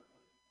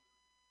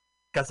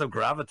 Got some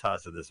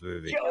gravitas in this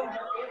movie.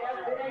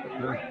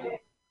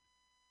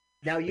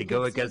 Now you They can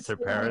go see against their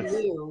Scooby parents.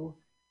 Doo,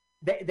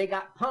 they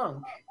got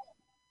punk.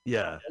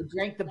 Yeah. They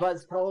drank the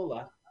Buzz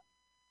Cola.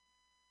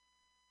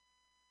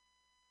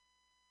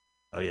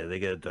 Oh yeah, they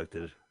get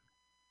abducted.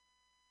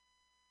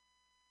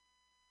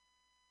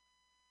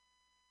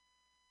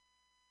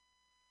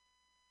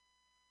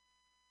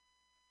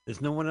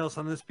 There's no one else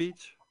on this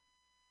beach?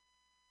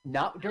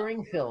 Not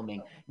during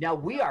filming. Now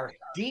we are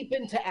deep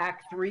into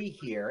Act 3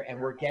 here, and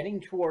we're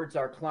getting towards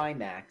our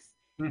climax.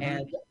 Mhm.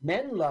 And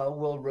Menlo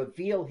will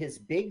reveal his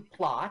big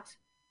plot,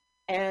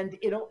 and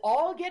it'll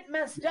all get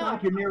messed It's like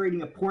up. you're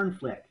narrating a porn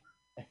flick.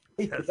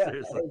 Yeah,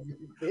 seriously.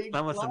 Big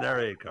Not much to plot.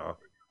 narrate, Carl.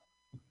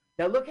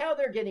 Now look how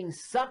they're getting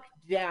sucked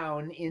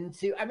down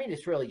into. I mean,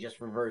 it's really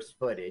just reverse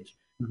footage,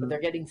 but they're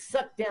getting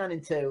sucked down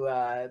into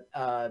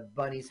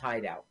Bunny's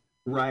hideout.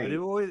 But Right.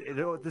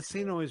 the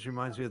scene always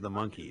reminds me of the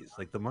Monkeys.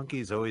 Like the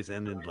Monkeys always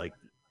ended like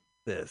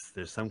this.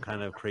 There's some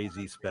kind of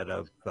crazy sped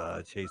up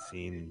chase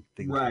scene.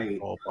 Things Right.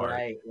 fall apart.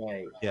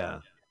 Right. Yeah.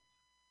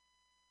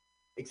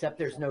 Except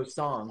there's no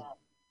song.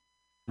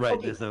 Right.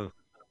 Okay. There's no.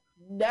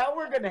 Now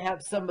we're going to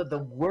have some of the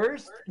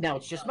worst. Now,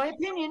 it's just my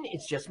opinion.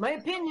 It's just my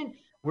opinion.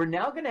 We're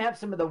now going to have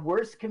some of the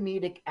worst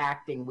comedic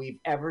acting we've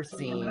ever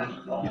seen.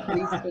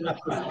 Please spin up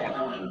the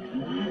sound.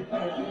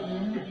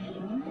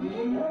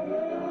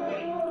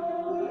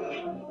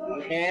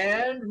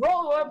 And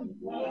roll them.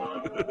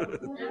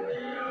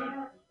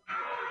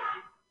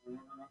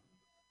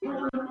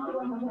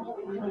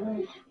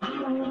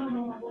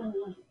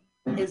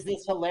 Is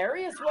this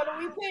hilarious? What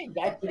do we think?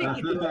 I think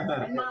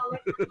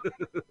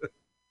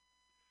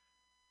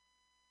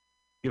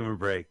Give him a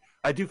break.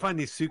 I do find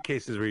these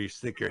suitcases where you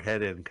stick your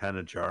head in kind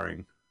of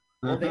jarring.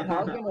 well, they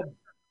are going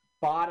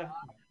to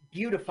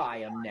beautify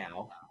them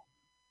now.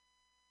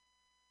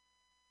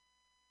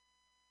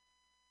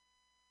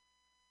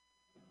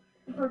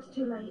 Before it's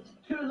too late.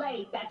 Too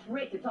late. That's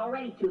Rich. It's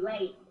already too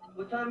late.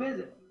 What time is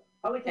it?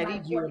 Oh, it's Eddie,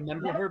 about do you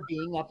remember 11. her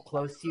being up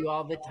close to you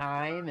all the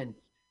time, and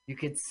you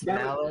could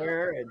smell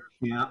her? And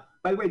Yeah.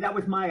 By the way, that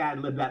was my ad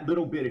lib. That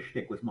little bit of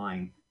shtick was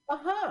mine.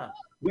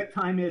 What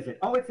time is it?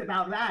 Oh, it's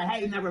about that.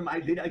 Hey, never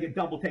mind. I did like a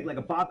double take, like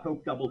a Bob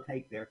Hope double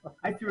take there.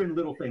 I threw in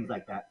little things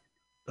like that.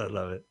 I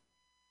love it.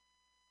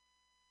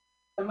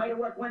 I might have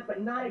worked once,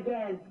 but not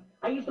again.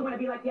 I used to want to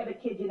be like the other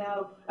kids, you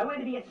know. I wanted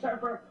to be a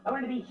surfer. I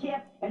wanted to be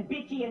hip and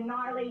bitchy and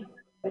gnarly.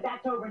 But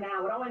that's over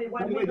now. It only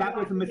By the way, that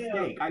was a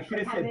mistake. I should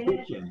have said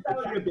bitchin'. It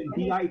should have been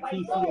bitchin'.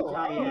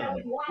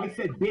 I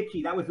said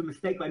bitchy. That was a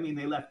mistake. I mean,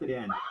 they left it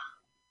in.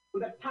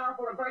 With a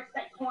powerful reverse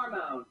sex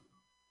hormone.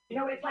 You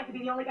know what it's like to be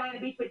the only guy on the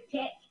beach with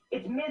tits?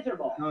 It's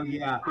miserable. Oh,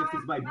 yeah. This is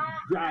my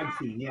drag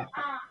scene. Yeah.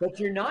 But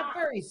you're not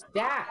very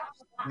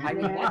staffed. I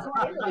mean, that's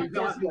literally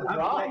just the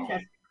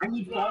wrong. I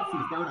need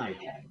falsies, don't I?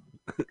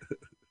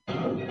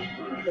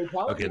 They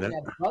probably Okay, didn't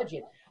have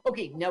budget.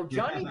 Okay, now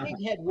Johnny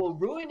Bighead will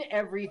ruin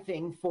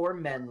everything for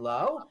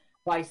Menlo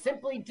by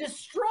simply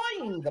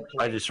destroying the place.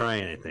 By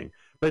destroying anything.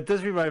 But it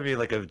does remind me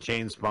like of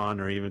James Bond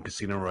or even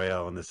Casino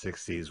Royale in the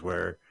 60s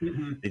where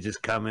they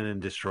just come in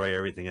and destroy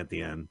everything at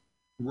the end.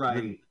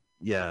 Right.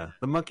 Yeah,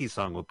 the Monkey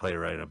song will play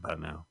right about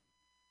now.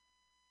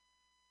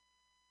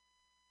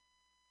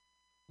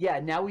 Yeah,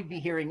 now we'd be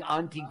hearing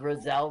Auntie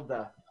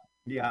Griselda.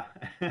 Yeah.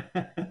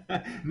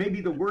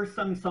 Maybe the worst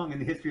sung song in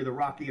the history of the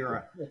rock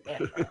era. I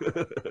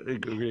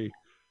agree.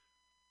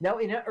 Now,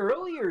 in an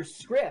earlier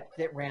script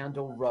that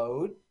Randall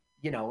wrote,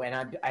 you know,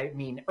 and I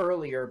mean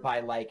earlier by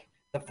like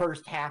the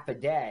first half a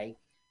day,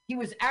 he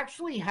was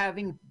actually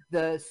having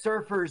the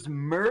surfers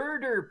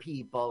murder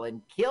people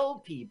and kill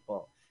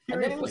people. Seriously?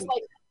 And then it was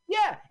like,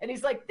 yeah, and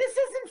he's like, this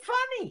isn't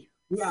funny.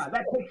 Yeah,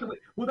 that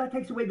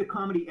takes away the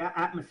comedy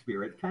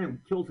atmosphere. It kind of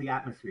kills the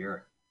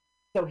atmosphere.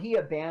 So he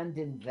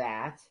abandoned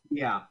that.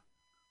 Yeah.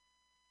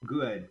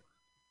 Good.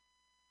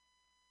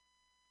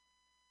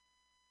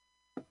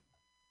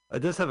 It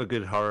does have a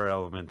good horror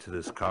element to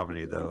this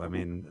comedy, though. I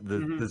mean,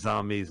 the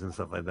zombies and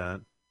stuff like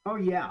that. Oh,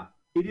 yeah.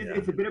 It is. Yeah.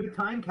 It's a bit of a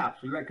time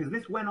capsule, right? Because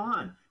this went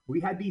on. We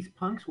had these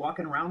punks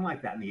walking around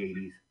like that in the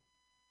 80s.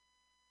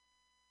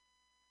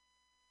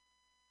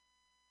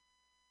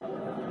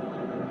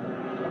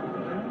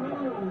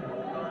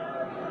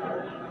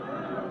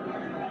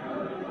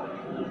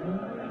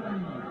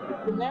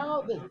 So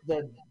now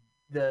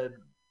the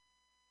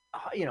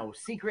you know,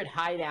 secret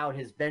hideout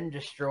has been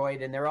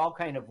destroyed, and they're all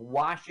kind of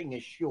washing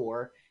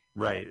ashore.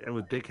 Right, and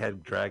with Big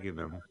Head dragging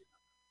them.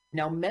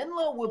 Now,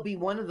 Menlo will be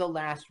one of the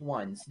last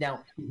ones.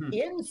 Now,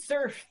 in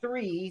Surf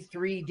 3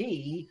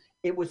 3D,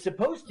 it was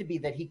supposed to be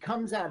that he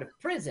comes out of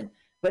prison.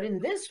 But in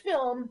this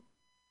film,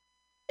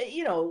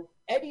 you know,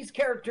 Eddie's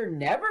character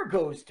never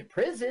goes to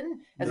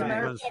prison. As a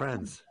matter of fact,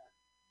 friends.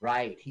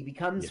 Right, he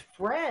becomes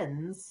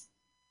friends.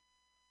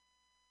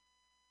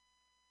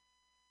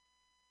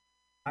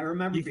 I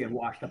remember being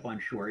washed up on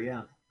shore,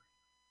 yeah.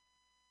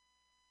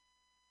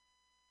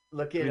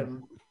 Look at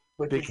him.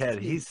 Big Head,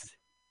 he's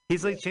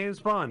like James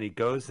Bond. He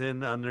goes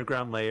in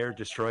underground layer,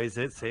 destroys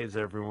it, saves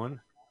everyone.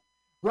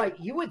 Right.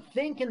 You would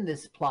think in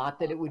this plot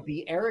that it would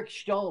be Eric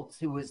Stoltz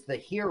who was the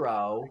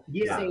hero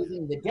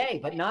saving the day,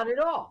 but not at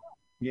all.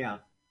 Yeah.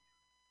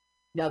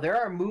 Now, there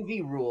are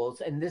movie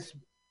rules, and this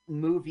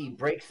movie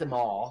breaks them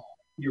all.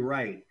 You're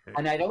right.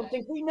 And I don't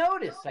think we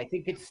noticed. I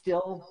think it's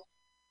still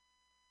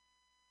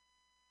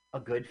a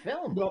good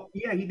film. Well,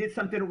 yeah, he did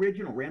something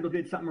original. Randall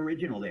did something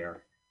original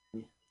there.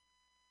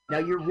 Now,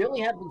 you really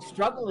have been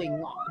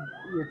struggling.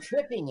 You're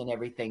tripping and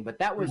everything, but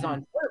that was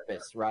on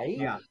purpose, right?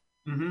 Yeah.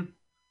 Mm-hmm.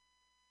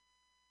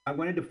 I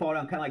wanted to fall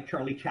down kind of like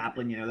Charlie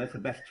Chaplin. You know, that's the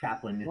best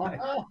Chaplin.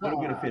 A little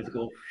bit of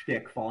physical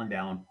shtick, falling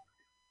down.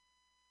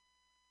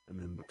 And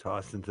then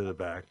tossed into the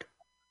back.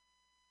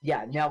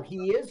 Yeah, now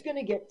he is going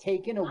to get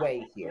taken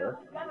away here,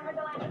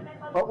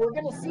 but we're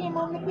going to see him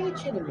on the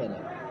beach in a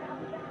minute.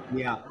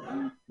 Yeah.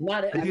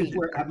 I just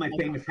have my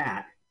famous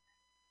hat.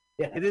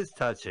 Yeah. It is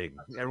touching.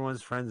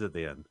 Everyone's friends at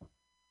the end.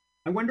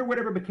 I wonder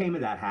whatever became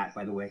of that hat,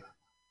 by the way.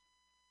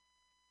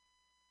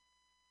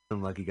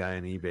 Some lucky guy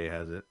on eBay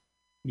has it.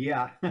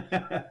 Yeah.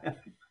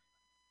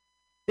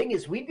 Thing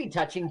is, we'd be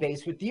touching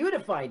base with you to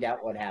find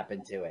out what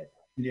happened to it.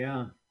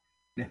 Yeah.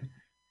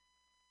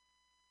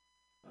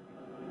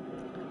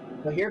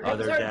 So here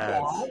comes our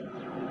dads.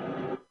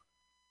 dad,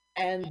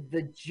 and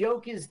the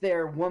joke is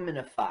they're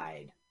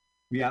womanified.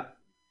 Yeah.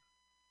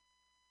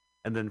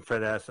 And then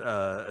Fred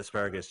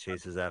Asparagus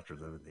chases after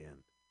them at the end.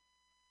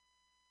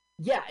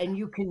 Yeah, and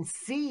you can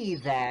see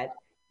that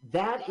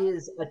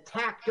is a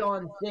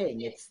tacked-on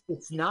thing.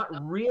 It's not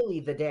really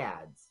the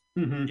dad's.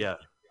 Mm-hmm. Yeah.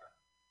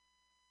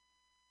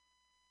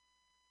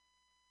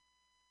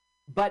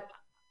 But,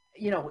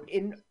 you know,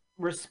 in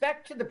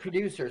respect to the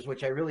producers,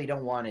 which I really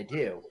don't want to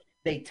do,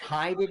 they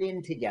tied it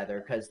in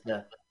together because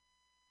the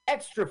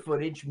extra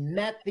footage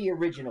met the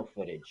original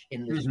footage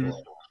in the story.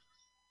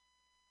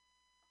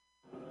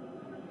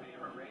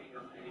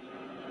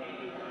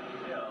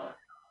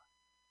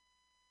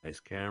 Nice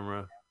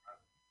camera.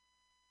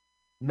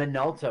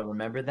 Minolta,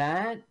 remember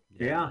that?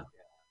 Yeah.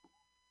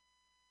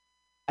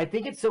 I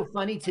think it's so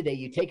funny today.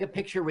 You take a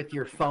picture with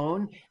your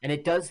phone, and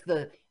it does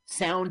the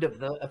sound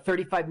of a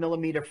 35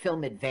 millimeter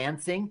film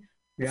advancing.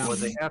 Yeah. Well,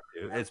 they have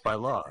to. It's by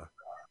law.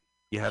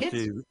 You have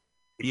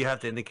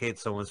to indicate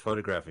someone's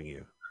photographing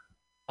you.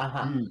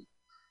 Uh-huh.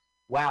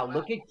 Wow,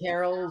 look at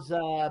Carol's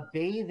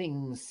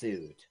bathing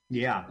suit.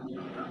 Yeah.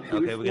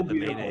 Okay, we get the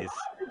mayonnaise.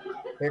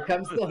 Here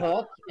comes the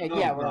hook. And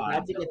yeah, we're God.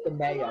 about to get the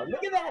mayo.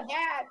 Look at that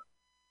hat.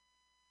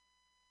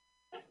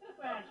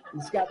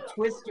 He's got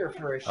Twister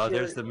for a shirt. Oh,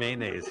 there's the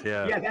mayonnaise.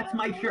 Yeah. Yeah, that's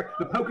my shirt.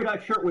 The polka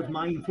dot shirt was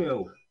mine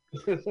too.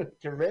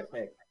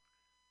 Terrific.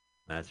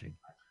 Matching.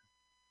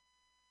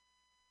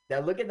 Now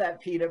look at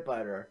that peanut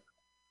butter.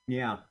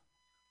 Yeah.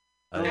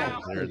 Oh, yeah,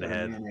 clear the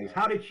head. Mayonnaise.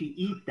 How did she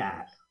eat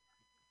that?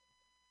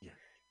 Yeah.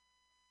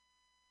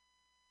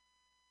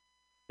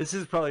 This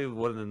is probably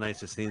one of the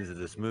nicest scenes of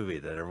this movie,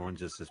 that everyone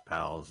just is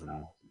pals and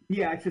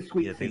Yeah, it's a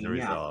sweet things scene. are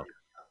Yeah. resolved.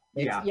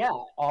 Yeah,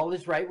 all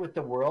is right with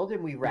the world,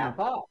 and we wrap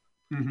up.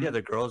 Mhm. Yeah,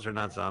 the girls are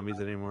not zombies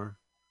anymore.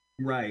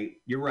 Right.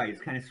 You're right. It's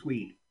kind of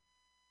sweet.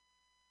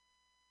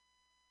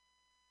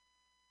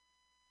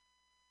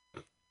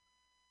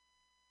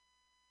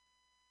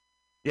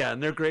 Yeah,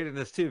 and they're great in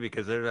this too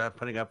because they're not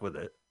putting up with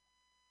it.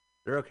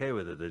 They're okay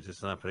with it. They're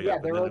just not putting Yeah,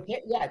 up they're with it.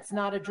 okay. Yeah, it's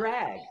not a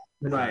drag.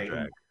 It's not a Right.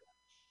 drag.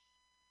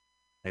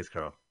 Thanks,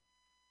 Carl.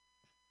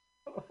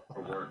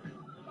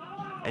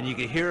 And you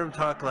can hear him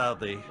talk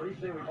loudly.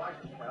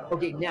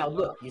 Okay, now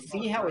look, you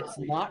see how it's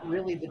not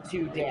really the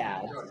two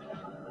dads,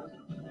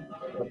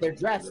 but they're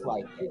dressed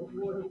like it.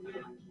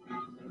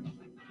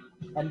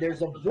 And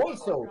there's a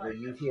voiceover,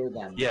 you hear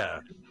them. Yeah.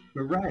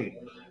 You're right.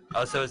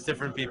 Oh, so it's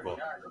different people.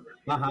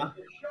 Uh-huh.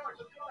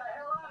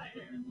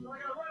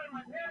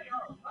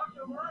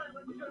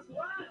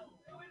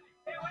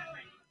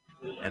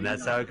 And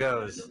that's how it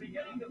goes.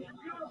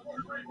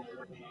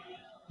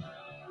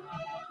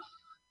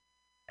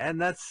 And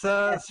that's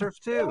Surf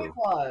 2. It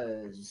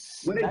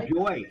was. What a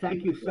joy.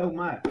 Thank you so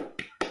much.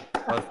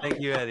 Oh, thank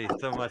you, Eddie,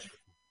 so much.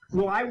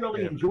 Well, I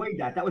really Yeah. enjoyed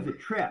that. That was a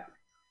trip.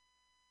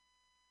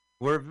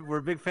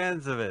 We're big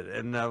fans of it,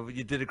 and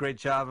you did a great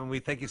job, and we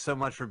thank you so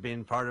much for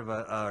being part of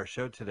our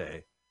show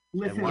today.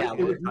 Listen, watch it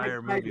the was my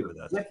entire movie pleasure. with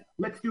us.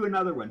 Let's do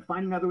another one.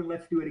 Find another one.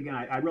 Let's do it again.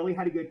 I really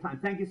had a good time.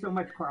 Thank you so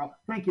much, Carl.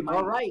 Thank you, Mike.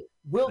 All right,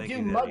 we'll Thank do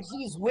you, Eddie.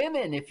 Muggsy's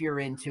Women if you're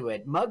into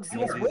it. Muggsy's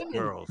Muggsy's Women.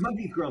 Girls.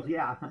 Muggsy's Girls,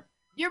 yeah.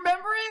 You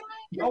remember it?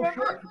 You Oh,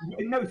 remember?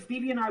 sure. No,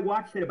 Stevie and I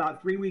watched it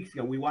about 3 weeks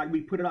ago.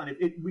 We put it on.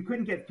 We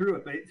couldn't get through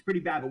it, but it's pretty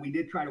bad. But we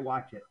did try to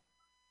watch it.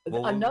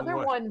 Well, Another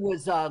what- one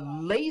was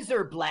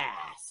Laser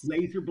Blast.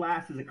 Laser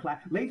Blast is a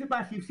class. Laser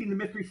Blast, you've seen the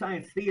Mystery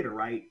Science Theater,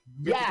 right?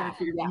 Yeah, Mystery Science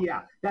Theater? yeah.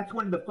 Yeah. That's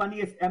one of the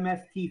funniest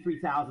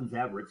MST3000s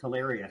ever. It's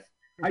hilarious.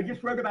 I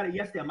just wrote about it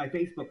yesterday on my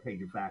Facebook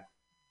page, in fact.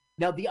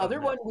 Now, the other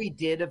Okay. one we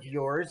did of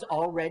yours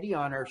already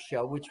on our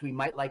show, which we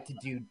might like to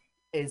do,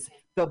 is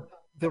the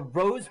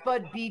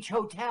Rosebud Beach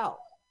Hotel.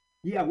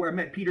 Yeah, where I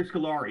met Peter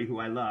Scolari, who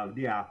I loved.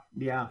 Yeah.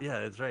 Yeah,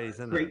 that's right. He's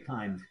in there. Great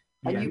times.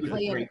 And Yeah, you it was a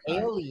play an great time.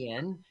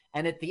 alien,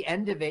 and at the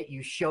end of it,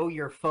 you show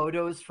your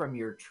photos from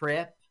your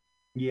trip.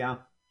 Yeah.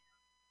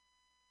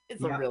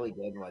 It's a really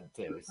good one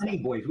too. So. Funny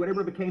Boys,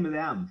 whatever became of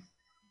them?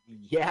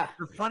 Yeah,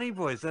 The Funny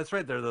Boys. That's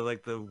right. They're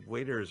like the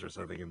waiters or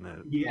something in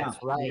the. Yeah,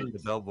 that's right. The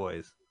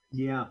bellboys.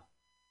 Yeah.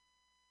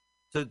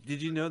 So,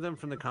 did you know them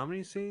from the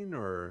comedy scene,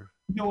 or?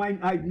 No,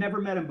 I've never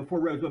met them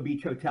before Roseville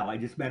Beach Hotel. I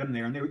just met them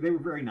there, and they were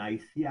very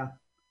nice. Yeah.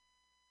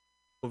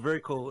 Well,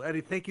 very cool,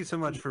 Eddie. Thank you so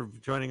much for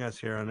joining us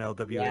here on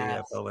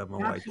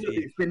LWAFLMOYT.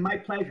 Absolutely, it's been my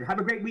pleasure. Have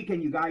a great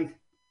weekend, you guys.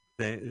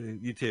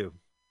 You too.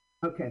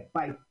 Okay,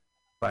 bye.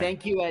 Bye.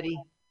 Thank you, Eddie.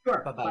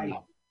 Sure. Bye-bye.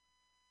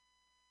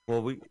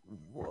 Well,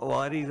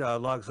 while Eddie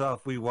logs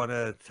off, we want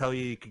to tell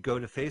you could go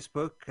to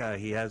Facebook.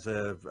 He has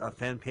a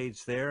fan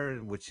page there,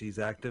 which he's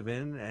active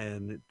in,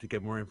 and to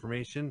get more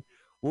information.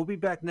 We'll be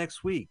back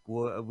next week.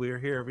 We're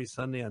here every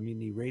Sunday on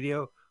Mutiny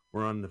Radio.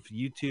 We're on the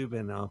YouTube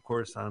and, of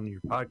course, on your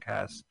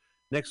podcast.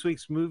 Next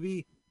week's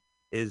movie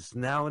is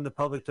now in the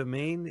public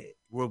domain.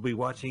 We'll be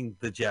watching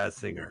The Jazz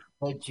Singer.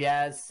 The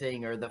Jazz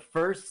Singer, the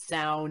first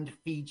sound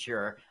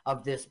feature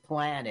of this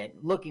planet.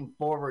 Looking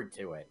forward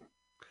to it.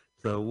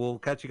 So we'll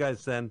catch you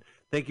guys then.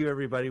 Thank you,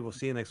 everybody. We'll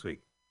see you next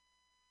week.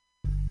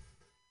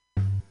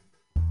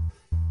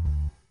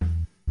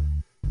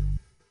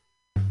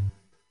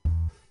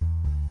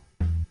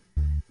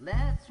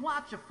 Let's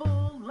watch a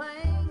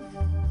full-length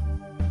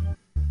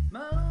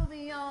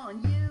movie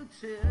on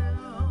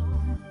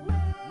YouTube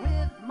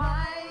with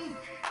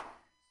Mike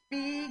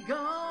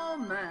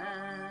Spiegelman.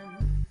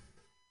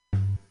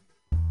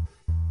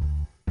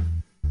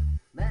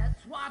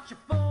 Let's watch a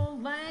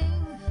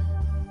full-length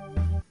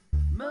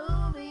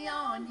movie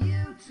on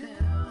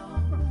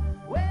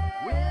YouTube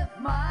with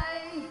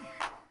Mike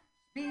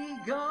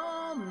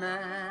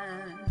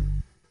Spiegelman.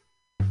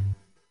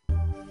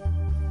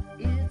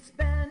 It's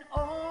been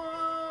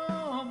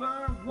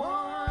over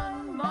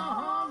 1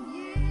 long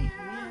year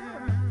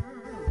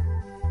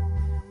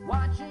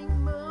watching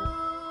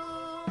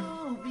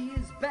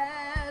movies,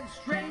 bad,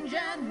 strange,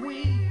 and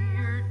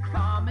weird,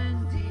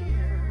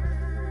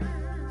 commandeered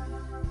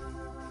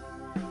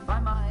by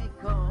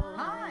Michael.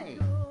 Hi,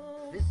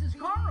 this is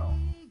Carl.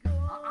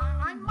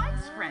 I'm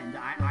Mike's friend.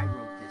 I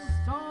wrote this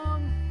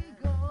song.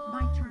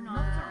 My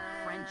turn-ons are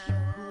French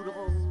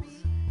poodles,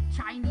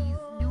 Chinese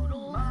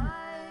noodles,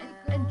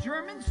 and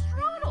German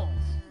strudels.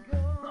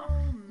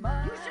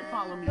 You should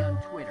follow me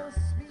on Twitter.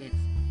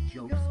 It's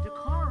Jokes to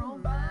Carl.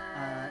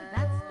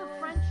 That's the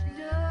French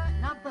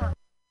not the...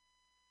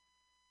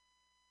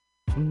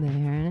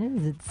 There it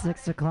is. It's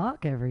 6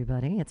 o'clock,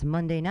 everybody. It's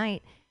Monday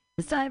night.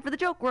 It's time for the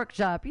Joke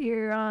Workshop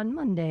here on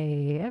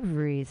Monday,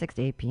 every 6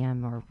 to 8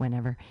 p.m. or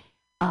whenever.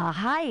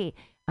 Hi,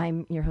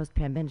 I'm your host,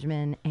 Pam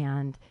Benjamin,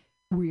 and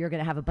we are going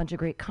to have a bunch of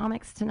great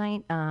comics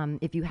tonight.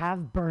 If you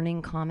have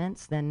burning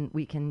comments, then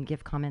we can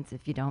give comments.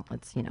 If you don't,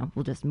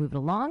 we'll just move it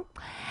along.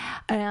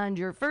 And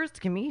your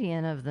first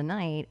comedian of the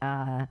night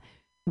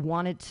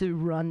wanted to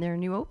run their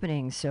new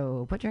opening,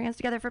 so put your hands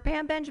together for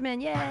Pam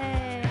Benjamin.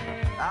 Yay!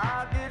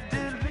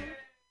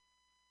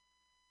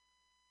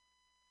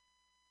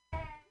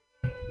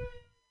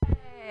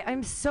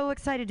 I'm so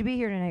excited to be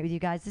here tonight with you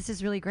guys. This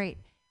is really great.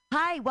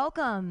 Hi,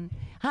 welcome.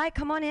 Hi,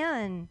 come on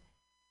in.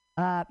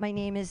 My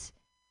name is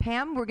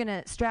Pam. We're going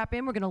to strap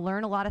in. We're going to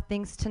learn a lot of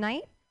things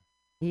tonight.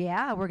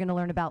 Yeah, we're going to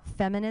learn about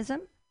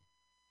feminism.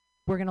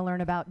 We're going to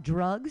learn about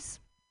drugs.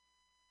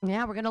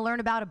 Yeah, we're going to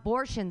learn about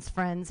abortions,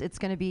 friends. It's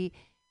going to be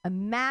a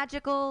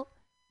magical,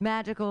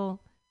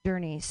 magical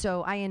journey.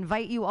 So I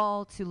invite you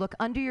all to look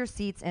under your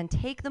seats and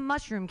take the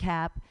mushroom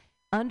cap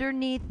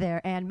underneath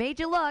there. And made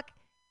you look.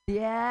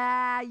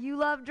 Yeah, you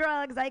love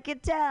drugs. I can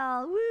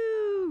tell.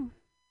 Woo!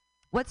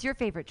 What's your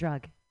favorite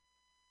drug?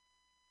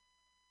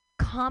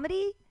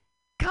 Comedy?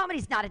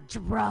 Comedy's not a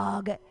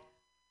drug.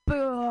 Boo.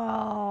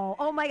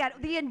 Oh my God.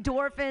 The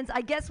endorphins.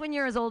 I guess when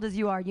you're as old as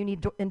you are, you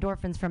need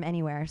endorphins from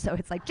anywhere. So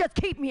it's like, just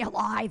keep me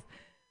alive.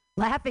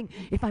 Laughing.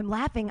 If I'm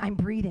laughing, I'm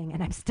breathing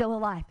and I'm still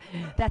alive.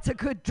 That's a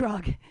good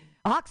drug.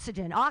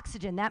 Oxygen.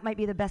 Oxygen. That might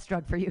be the best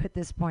drug for you at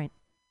this point.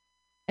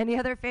 Any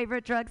other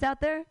favorite drugs out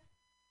there?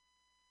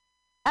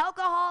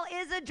 Alcohol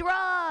is a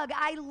drug.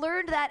 I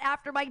learned that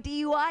after my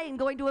DUI and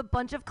going to a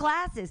bunch of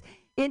classes.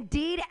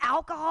 Indeed,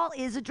 alcohol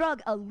is a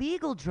drug, a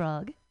legal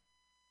drug.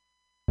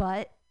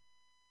 But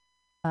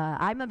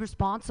I'm a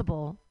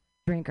responsible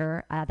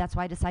drinker. That's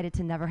why I decided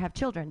to never have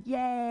children.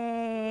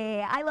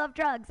 Yay! I love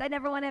drugs. I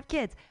never want to have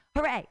kids.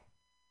 Hooray!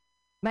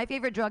 My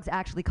favorite drug's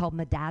actually called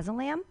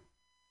midazolam.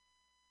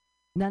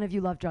 None of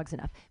you love drugs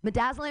enough.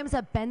 Midazolam is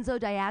a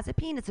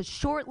benzodiazepine. It's a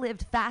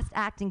short-lived,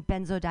 fast-acting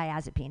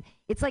benzodiazepine.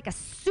 It's like a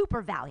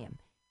super Valium.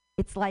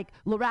 It's like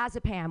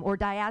lorazepam or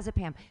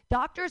diazepam.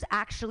 Doctors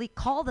actually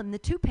call them the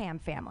 2-Pam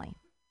family.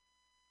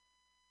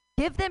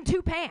 Give them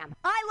 2-Pam.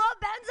 I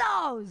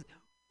love benzos.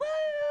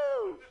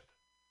 Woo!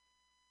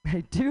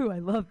 I do. I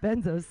love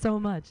benzos so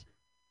much.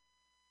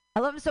 I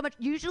love them so much.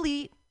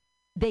 Usually,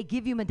 they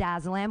give you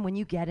midazolam when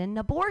you get an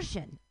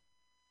abortion.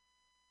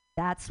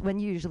 That's when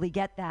you usually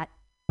get that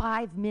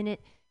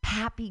 5-minute,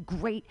 happy,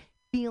 great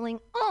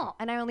feeling. Oh,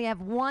 and I only have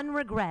one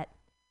regret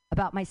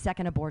about my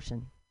second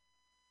abortion.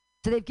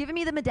 So they've given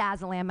me the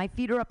midazolam. My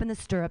feet are up in the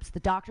stirrups. The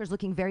doctor's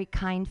looking very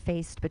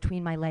kind-faced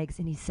between my legs,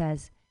 and he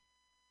says,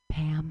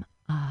 Pam,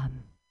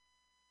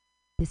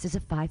 this is a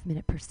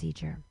 5-minute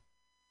procedure.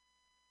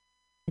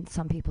 And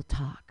some people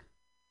talk.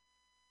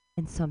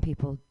 And some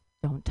people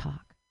don't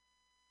talk.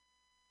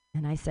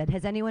 And I said,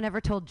 has anyone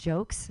ever told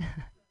jokes?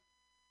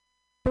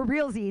 For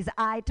realsies,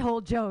 I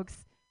told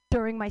jokes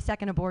during my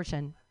second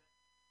abortion.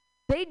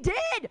 They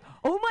did!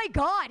 Oh my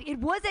God, it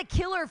was a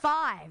killer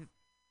 5.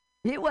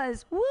 It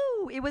was,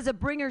 woo, it was a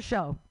bringer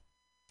show.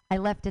 I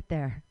left it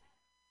there.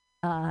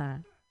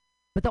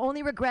 But the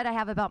only regret I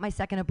have about my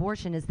second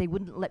abortion is they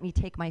wouldn't let me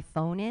take my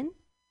phone in,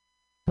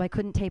 so I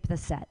couldn't tape the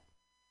set.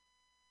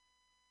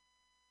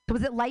 So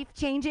was it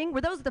life-changing? Were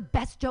those the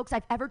best jokes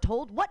I've ever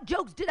told? What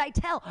jokes did I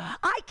tell?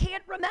 I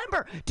can't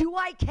remember. Do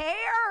I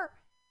care?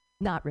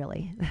 Not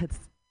really. That's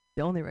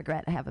the only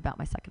regret I have about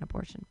my second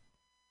abortion.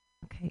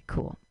 Okay,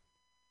 cool.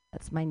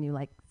 That's my new,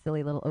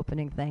 silly little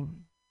opening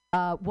thing.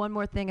 One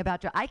more thing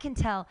about I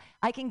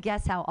can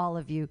guess how all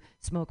of you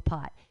smoke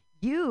pot.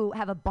 You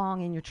have a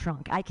bong in your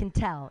trunk. I can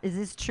tell. Is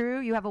this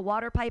true? You have a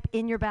water pipe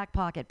in your back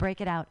pocket. Break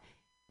it out.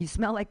 You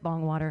smell like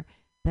bong water.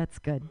 That's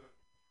good.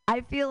 I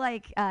feel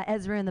like,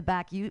 Ezra in the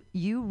back,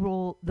 you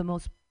roll the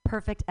most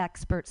perfect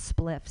expert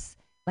spliffs.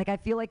 I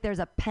feel like there's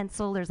a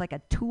pencil, there's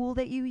a tool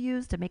that you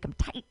use to make them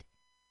tight.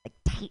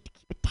 Tight,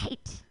 keep it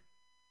tight.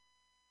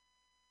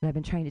 What I've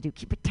been trying to do,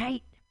 keep it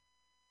tight.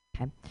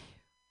 Okay.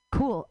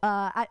 Cool.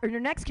 Your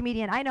next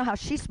comedian, I know how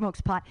she smokes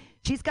pot.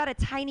 She's got a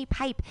tiny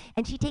pipe,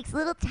 and she takes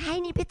little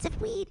tiny bits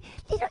of weed,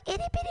 little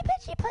itty bitty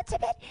bits, she puts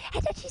them in,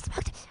 and then she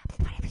smokes it.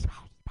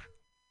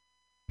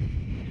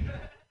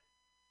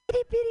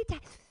 Itty bitty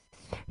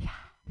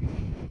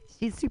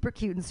She's super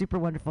cute and super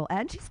wonderful,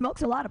 and she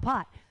smokes a lot of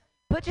pot.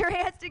 Put your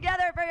hands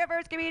together for your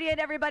first comedian,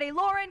 everybody.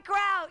 Lauren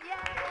Kraut. Yay!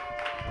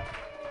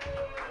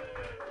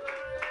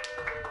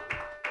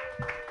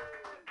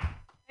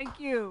 Thank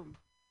you.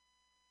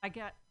 I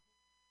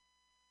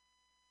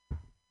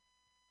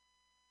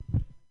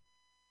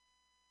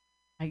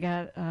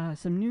got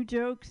some new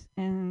jokes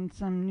and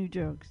some new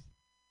jokes.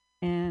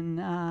 And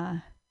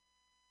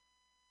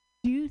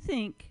do you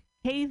think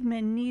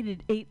cavemen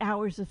needed 8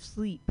 hours of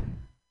sleep?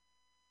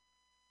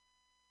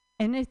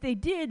 And if they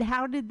did,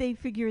 how did they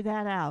figure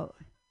that out?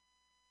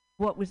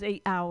 What was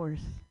 8 hours?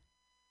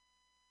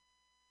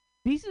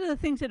 These are the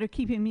things that are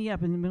keeping me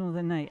up in the middle of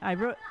the night. I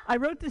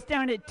wrote this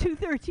down at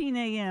 2:13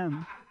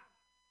 a.m.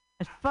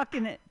 It's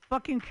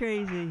fucking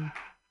crazy.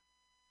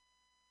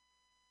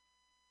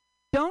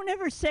 Don't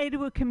ever say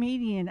to a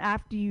comedian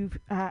after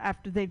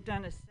they've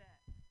done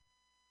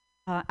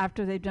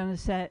a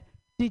set,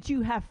 did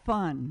you have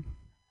fun?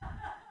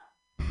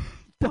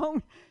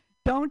 Don't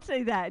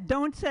say that.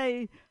 Don't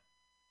say,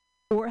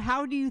 or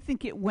how do you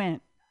think it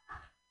went?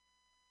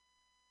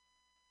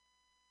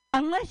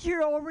 Unless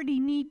you're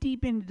already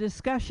knee-deep in the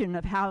discussion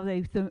of how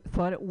they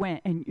thought it went,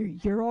 and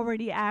you're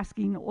already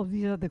asking all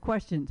these other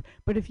questions.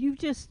 But if you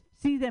just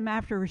see them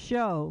after a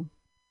show,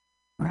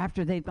 or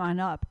after they've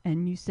gone up,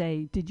 and you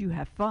say, did you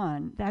have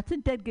fun? That's a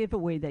dead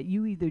giveaway that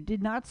you either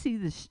did not see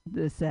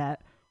the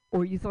set,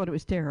 or you thought it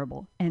was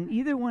terrible. And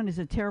either one is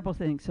a terrible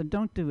thing, so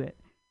don't do it.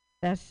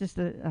 That's just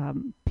a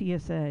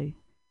PSA.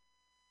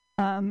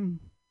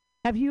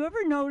 Have you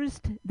ever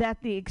noticed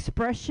that the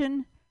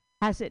expression,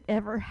 has it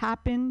ever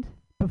happened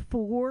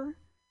before,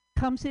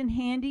 comes in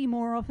handy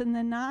more often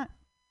than not?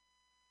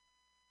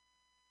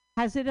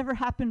 Has it ever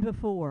happened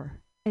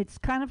before? It's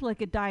kind of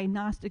like a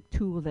diagnostic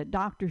tool that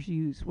doctors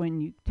use when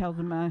you tell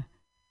them,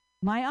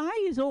 my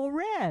eye is all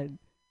red.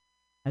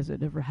 Has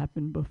it ever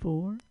happened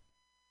before?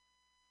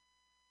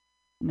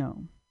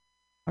 No.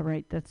 All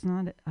right, that's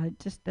not it.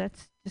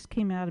 That's just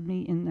came out of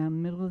me in the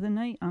middle of the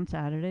night on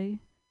Saturday.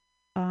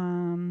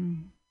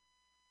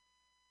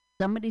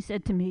 Somebody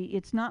said to me,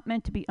 it's not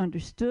meant to be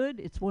understood.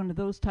 It's one of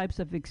those types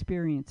of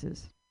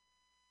experiences.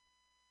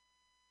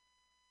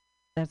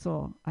 That's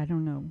all. I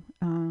don't know.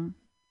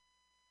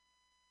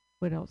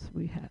 What else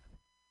we have?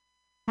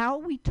 How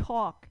we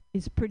talk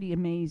is pretty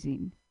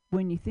amazing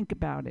when you think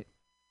about it.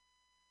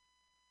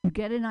 You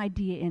get an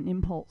idea, an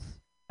impulse,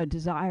 a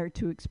desire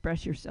to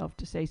express yourself,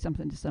 to say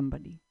something to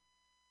somebody.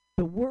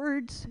 The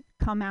words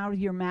come out of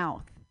your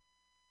mouth.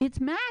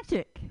 It's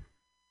magic.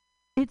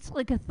 It's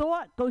like a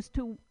thought goes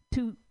to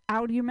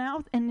out of your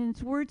mouth, and then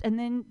it's words, and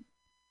then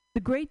the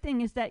great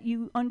thing is that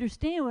you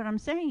understand what I'm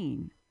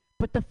saying.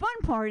 But the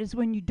fun part is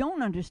when you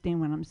don't understand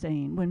what I'm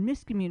saying, when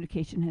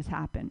miscommunication has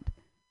happened.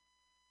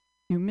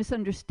 You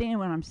misunderstand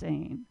what I'm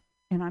saying,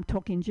 and I'm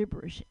talking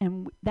gibberish.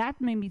 And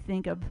that made me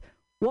think of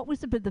what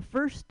was the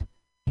first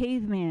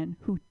caveman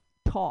who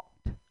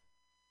talked.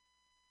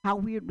 How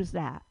weird was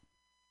that?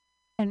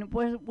 And it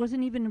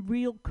wasn't even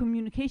real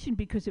communication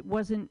because it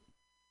wasn't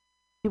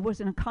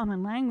a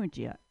common language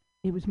yet.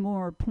 It was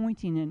more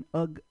pointing and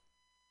ugh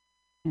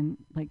and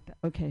like that.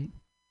 Okay.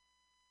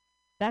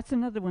 That's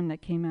another one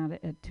that came out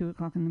at 2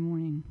 o'clock in the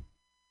morning.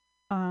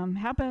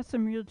 How about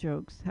some real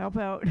jokes? How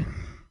about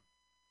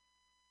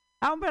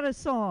how about a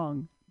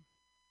song?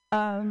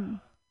 Oh,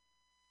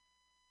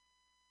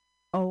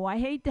 I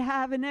hate to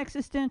have an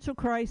existential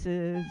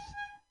crisis.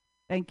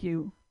 Thank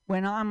you.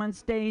 When I'm on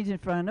stage in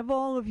front of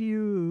all of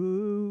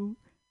you.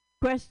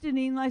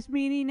 questioning life's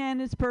meaning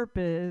and its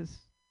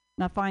purpose,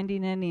 not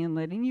finding any and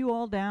letting you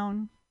all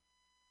down.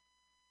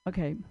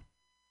 Okay.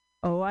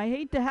 Oh, I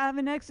hate to have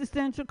an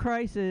existential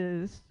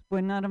crisis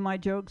when none of my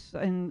jokes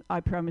and I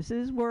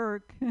promises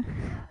work.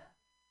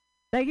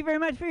 Thank you very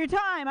much for your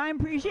time. I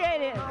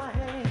appreciate it.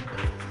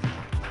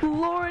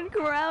 Lauren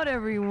Crowd,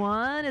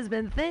 everyone, has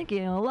been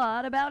thinking a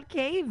lot about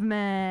cavemen.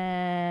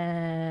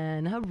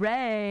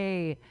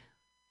 Hooray.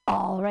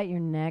 All right, your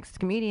next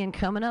comedian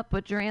coming up.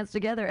 Put your hands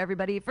together,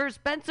 everybody, for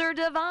Spencer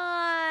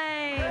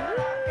Devine.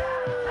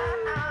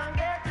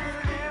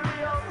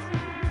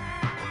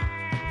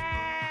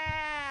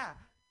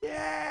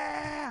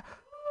 Yeah!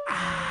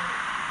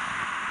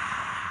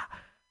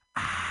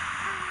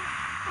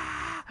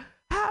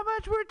 How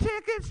much were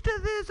tickets to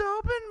this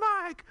open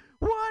mic?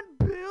 $1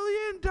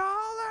 billion?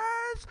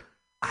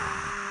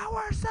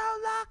 We're so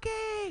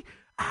lucky!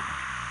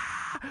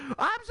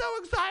 I'm so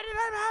excited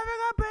I'm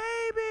having a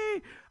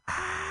baby!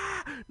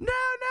 No!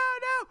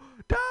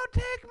 Don't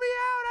take me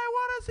out! I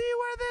want to see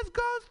where this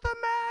goes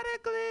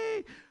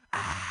thematically!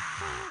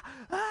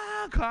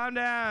 Calm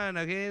down,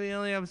 okay? We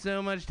only have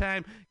so much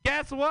time.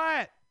 Guess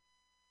what?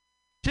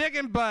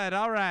 Chicken butt.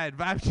 All right,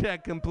 vibe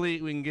check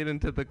complete. We can get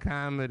into the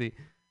comedy.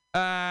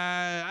 So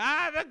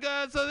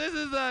this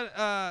is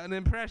an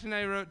impression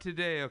I wrote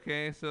today,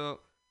 okay? So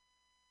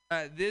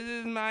this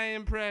is my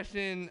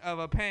impression of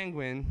a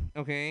penguin,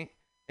 okay?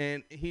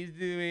 And he's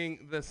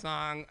doing the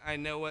song I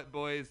Know What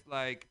Boys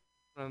Like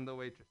from The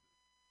Waitress.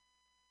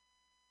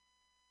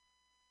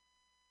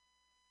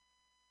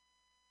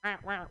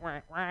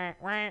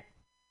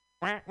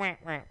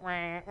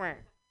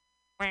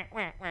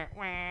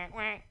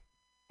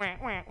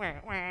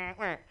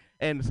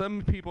 And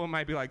some people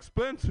might be like,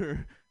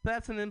 Spencer,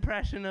 that's an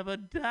impression of a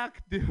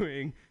duck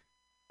doing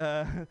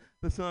the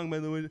song by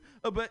the way.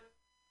 Oh, but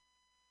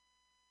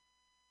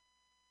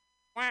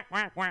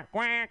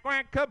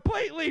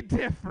completely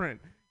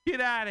different. Get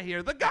out of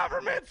here. The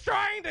government's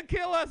trying to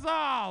kill us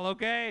all,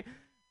 okay?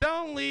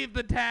 Don't leave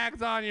the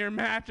tags on your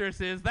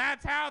mattresses.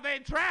 That's how they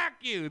track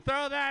you.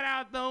 Throw that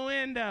out the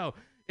window.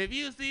 If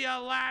you see a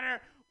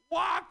ladder,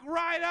 walk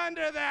right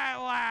under that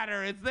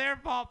ladder. It's their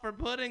fault for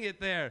putting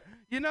it there.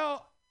 You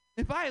know,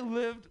 if I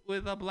lived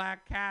with a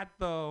black cat,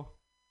 though,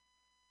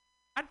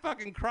 I'd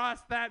fucking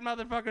cross that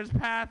motherfucker's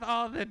path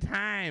all the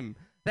time.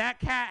 That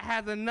cat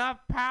has enough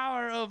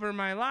power over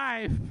my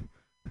life.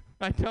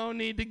 I don't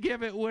need to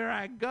give it where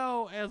I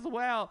go as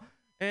well.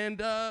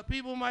 And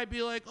people might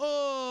be like,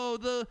 oh,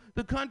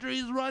 the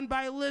country's run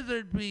by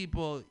lizard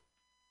people.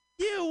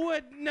 You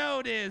would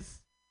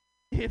notice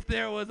if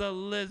there was a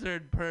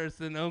lizard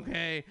person,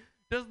 okay?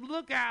 Just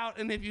look out,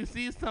 and if you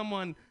see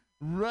someone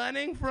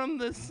running from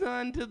the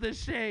sun to the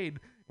shade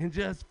and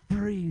just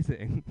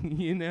freezing,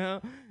 you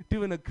know,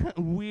 doing a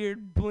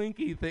weird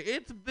blinky thing,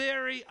 it's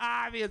very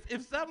obvious.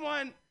 If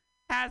someone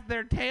has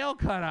their tail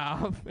cut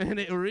off and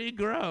it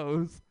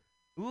regrows,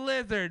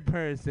 lizard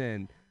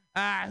person.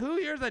 Who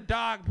here's a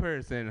dog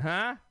person,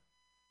 huh?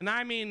 And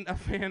I mean a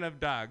fan of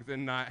dogs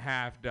and not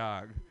half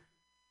dog.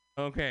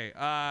 Okay,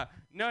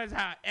 notice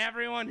how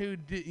everyone who,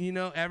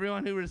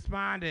 everyone who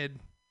responded,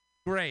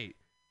 great.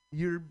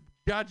 You're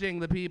judging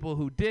the people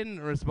who didn't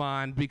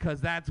respond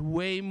because that's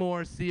way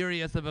more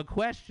serious of a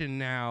question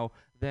now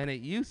than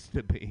it used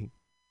to be.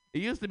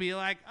 It used to be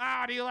like,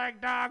 oh, do you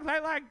like dogs? I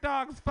like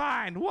dogs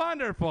fine.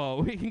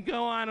 Wonderful. We can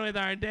go on with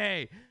our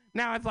day.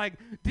 Now it's like,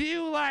 do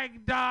you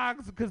like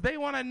dogs? Because they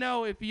want to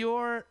know if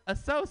you're a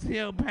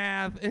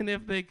sociopath and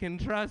if they can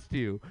trust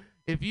you.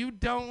 If you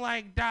don't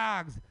like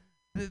dogs,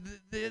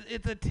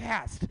 it's a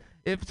test.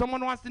 If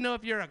someone wants to know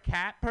if you're a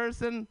cat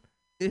person,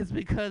 it's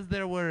because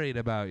they're worried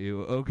about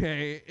you,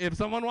 okay? If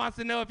someone wants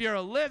to know if you're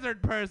a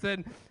lizard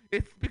person,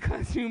 it's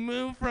because you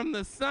move from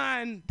the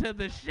sun to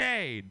the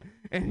shade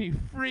and you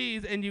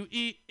freeze and you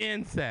eat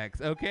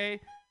insects,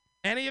 okay?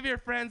 Any of your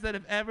friends that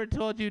have ever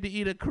told you to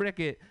eat a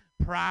cricket,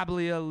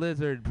 probably a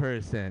lizard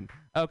person,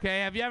 okay?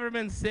 Have you ever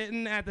been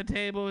sitting at the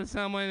table with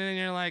someone and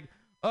you're like,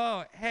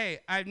 oh, hey,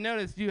 I've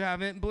noticed you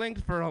haven't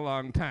blinked for a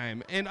long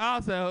time. And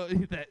also,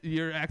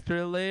 your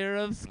extra layer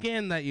of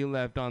skin that you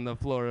left on the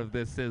floor of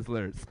this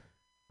Sizzlers.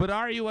 But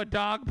are you a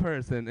dog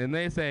person? And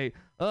they say,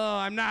 oh,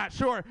 I'm not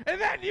sure.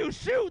 And then you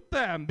shoot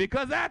them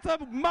because that's a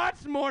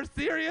much more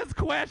serious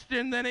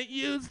question than it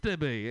used to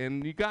be.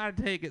 And you got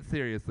to take it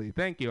seriously.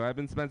 Thank you. I've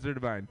been Spencer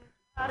Devine.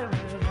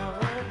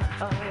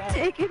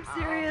 Take him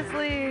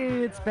seriously.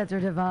 It's Spencer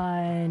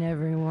Devine,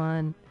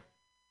 everyone.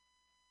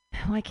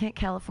 Why can't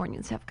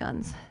Californians have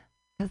guns?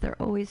 Because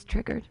they're always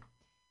triggered.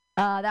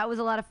 That was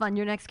a lot of fun.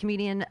 Your next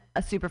comedian,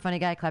 a super funny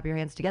guy. Clap your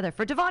hands together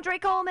for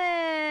Devondre Coleman.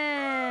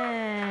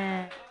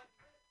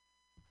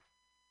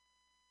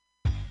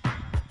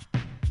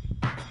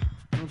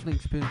 I don't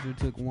think Spencer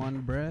took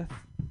one breath.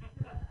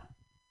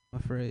 I'm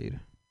afraid.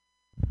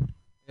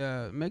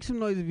 Yeah, make some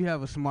noise if you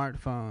have a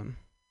smartphone.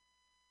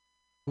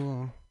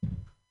 Cool.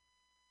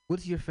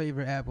 What's your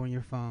favorite app on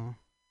your phone?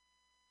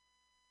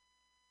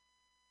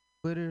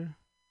 Twitter?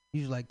 You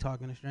just like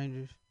talking to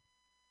strangers?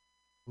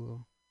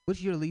 Cool.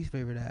 What's your least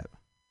favorite app?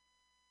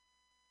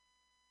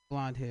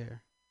 Blonde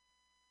hair.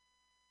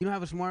 You don't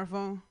have a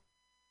smartphone?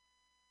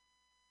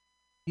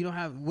 You don't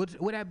have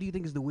what app do you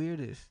think is the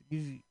weirdest?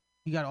 You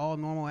got all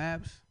normal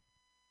apps?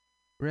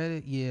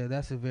 Reddit? Yeah,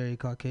 that's a very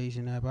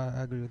Caucasian app.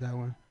 I agree with that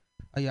one.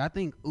 Yeah, I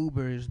think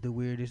Uber is the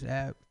weirdest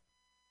app.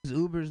 'Cause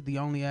Uber's the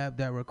only app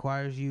that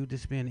requires you to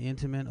spend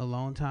intimate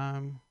alone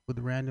time with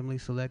randomly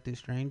selected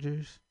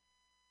strangers.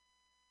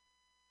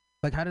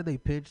 Like, how did they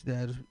pitch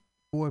that?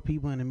 4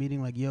 people in a meeting,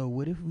 like, yo,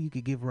 what if we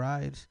could give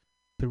rides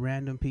to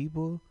random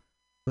people,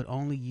 but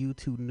only you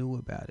two knew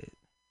about it?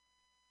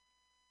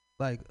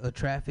 Like a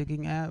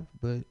trafficking app,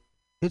 but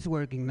it's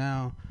working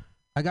now.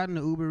 I got in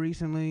an Uber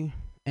recently,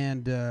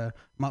 and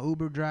my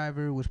Uber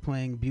driver was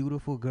playing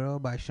Beautiful Girl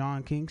by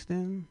Sean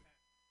Kingston.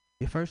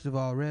 Yeah, first of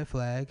all, red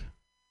flag.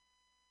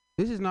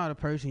 This is not a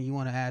person you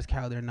want to ask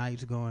how their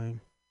night's going.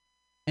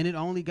 And it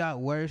only got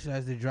worse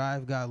as the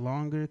drive got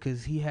longer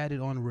because he had it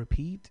on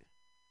repeat.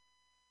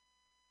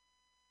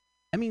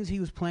 That means he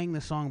was playing the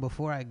song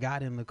before I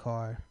got in the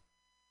car.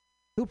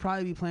 He'll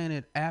probably be playing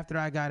it after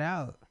I got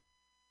out.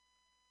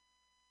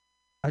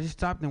 I just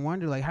stopped and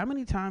wondered, like, how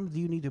many times do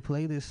you need to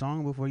play this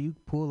song before you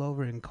pull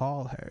over and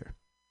call her?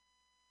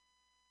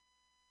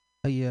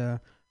 Yeah,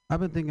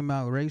 I've been thinking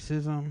about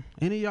racism.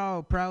 Any of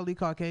y'all proudly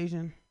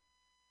Caucasian?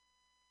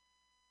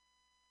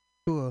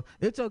 Cool.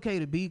 It's okay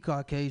to be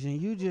Caucasian.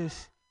 You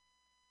just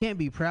can't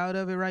be proud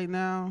of it right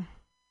now.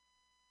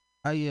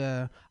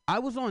 I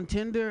was on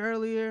Tinder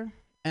earlier,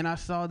 and I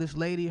saw this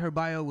lady. Her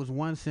bio was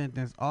one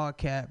sentence, all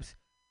caps.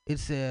 It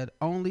said,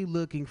 "Only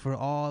looking for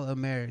all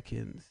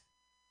Americans."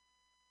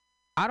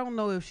 I don't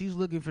know if she's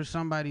looking for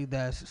somebody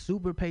that's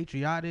super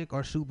patriotic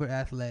or super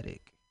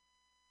athletic.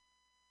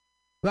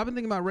 But I've been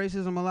thinking about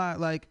racism a lot,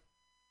 like,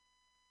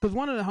 because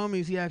one of the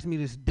homies, he asked me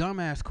this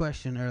dumbass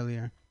question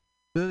earlier.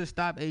 Does it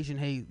stop Asian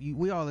hate?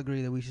 We all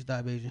agree that we should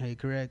stop Asian hate,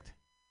 correct?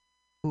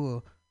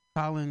 Cool.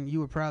 Colin, you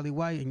were proudly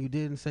white and you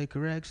didn't say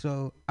correct,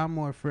 so I'm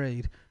more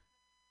afraid.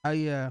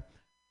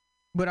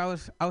 But I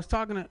was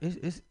talking to,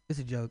 it's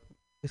a joke.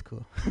 It's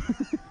cool.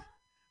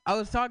 I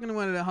was talking to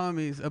one of the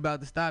homies about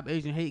the Stop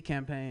Asian Hate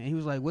campaign, and he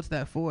was like, "What's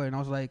that for?" And I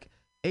was like,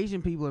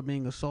 "Asian people are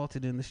being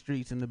assaulted in the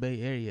streets in the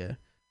Bay Area."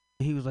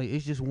 And he was like,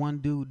 "It's just one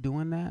dude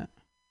doing that?"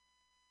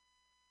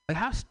 Like,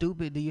 how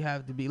stupid do you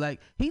have to be?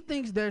 Like, he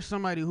thinks there's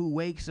somebody who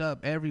wakes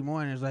up every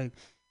morning and is like,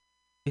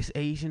 "It's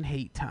Asian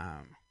hate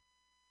time."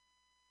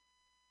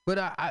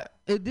 But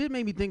it did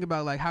make me think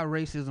about, like, how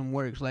racism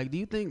works. Like, do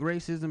you think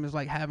racism is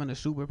like having a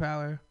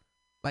superpower?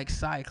 Like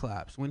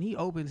Cyclops, when he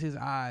opens his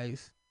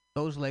eyes,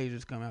 those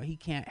lasers come out. He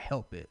can't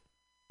help it.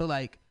 So,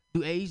 like,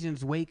 do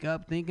Asians wake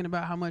up thinking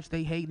about how much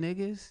they hate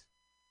niggas?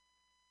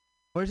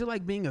 Or is it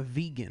like being a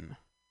vegan?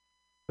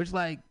 It's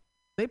like,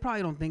 they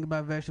probably don't think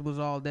about vegetables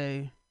all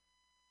day,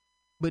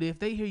 but if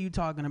they hear you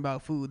talking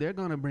about food, they're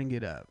going to bring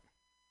it up.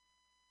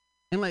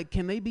 And, like,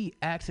 can they be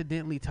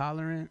accidentally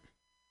tolerant?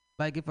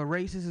 Like, if a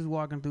racist is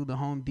walking through the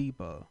Home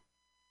Depot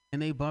and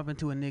they bump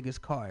into a nigga's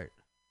cart,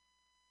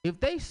 if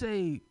they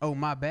say, "Oh,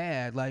 my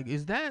bad," like,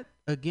 is that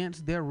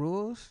against their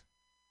rules?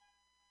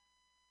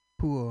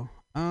 Cool.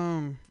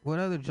 What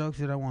other jokes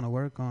did I want to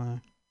work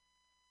on?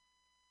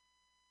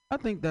 I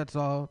think that's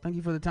all. Thank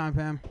you for the time,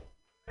 Pam.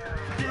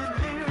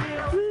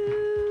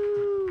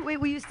 Woo! Wait,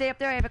 will you stay up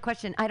there? I have a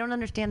question. I don't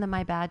understand the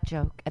 "my bad"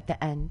 joke at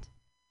the end.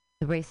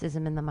 The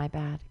racism in the "my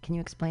bad." Can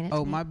you explain it to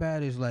me? Oh, my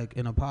bad is like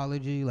an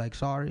apology, like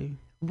sorry.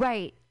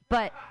 Right,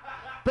 but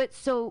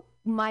so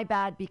my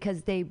bad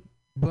because they're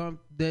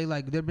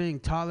being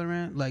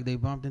tolerant, like they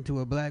bumped into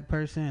a black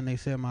person and they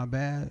said my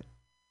bad.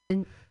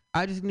 And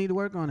I just need to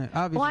work on it,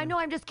 obviously. Well, I know,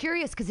 I'm just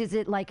curious, because is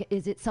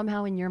it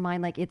somehow in your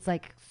mind like it's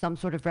like some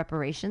sort of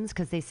reparations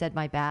because they said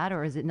my bad,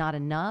 or is it not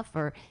enough,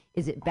 or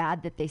is it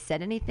bad that they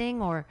said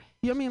anything, or?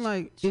 Yeah, I mean,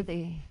 like,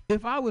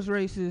 if I was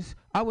racist,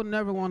 I would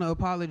never want to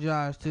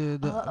apologize to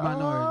the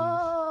minorities.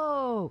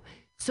 Oh,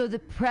 so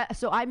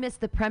so I missed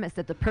the premise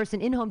that the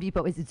person in Home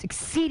Depot is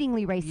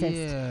exceedingly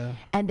racist,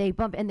 and they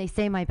bump and they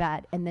say my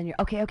bad, and then you're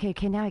okay.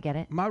 Now I get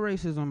it. My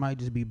racism might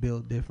just be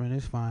built different.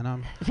 It's fine.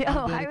 I'm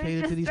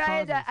dedicated to these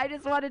causes. I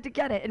just wanted to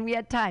get it, and we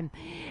had time.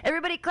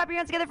 Everybody, clap your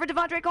hands together for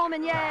Devontre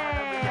Coleman! Yay!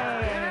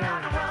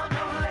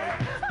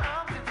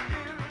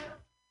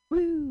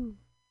 Woo!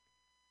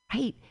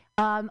 Right.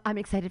 I'm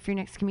excited for your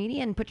next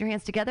comedian. Put your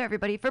hands together,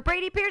 everybody, for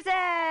Brady Pearson!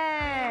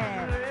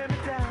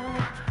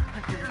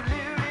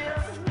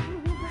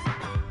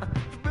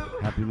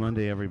 Happy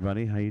Monday,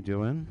 everybody. How you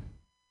doing?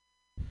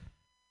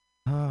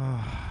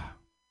 I've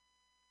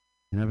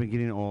been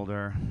getting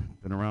older.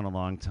 Been around a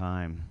long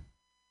time.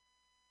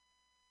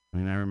 I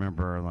mean, I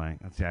remember, like,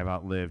 let's see, I've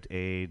outlived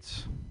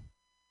AIDS,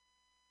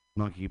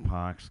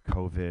 monkeypox,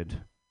 COVID,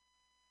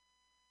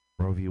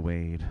 Roe v.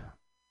 Wade.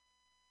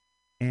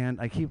 And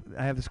I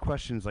have this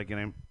question, it's like,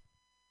 and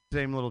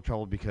today I'm a little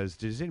troubled because,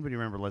 does anybody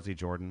remember Leslie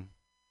Jordan?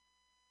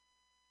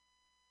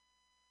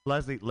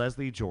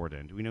 Leslie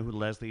Jordan. Do we know who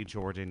Leslie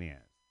Jordan is?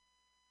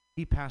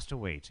 He passed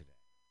away today.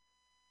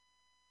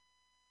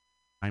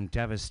 I'm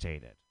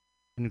devastated.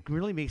 And it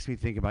really makes me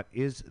think about,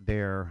 is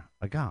there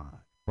a God?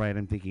 Right?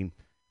 I'm thinking,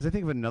 because I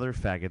think of another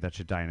faggot that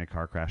should die in a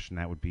car crash, and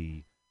that would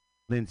be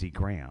Lindsey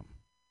Graham.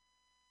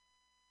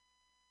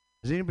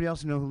 Does anybody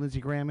else know who Lindsey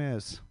Graham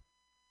is?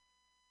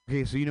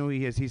 Okay, so you know who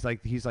he is. He's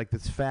like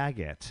this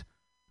faggot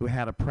who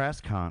had a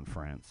press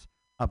conference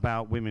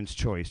about women's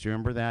choice. Do you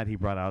remember that? He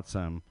brought out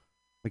some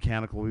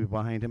mechanical people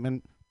behind him.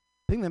 And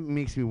the thing that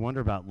makes me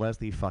wonder about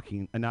Lindsey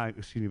fucking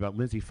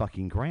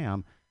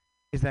Graham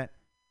is that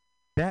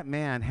that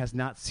man has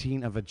not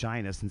seen a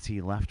vagina since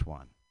he left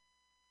one.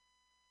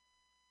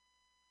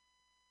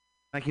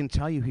 I can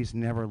tell you he's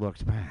never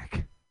looked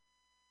back.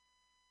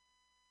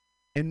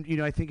 And, you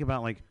know, I think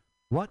about, like,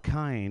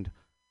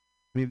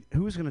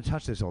 who's going to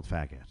touch this old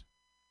faggot?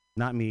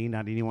 Not me,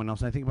 not anyone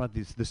else. And I think about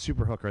the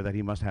super hooker that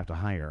he must have to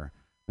hire.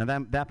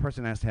 Now, that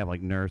person has to have,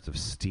 like, nerves of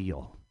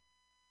steel.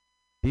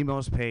 The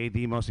most paid,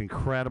 the most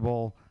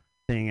incredible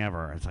thing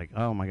ever. It's like,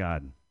 oh, my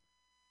God.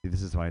 See,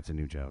 this is why it's a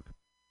new joke.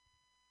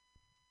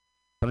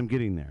 But I'm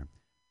getting there.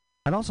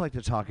 I'd also like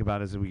to talk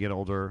about, as we get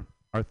older,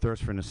 our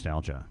thirst for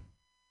nostalgia.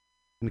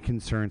 And it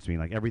concerns me.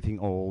 Like, everything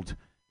old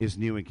is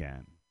new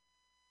again.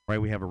 Right?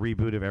 We have a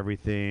reboot of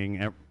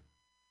everything.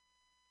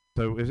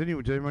 So, does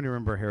anyone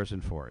remember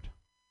Harrison Ford?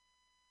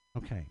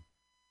 Okay.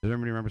 Does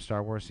everybody remember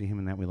Star Wars? See him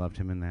in that? We loved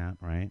him in that,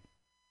 right?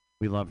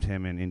 We loved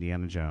him in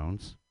Indiana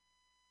Jones.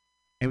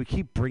 And we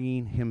keep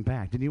bringing him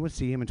back. Did anyone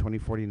see him in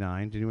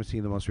 2049? Did anyone see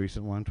the most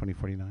recent one,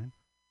 2049?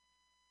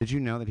 Did you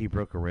know that he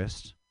broke a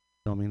wrist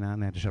filming that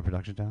and they had to shut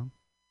production down?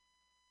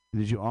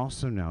 And did you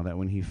also know that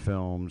when he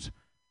filmed,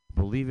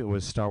 I believe it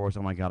was Star Wars,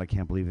 oh my God, I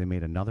can't believe they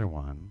made another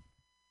one,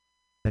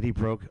 that he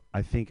broke,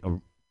 I think,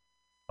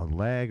 a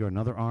leg or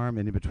another arm,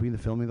 and in between the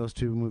filming of those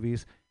two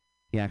movies,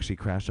 he actually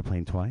crashed a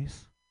plane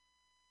twice?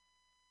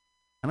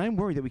 And I'm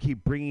worried that we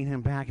keep bringing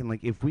him back, and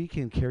like, if we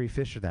can Carrie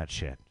Fisher that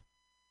shit,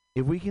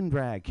 if we can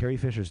drag Carrie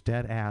Fisher's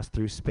dead ass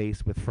through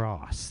space with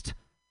frost,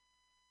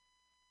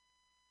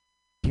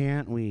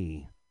 can't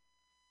we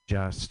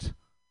just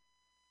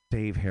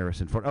save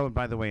Harrison Ford? Oh, and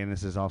by the way, and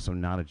this is also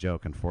not a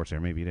joke, unfortunately,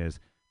 or maybe it is,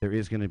 there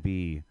is going to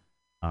be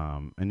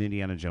an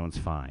Indiana Jones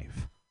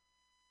 5.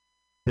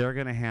 They're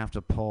going to have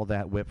to pull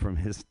that whip from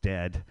his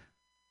dead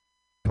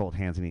cold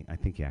hands, and I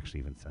think he actually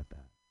even said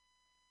that.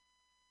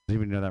 Does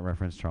anybody know that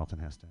reference, Charlton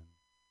Heston?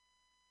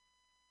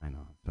 I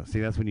know. So,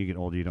 see, that's when you get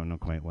older, you don't know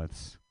quite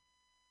what's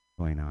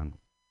going on.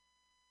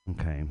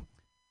 Okay.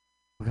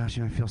 Well, gosh,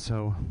 you know, I feel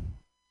so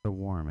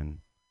warm, and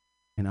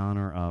in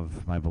honor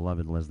of my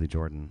beloved Leslie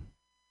Jordan,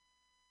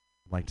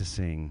 I'd like to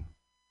sing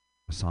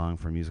a song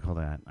for a musical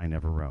that I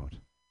never wrote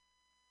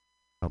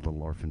called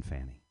Little Orphan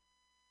Fanny.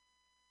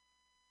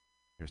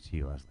 Here's to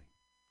you, Leslie.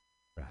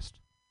 Rest.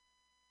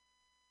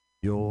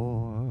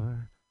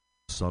 Your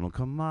sun will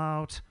come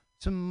out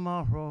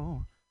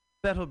tomorrow.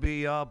 That'll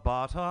be your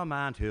bottom,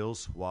 and he'll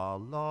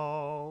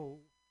swallow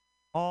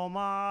all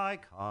my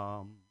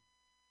cum.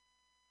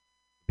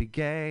 Be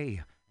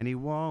gay, and he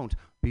won't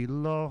be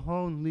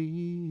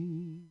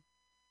lonely.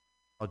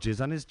 I'll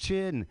jizz on his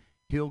chin,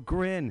 he'll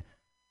grin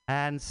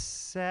and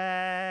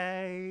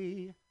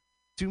say,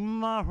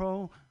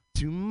 tomorrow,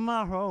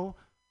 tomorrow,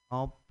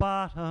 I'll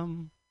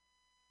bottom.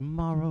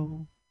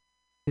 Tomorrow,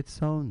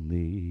 it's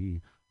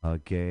only a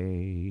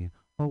gay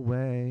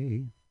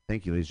away.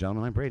 Thank you, ladies and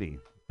gentlemen. I'm Brady.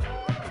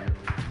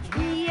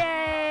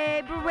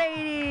 Yay,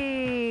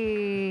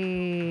 Brady!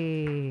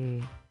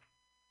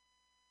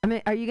 I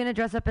mean, are you going to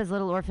dress up as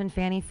Little Orphan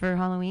Fanny for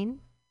Halloween?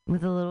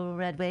 With a little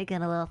red wig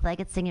and a little flag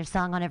and sing your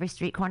song on every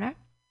street corner?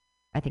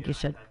 I think you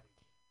should.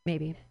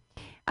 Maybe.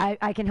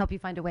 I can help you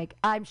find a wig.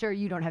 I'm sure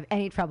you don't have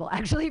any trouble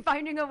actually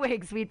finding a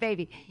wig, sweet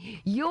baby.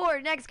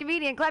 Your next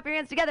comedian, clap your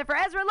hands together for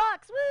Ezra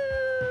Lux. Woo!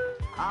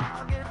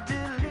 I'll get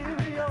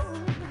delirious.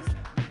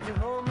 You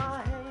hold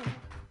my hand.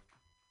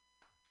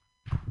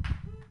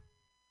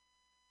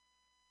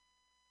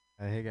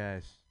 Hey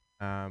guys.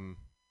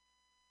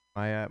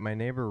 My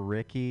neighbor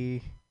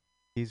Ricky,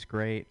 he's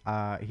great.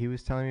 He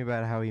was telling me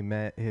about how he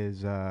met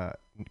his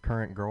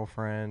current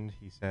girlfriend.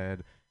 He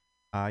said,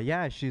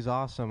 yeah, she's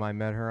awesome. I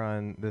met her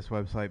on this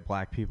website,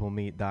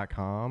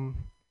 blackpeoplemeet.com.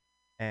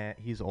 And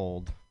he's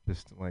old,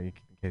 just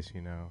like in case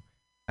you know.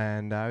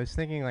 And I was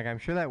thinking, like, I'm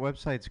sure that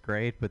website's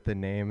great, but the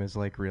name is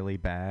like really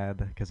bad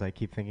because I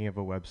keep thinking of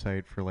a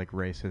website for like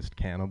racist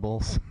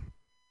cannibals.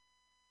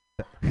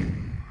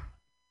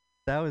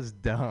 That was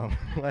dumb.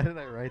 Why did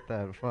I write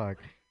that? Fuck.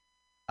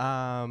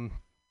 I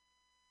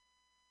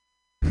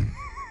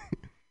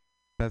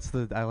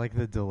like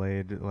the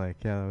delayed, like,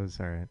 yeah, that was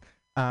alright.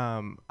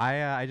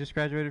 I just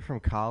graduated from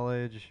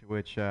college,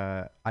 which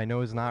I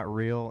know is not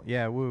real.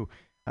 Yeah, woo.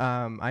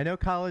 I know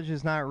college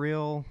is not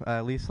real,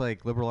 at least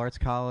like liberal arts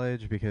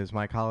college, because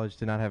my college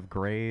did not have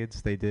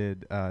grades. They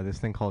did this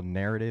thing called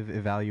narrative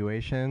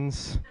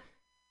evaluations,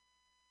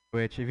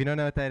 which, if you don't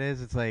know what that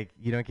is, it's like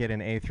you don't get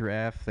an A through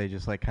F. They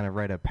just like kind of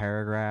write a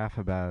paragraph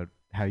about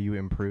how you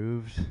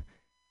improved.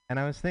 And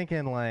I was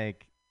thinking,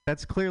 like,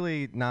 that's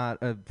clearly not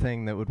a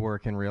thing that would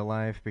work in real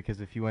life,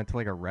 because if you went to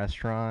like a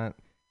restaurant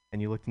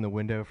and you looked in the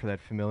window for that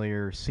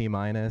familiar C-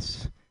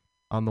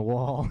 on the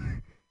wall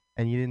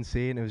and you didn't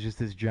see it, and it was just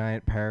this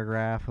giant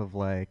paragraph of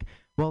like,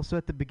 well, so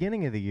at the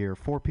beginning of the year,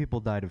 4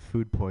 people died of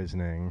food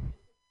poisoning,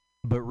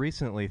 but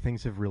recently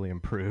things have really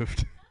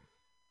improved.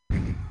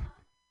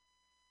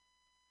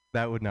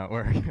 That would not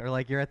work. Or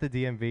like you're at the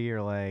DMV,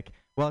 you're like,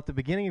 well, at the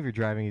beginning of your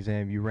driving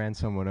exam, you ran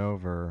someone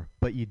over,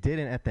 but you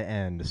didn't at the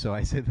end, so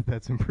I say that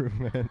that's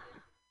improvement.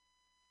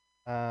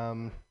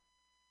 I'm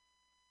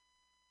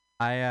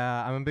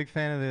a big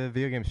fan of the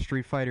video game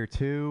Street Fighter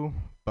 2,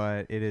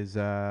 but it is,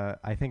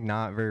 I think,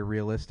 not very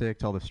realistic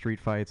to all the street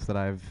fights that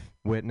I've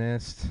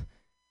witnessed.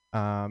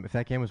 If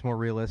that game was more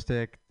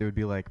realistic, it would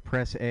be like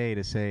press A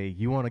to say,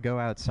 you want to go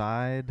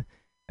outside,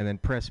 and then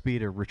press B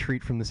to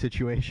retreat from the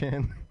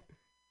situation.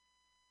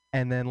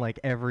 And then, like,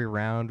 every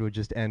round would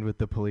just end with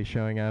the police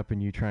showing up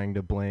and you trying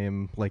to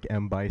blame, like,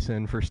 M.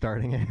 Bison for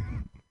starting it.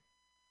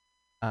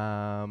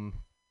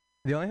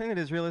 The only thing that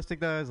is realistic,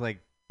 though, is, like,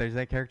 there's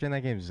that character in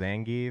that game,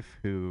 Zangief,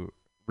 who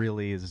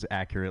really is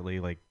accurately,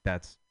 like,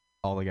 that's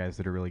all the guys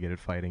that are really good at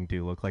fighting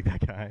do look like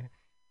that guy.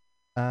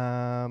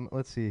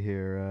 Let's see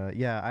here.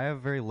 Yeah, I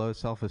have very low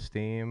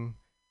self-esteem.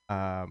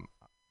 Yeah,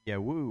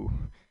 woo.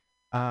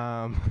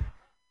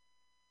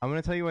 I'm going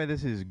to tell you why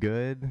this is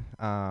good.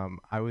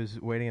 I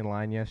was waiting in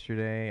line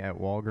yesterday at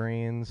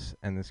Walgreens,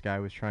 and this guy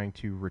was trying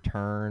to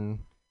return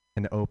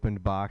an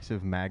opened box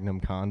of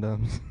Magnum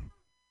condoms.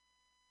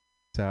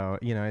 So,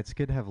 you know, it's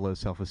good to have low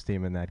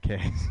self-esteem in that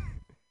case.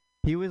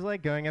 He was,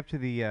 like, going up to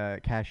the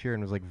cashier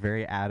and was, like,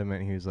 very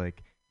adamant. He was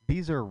like,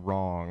 these are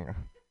wrong.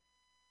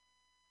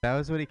 That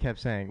was what he kept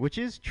saying, which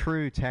is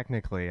true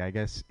technically. I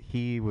guess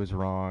he was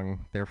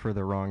wrong, therefore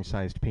the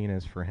wrong-sized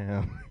penis for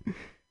him.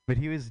 But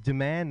he was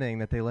demanding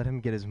that they let him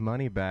get his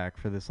money back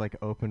for this, like,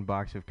 open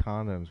box of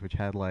condoms, which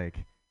had, like,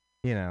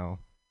 you know,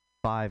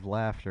 5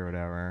 left or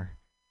whatever.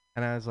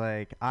 And I was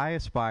like, I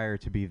aspire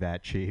to be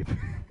that cheap.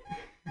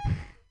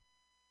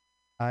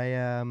 I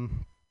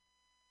am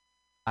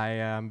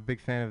a big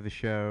fan of the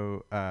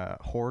show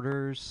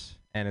Hoarders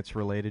and its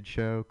related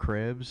show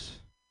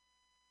Cribs.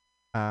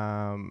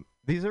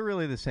 These are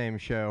really the same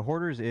show.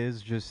 Hoarders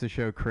is just the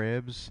show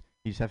Cribs.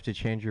 You just have to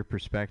change your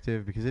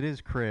perspective because it is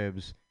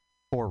Cribs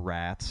for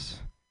rats.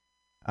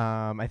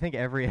 I think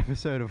every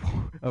episode of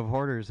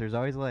Hoarders, there's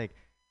always like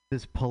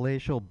this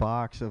palatial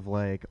box of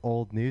like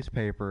old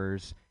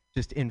newspapers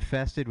just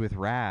infested with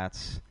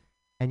rats,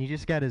 and you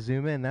just got to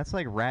zoom in. That's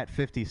like Rat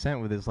 50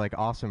 Cent with his like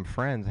awesome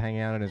friends hanging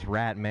out in his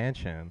rat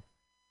mansion.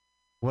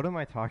 What am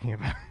I talking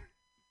about?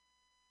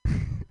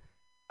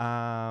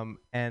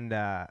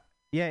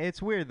 Yeah,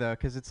 it's weird though,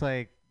 because it's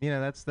like, you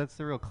know, that's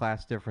the real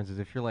class difference. Is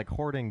if you're like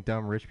hoarding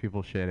dumb rich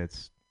people shit,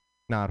 it's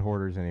not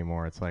Hoarders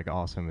anymore. It's like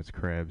awesome. It's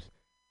Cribs.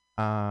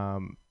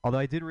 Although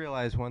I did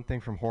realize one thing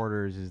from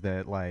Hoarders is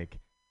that like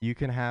you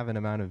can have an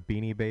amount of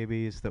Beanie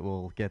Babies that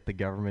will get the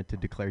government to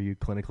declare you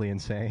clinically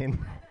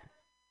insane,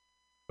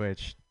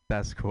 which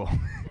that's cool.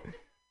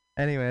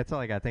 Anyway, that's all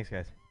I got. Thanks,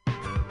 guys.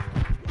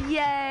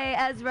 Yay,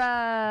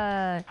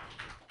 Ezra!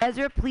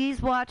 Ezra,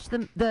 please watch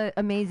the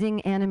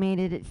amazing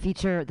animated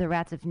feature, The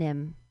Rats of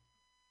Nim.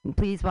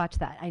 Please watch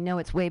that. I know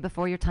it's way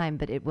before your time,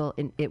 but it will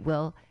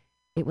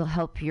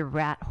help your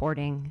rat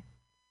hoarding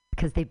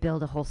because they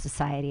build a whole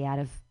society out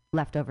of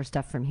leftover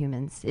stuff from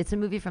humans. It's a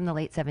movie from the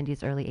late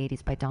 70s, early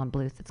 80s by Don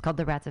Bluth. It's called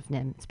The Rats of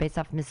Nim. It's based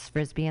off Mrs.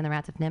 Frisbee and the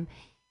Rats of Nim.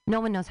 No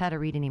one knows how to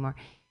read anymore.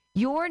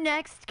 Your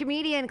next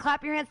comedian,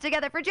 clap your hands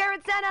together for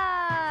Jared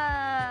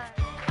Senna!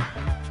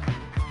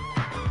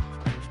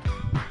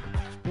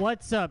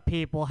 What's up,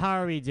 people?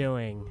 How are we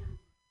doing?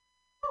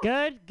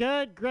 Good,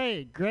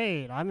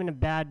 great. I'm in a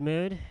bad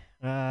mood.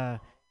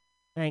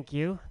 Thank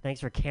you. Thanks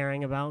for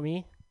caring about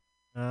me.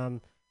 I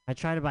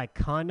tried to buy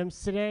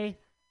condoms today.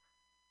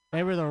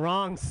 They were the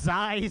wrong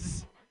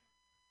size.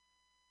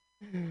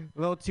 A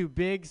little too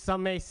big.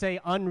 Some may say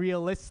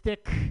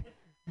unrealistic.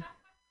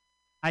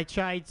 I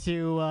tried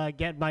to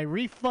get my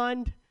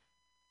refund.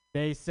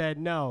 They said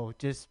no,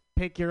 just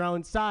pick your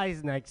own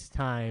size next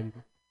time.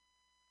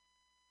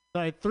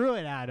 So I threw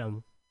it at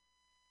them.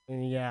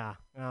 And yeah,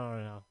 I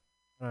don't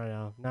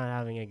know. Not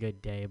having a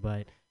good day,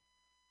 but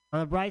on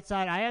the bright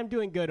side, I am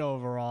doing good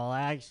overall.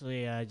 I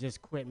actually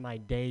just quit my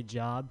day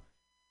job.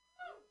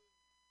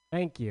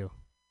 Thank you.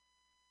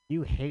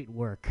 You hate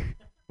work.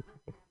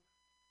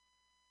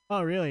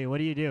 Oh, really? What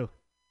do you do?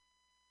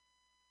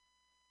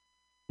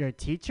 You're a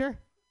teacher?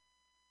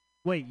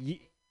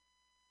 Wait,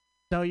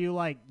 so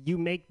you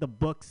make the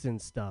books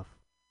and stuff?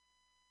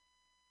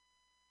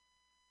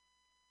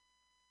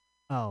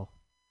 Oh.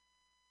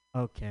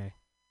 Okay.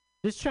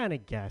 Just trying to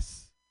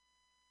guess.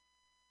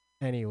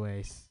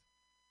 Anyways.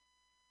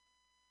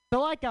 So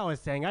like I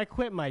was saying, I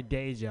quit my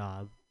day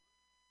job.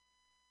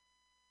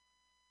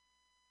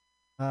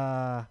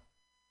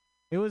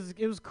 It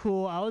was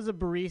cool. I was a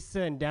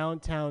barista in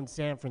downtown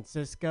San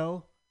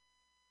Francisco.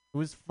 It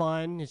was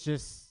fun. It's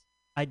just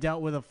I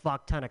dealt with a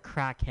fuck ton of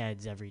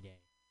crackheads every day.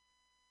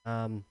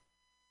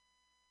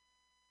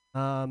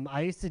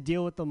 I used to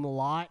deal with them a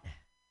lot.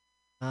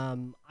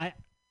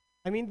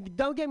 I mean,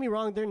 don't get me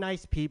wrong, they're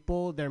nice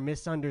people, they're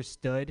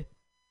misunderstood.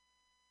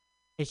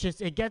 It's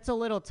just, it gets a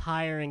little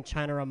tiring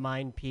trying to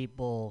remind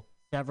people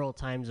several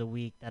times a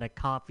week that a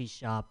coffee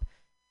shop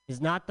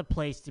is not the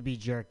place to be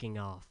jerking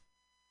off.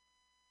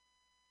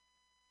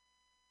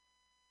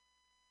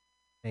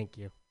 Thank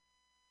you.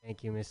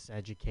 Thank you, Miss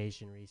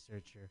Education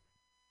Researcher.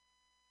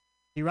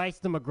 He writes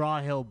the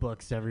McGraw-Hill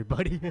books,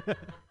 everybody.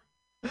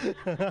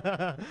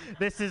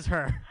 This is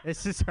her.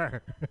 This is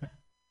her.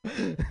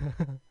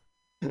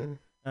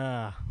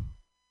 Yeah,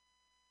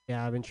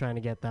 I've been trying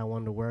to get that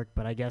one to work,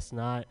 but I guess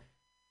not.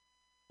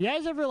 You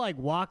guys ever, like,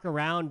 walk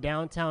around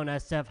downtown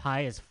SF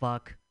high as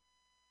fuck?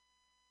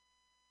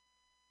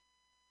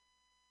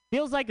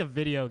 Feels like a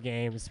video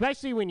game,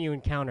 especially when you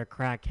encounter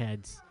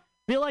crackheads.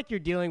 Feel like you're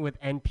dealing with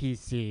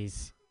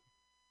NPCs.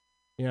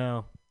 You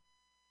know?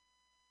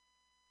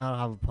 I don't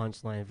have a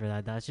punchline for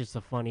that. That's just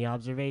a funny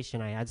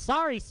observation I had.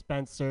 Sorry,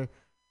 Spencer.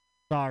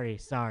 Sorry.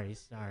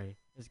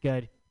 It's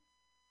good.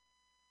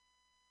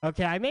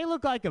 Okay, I may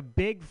look like a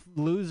big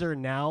loser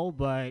now,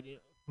 but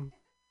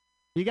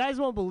you guys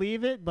won't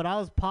believe it, but I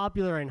was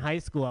popular in high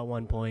school at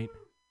one point.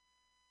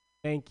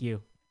 Thank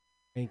you.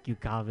 Thank you,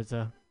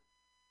 Kavita.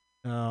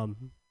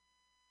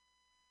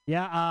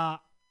 Yeah,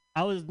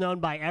 I was known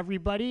by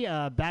everybody.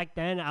 Back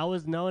then, I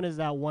was known as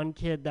that one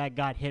kid that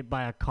got hit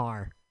by a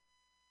car.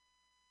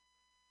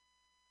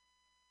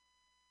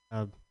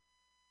 I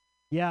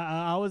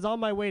was on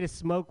my way to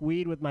smoke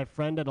weed with my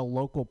friend at a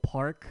local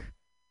park,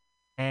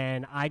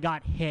 and I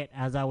got hit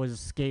as I was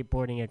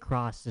skateboarding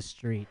across the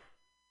street.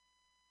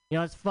 You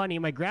know, it's funny.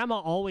 My grandma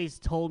always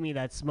told me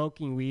that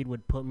smoking weed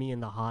would put me in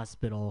the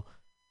hospital.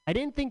 I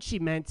didn't think she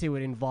meant it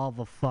would involve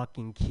a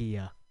fucking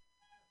Kia.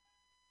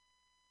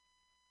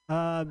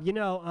 It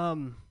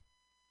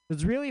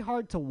was really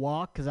hard to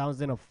walk because I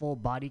was in a full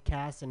body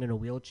cast and in a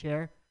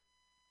wheelchair.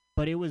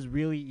 But it was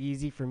really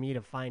easy for me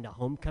to find a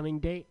homecoming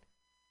date.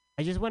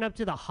 I just went up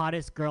to the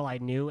hottest girl I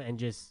knew and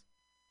just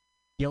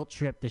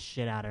guilt-tripped the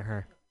shit out of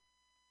her.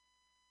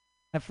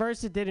 At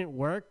first it didn't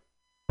work,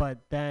 but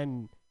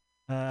then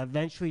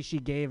eventually she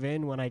gave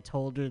in when I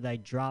told her that I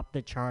dropped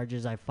the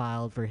charges I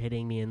filed for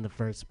hitting me in the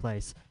first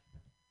place.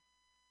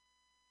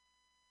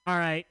 All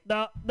right,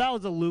 that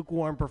was a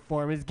lukewarm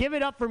performance. Give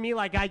it up for me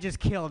like I just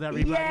killed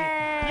everybody.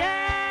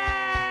 Yeah!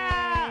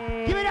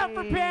 Give it up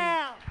for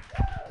Pam!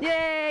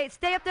 Yay!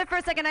 Stay up there for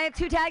a second. I have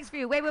 2 tags for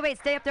you. Wait.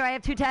 Stay up there. I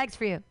have 2 tags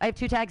for you.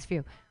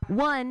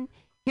 One,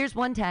 here's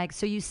one tag.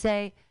 So you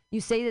say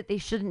that they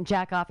shouldn't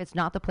jack off. It's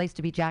not the place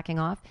to be jacking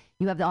off.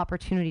 You have the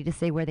opportunity to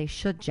say where they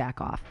should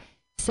jack off.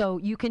 So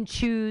you can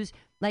choose,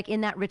 like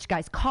in that rich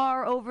guy's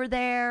car over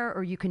there,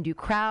 or you can do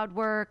crowd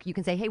work. You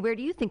can say, hey, where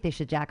do you think they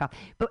should jack off?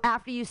 But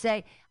after you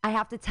say, I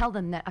have to tell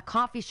them that a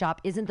coffee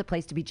shop isn't the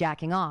place to be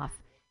jacking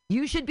off.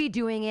 You should be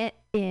doing it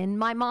in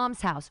my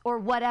mom's house or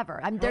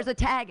whatever. There's a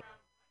tag.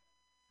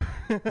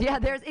 Yeah,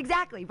 there's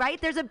exactly, right?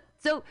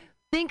 So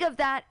think of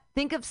that.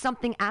 Think of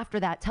something after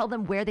that. Tell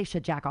them where they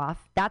should jack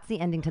off. That's the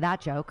ending to that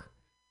joke,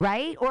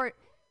 right?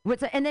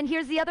 And then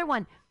here's the other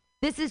one.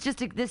 This is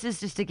just a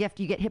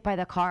gift. You get hit by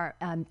the car.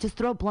 Just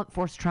throw blunt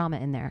force trauma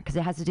in there because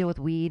it has to deal with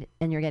weed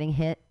and you're getting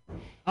hit.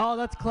 Oh,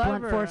 that's clever.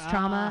 Blunt force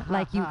trauma,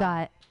 like you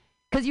got,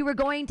 because you were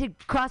going to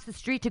cross the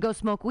street to go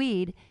smoke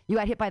weed. You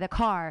got hit by the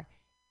car,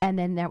 and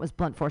then that was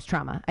blunt force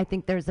trauma. I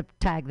think there's a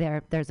tag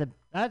there.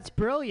 That's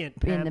brilliant,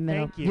 Pam. In the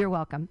middle. Thank you. You're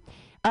welcome.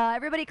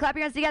 Everybody clap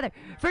your hands together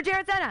for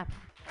Jared Senna.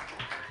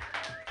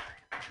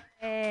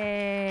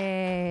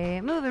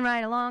 Hey, moving right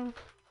along.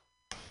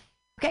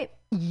 Okay,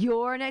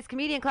 your next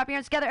comedian. Clap your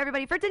hands together,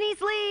 everybody, for Denise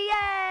Lee.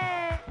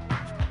 Yay!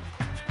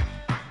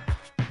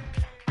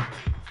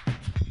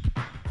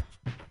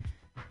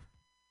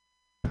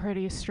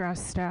 Pretty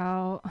stressed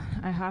out.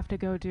 I have to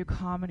go do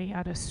comedy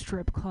at a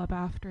strip club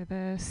after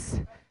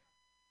this.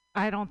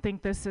 I don't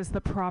think this is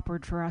the proper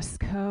dress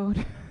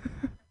code.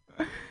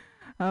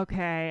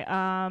 Okay,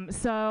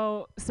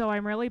 so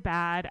I'm really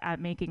bad at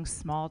making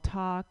small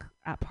talk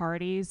at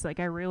parties. Like,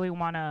 I really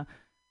want to,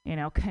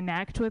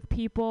 connect with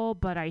people,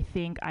 but I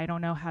think I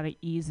don't know how to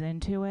ease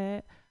into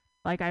it.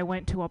 Like, I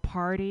went to a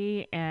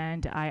party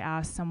and I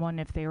asked someone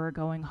if they were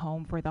going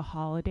home for the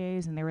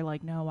holidays, and they were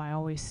like, no, I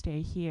always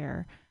stay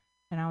here.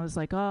 And I was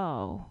like,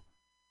 oh,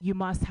 you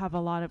must have a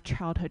lot of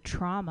childhood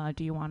trauma.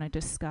 Do you want to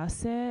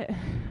discuss it?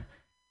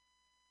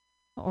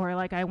 Or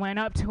like I went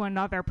up to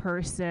another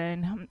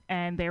person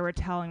and they were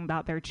telling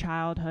about their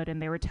childhood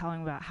and they were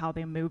telling about how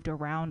they moved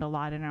around a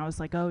lot. And I was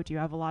like, oh, do you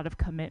have a lot of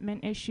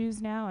commitment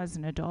issues now as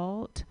an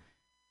adult?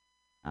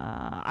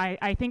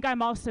 I think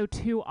I'm also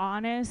too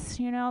honest,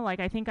 like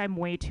I think I'm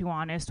way too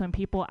honest. When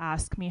people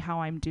ask me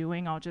how I'm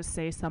doing, I'll just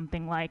say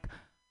something like,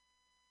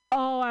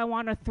 oh, I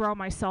want to throw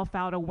myself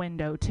out a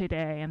window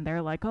today. And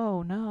they're like,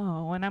 oh,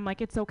 no. And I'm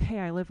like, it's okay.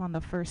 I live on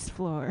the first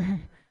floor.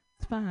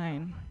 It's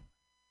fine.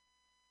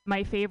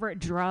 My favorite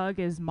drug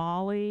is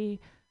Molly.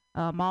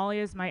 Molly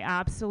is my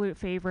absolute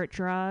favorite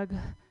drug.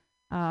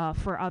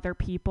 For other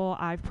people,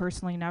 I've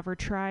personally never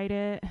tried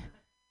it.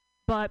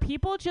 But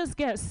people just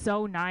get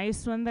so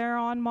nice when they're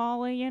on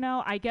Molly,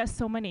 I get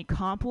so many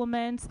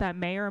compliments that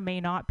may or may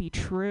not be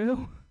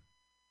true.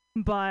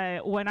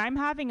 But when I'm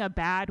having a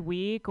bad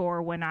week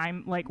or when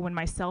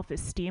my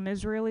self-esteem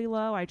is really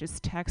low, I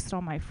just text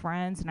all my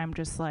friends and I'm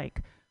just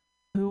like,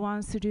 who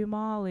wants to do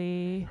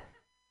Molly?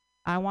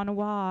 I want to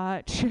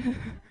watch.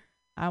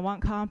 I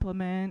want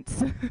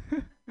compliments.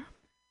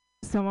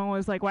 someone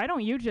was like, why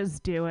don't you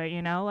just do it?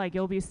 You know, like,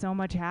 you'll be so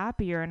much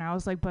happier. And I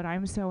was like, but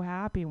I'm so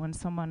happy when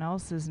someone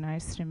else is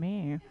nice to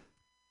me.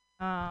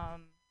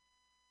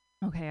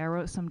 Okay, I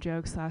wrote some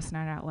jokes last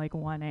night at like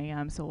 1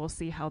 a.m., so we'll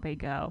see how they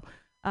go.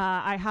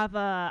 I have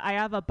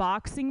a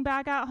boxing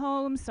bag at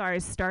home, so I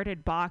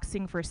started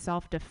boxing for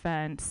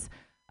self-defense,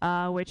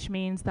 which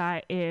means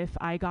that if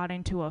I got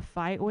into a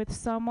fight with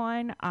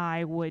someone,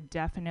 I would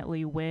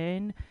definitely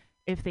win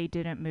if they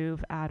didn't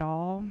move at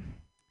all.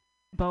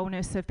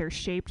 Bonus if they're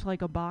shaped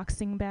like a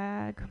boxing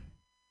bag.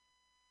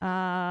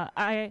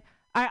 I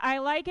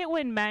like it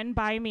when men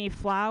buy me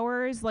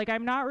flowers. Like,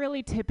 I'm not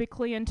really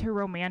typically into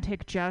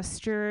romantic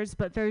gestures,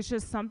 but there's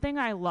just something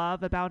I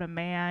love about a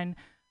man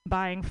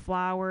buying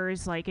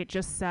flowers. Like, it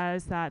just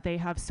says that they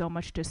have so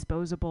much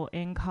disposable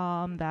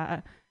income,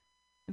 that